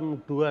jam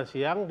 2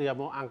 siang dia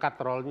mau angkat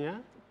trollnya,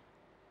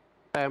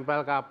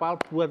 tempel kapal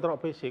buat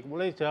bentrok fisik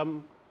mulai jam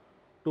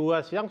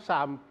 2 siang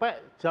sampai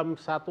jam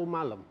 1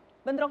 malam.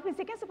 Bentrok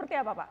fisiknya seperti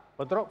apa Pak?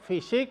 Bentrok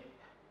fisik,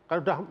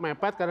 kalau udah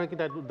mepet karena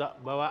kita tidak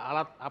bawa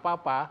alat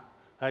apa-apa,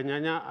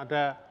 hanya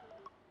ada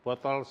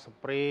botol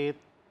sprit,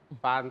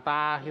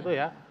 pantai gitu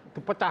ya,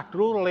 dipecah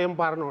dulu,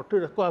 lempar,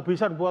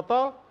 kehabisan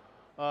botol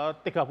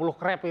 30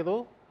 krep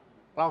itu,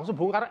 langsung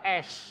bongkar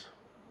es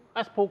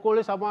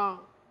pukulnya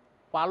sama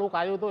palu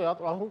kayu itu ya,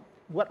 langsung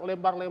buat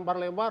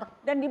lempar.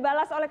 Dan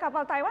dibalas oleh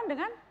kapal Taiwan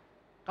dengan?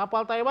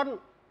 Kapal Taiwan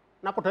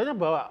nakodanya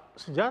bawa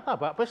senjata,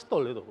 bawa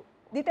pistol itu.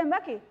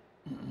 Ditembaki?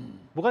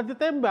 Bukan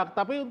ditembak,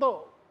 tapi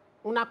untuk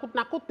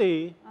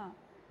menakut-nakuti.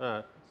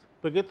 Nah,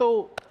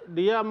 begitu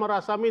dia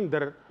merasa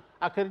minder,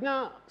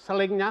 akhirnya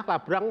selingnya,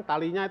 labrang,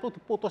 talinya itu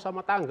diputus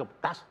sama tanggap.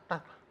 Tas,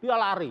 dia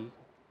lari.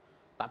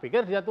 Tak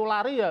pikir dia tuh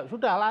lari ya,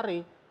 sudah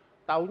lari.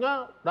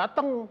 Taunya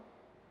datang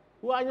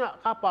banyak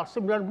kapal,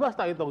 19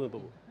 tak hitung itu.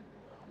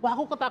 Wah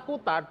aku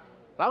ketakutan,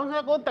 lalu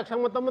saya kontak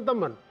sama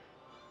teman-teman.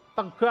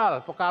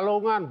 Tegal,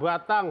 Pekalongan,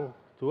 Batang,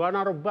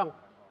 Juwana, Rembang.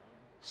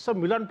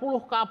 90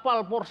 kapal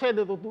porsen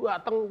itu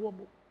datang,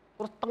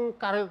 terus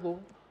tengkar itu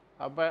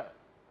sampai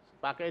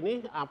pakai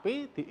ini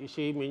api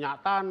diisi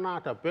minyak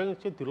tanah, ada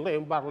bensin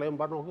dilempar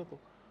gitu,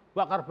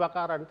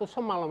 bakar-bakaran itu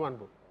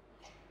semalaman Bu.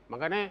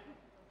 Makanya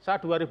saya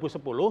 2010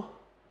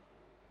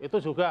 itu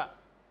juga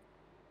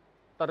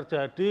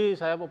terjadi,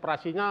 saya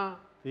operasinya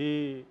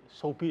di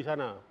Subi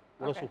sana,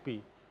 Pulau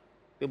Subi.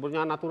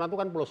 Timurnya Natuna itu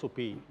kan Pulau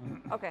Subi.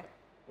 Oke.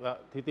 Ya,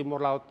 di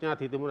timur lautnya,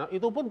 di timur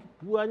itu pun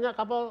banyak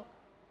kapal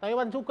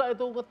Taiwan juga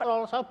itu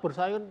ketrol, saya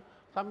bersaing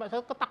sampai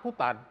saya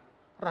ketakutan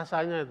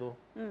rasanya itu.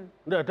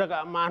 Tidak ada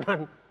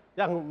keamanan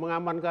yang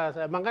mengamankan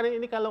saya. Makanya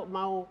ini kalau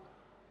mau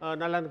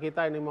nelayan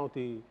kita ini mau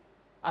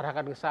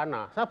diarahkan ke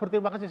sana, saya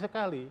berterima kasih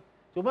sekali.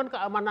 Cuman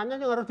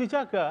keamanannya yang harus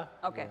dijaga.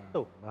 Oke.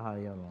 Tuh.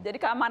 Bahaya loh.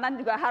 Jadi keamanan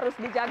juga harus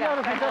dijaga. Ya,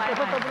 harus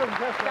dijaga, betul.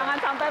 Jangan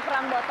sampai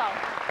perang botol.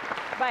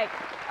 Baik,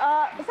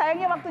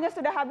 sayangnya waktunya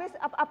sudah habis.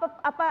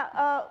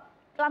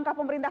 Langkah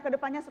pemerintah ke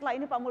depannya setelah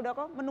ini Pak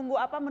Muldoko? Menunggu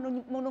apa?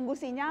 Menunggu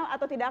sinyal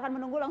atau tidak akan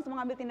menunggu langsung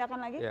mengambil tindakan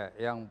lagi? Ya,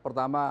 yang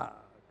pertama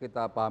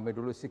kita pahami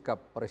dulu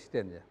sikap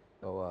Presiden ya,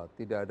 bahwa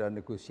tidak ada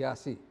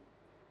negosiasi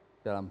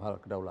dalam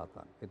hal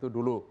kedaulatan. Itu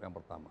dulu yang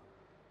pertama.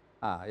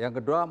 Nah, yang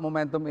kedua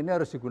momentum ini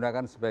harus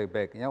digunakan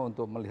sebaik-baiknya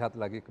untuk melihat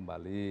lagi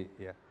kembali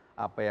ya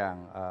apa yang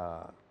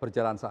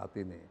berjalan saat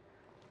ini.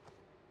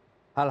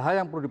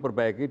 Hal-hal yang perlu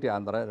diperbaiki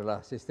diantaranya adalah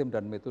sistem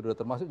dan metode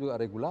termasuk juga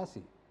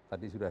regulasi.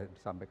 Tadi sudah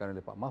disampaikan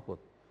oleh Pak Mahfud.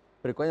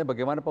 Berikutnya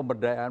bagaimana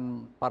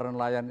pemberdayaan para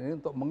nelayan ini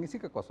untuk mengisi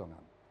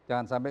kekosongan.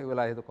 Jangan sampai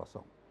wilayah itu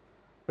kosong.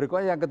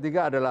 Berikutnya yang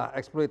ketiga adalah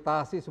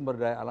eksploitasi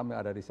sumber daya alam yang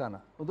ada di sana.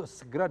 Untuk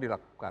segera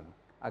dilakukan.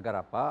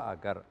 Agar apa?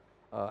 Agar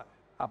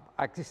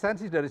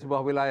eksistensi dari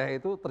sebuah wilayah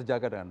itu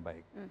terjaga dengan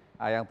baik.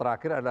 Nah, yang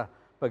terakhir adalah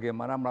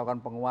bagaimana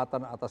melakukan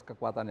penguatan atas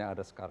kekuatan yang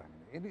ada sekarang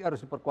ini. Ini harus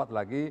diperkuat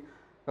lagi,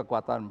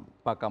 kekuatan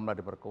Bakamla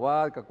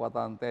diperkuat,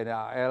 kekuatan TNI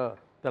AL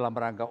dalam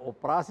rangka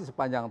operasi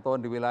sepanjang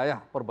tahun di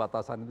wilayah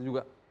perbatasan itu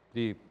juga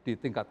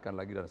ditingkatkan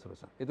lagi dan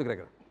seterusnya. Itu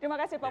kira-kira. Terima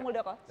kasih Pak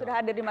Muldoko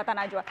sudah hadir di Mata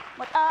Najwa.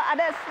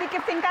 Ada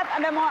sedikit singkat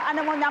Anda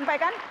mau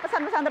nyampaikan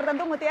pesan-pesan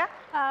tertentu Meutya?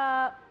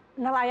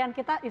 Nelayan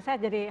kita, saya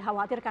jadi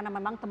khawatir karena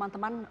memang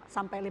teman-teman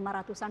sampai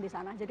 500-an di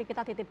sana. Jadi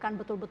kita titipkan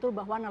betul-betul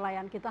bahwa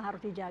nelayan kita harus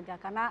dijaga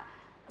karena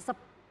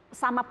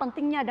sama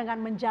pentingnya dengan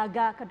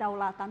menjaga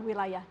kedaulatan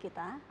wilayah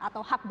kita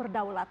atau hak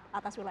berdaulat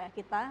atas wilayah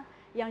kita,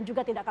 yang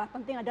juga tidak kalah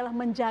penting adalah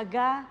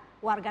menjaga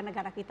warga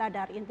negara kita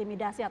dari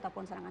intimidasi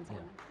ataupun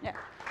serangan-serangan. Ya,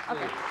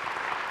 oke.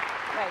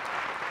 Baik.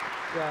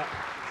 Ya,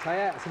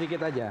 saya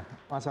sedikit aja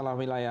masalah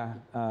wilayah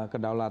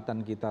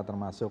kedaulatan kita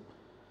termasuk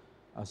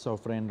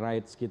sovereign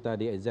rights kita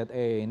di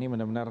EZE ini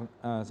benar-benar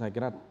saya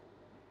kira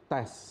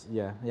tes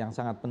ya yang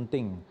sangat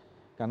penting.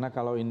 Karena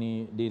kalau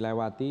ini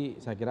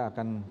dilewati, saya kira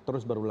akan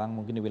terus berulang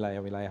mungkin di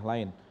wilayah-wilayah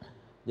lain.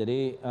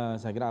 Jadi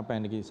saya kira apa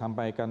yang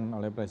disampaikan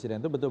oleh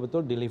Presiden itu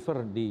betul-betul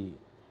deliver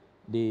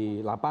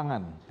di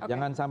lapangan.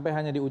 Jangan sampai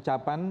hanya di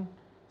ucapan,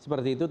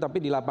 seperti itu,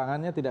 tapi di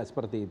lapangannya tidak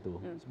seperti itu,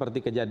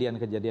 seperti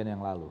kejadian-kejadian yang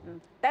lalu.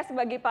 Tes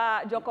bagi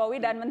Pak Jokowi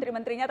dan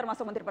menteri-menterinya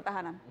termasuk Menteri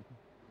Pertahanan?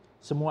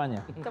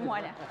 Semuanya.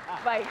 Semuanya.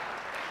 Baik.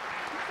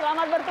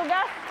 Selamat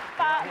bertugas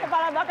Pak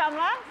Kepala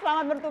Bakamla,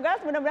 selamat bertugas.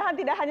 Mudah-mudahan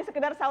tidak hanya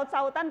sekedar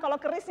saut-sautan, kalau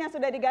kerisnya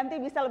sudah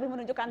diganti bisa lebih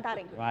menunjukkan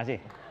taring. Terima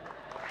kasih.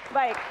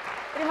 Baik,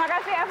 terima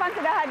kasih Evan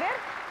sudah hadir.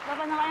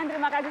 Bapak nelayan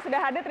terima kasih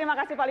sudah hadir. Terima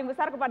kasih paling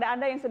besar kepada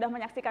Anda yang sudah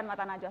menyaksikan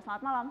Mata Najwa.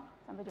 Selamat malam,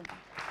 sampai jumpa.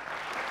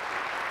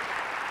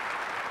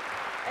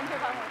 Thank you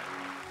Pak Mul.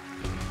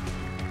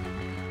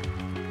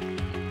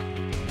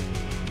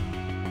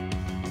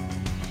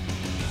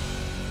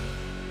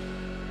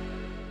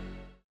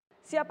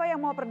 Siapa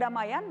yang mau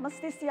perdamaian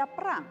mesti siap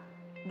perang.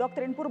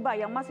 Doktrin purba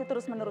yang masih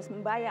terus-menerus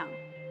membayang.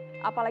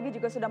 Apalagi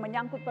juga sudah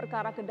menyangkut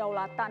perkara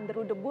kedaulatan,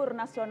 deru-debur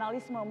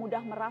nasionalisme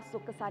mudah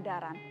merasuk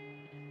kesadaran.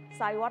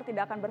 Saiwar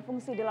tidak akan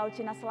berfungsi di Laut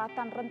Cina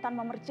Selatan rentan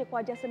memercik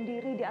wajah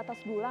sendiri di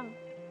atas dulang.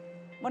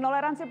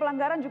 Menoleransi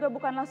pelanggaran juga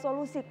bukanlah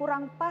solusi,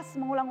 kurang pas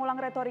mengulang-ulang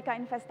retorika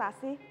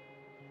investasi.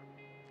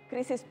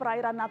 Krisis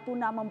perairan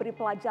Natuna memberi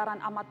pelajaran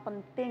amat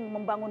penting,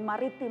 membangun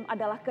maritim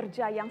adalah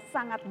kerja yang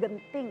sangat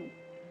genting.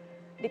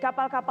 Di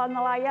kapal-kapal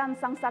nelayan,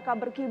 sang saka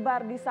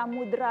berkibar di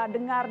samudera,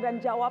 dengar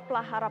dan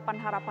jawablah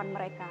harapan-harapan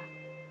mereka.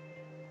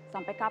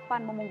 Sampai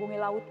kapan memunggungi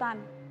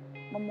lautan,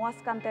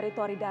 memuaskan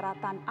teritori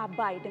daratan,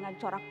 abai dengan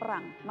corak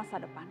perang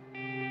masa depan.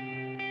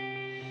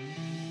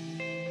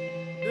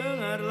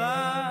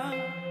 Dengarlah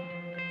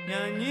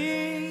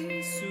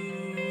nyanyi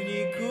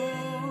sunyiku,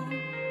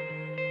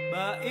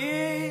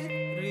 bait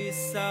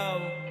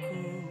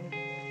risauku,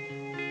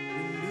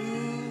 rindu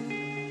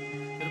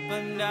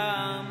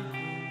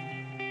terpendamku,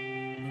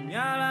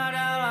 menyala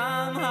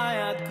dalam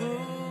hayatku,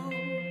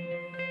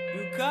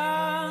 duka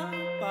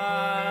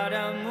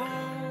padamu,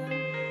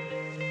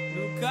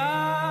 duka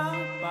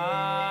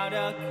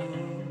padaku,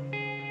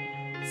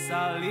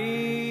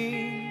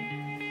 saling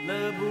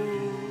lebu,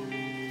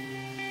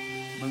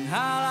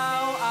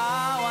 menghalau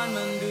awan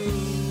mendung.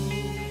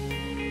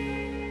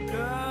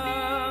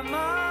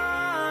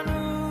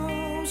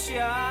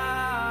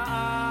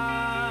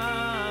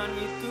 Kemanusiaan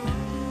itu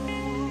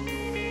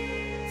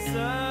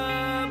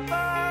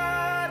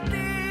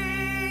seperti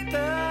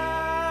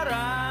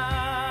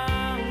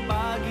terang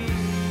pagi,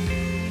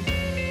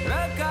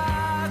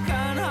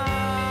 rekahkan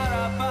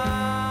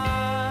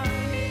harapan,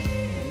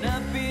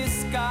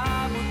 menepis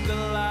kabut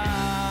gelap,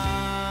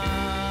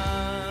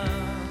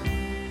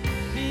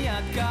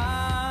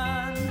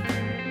 niatkan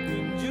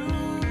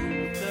kunjung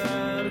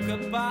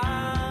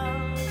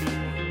terkepal,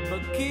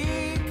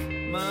 bekik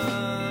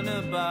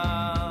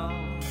menebal,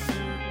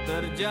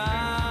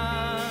 terjadi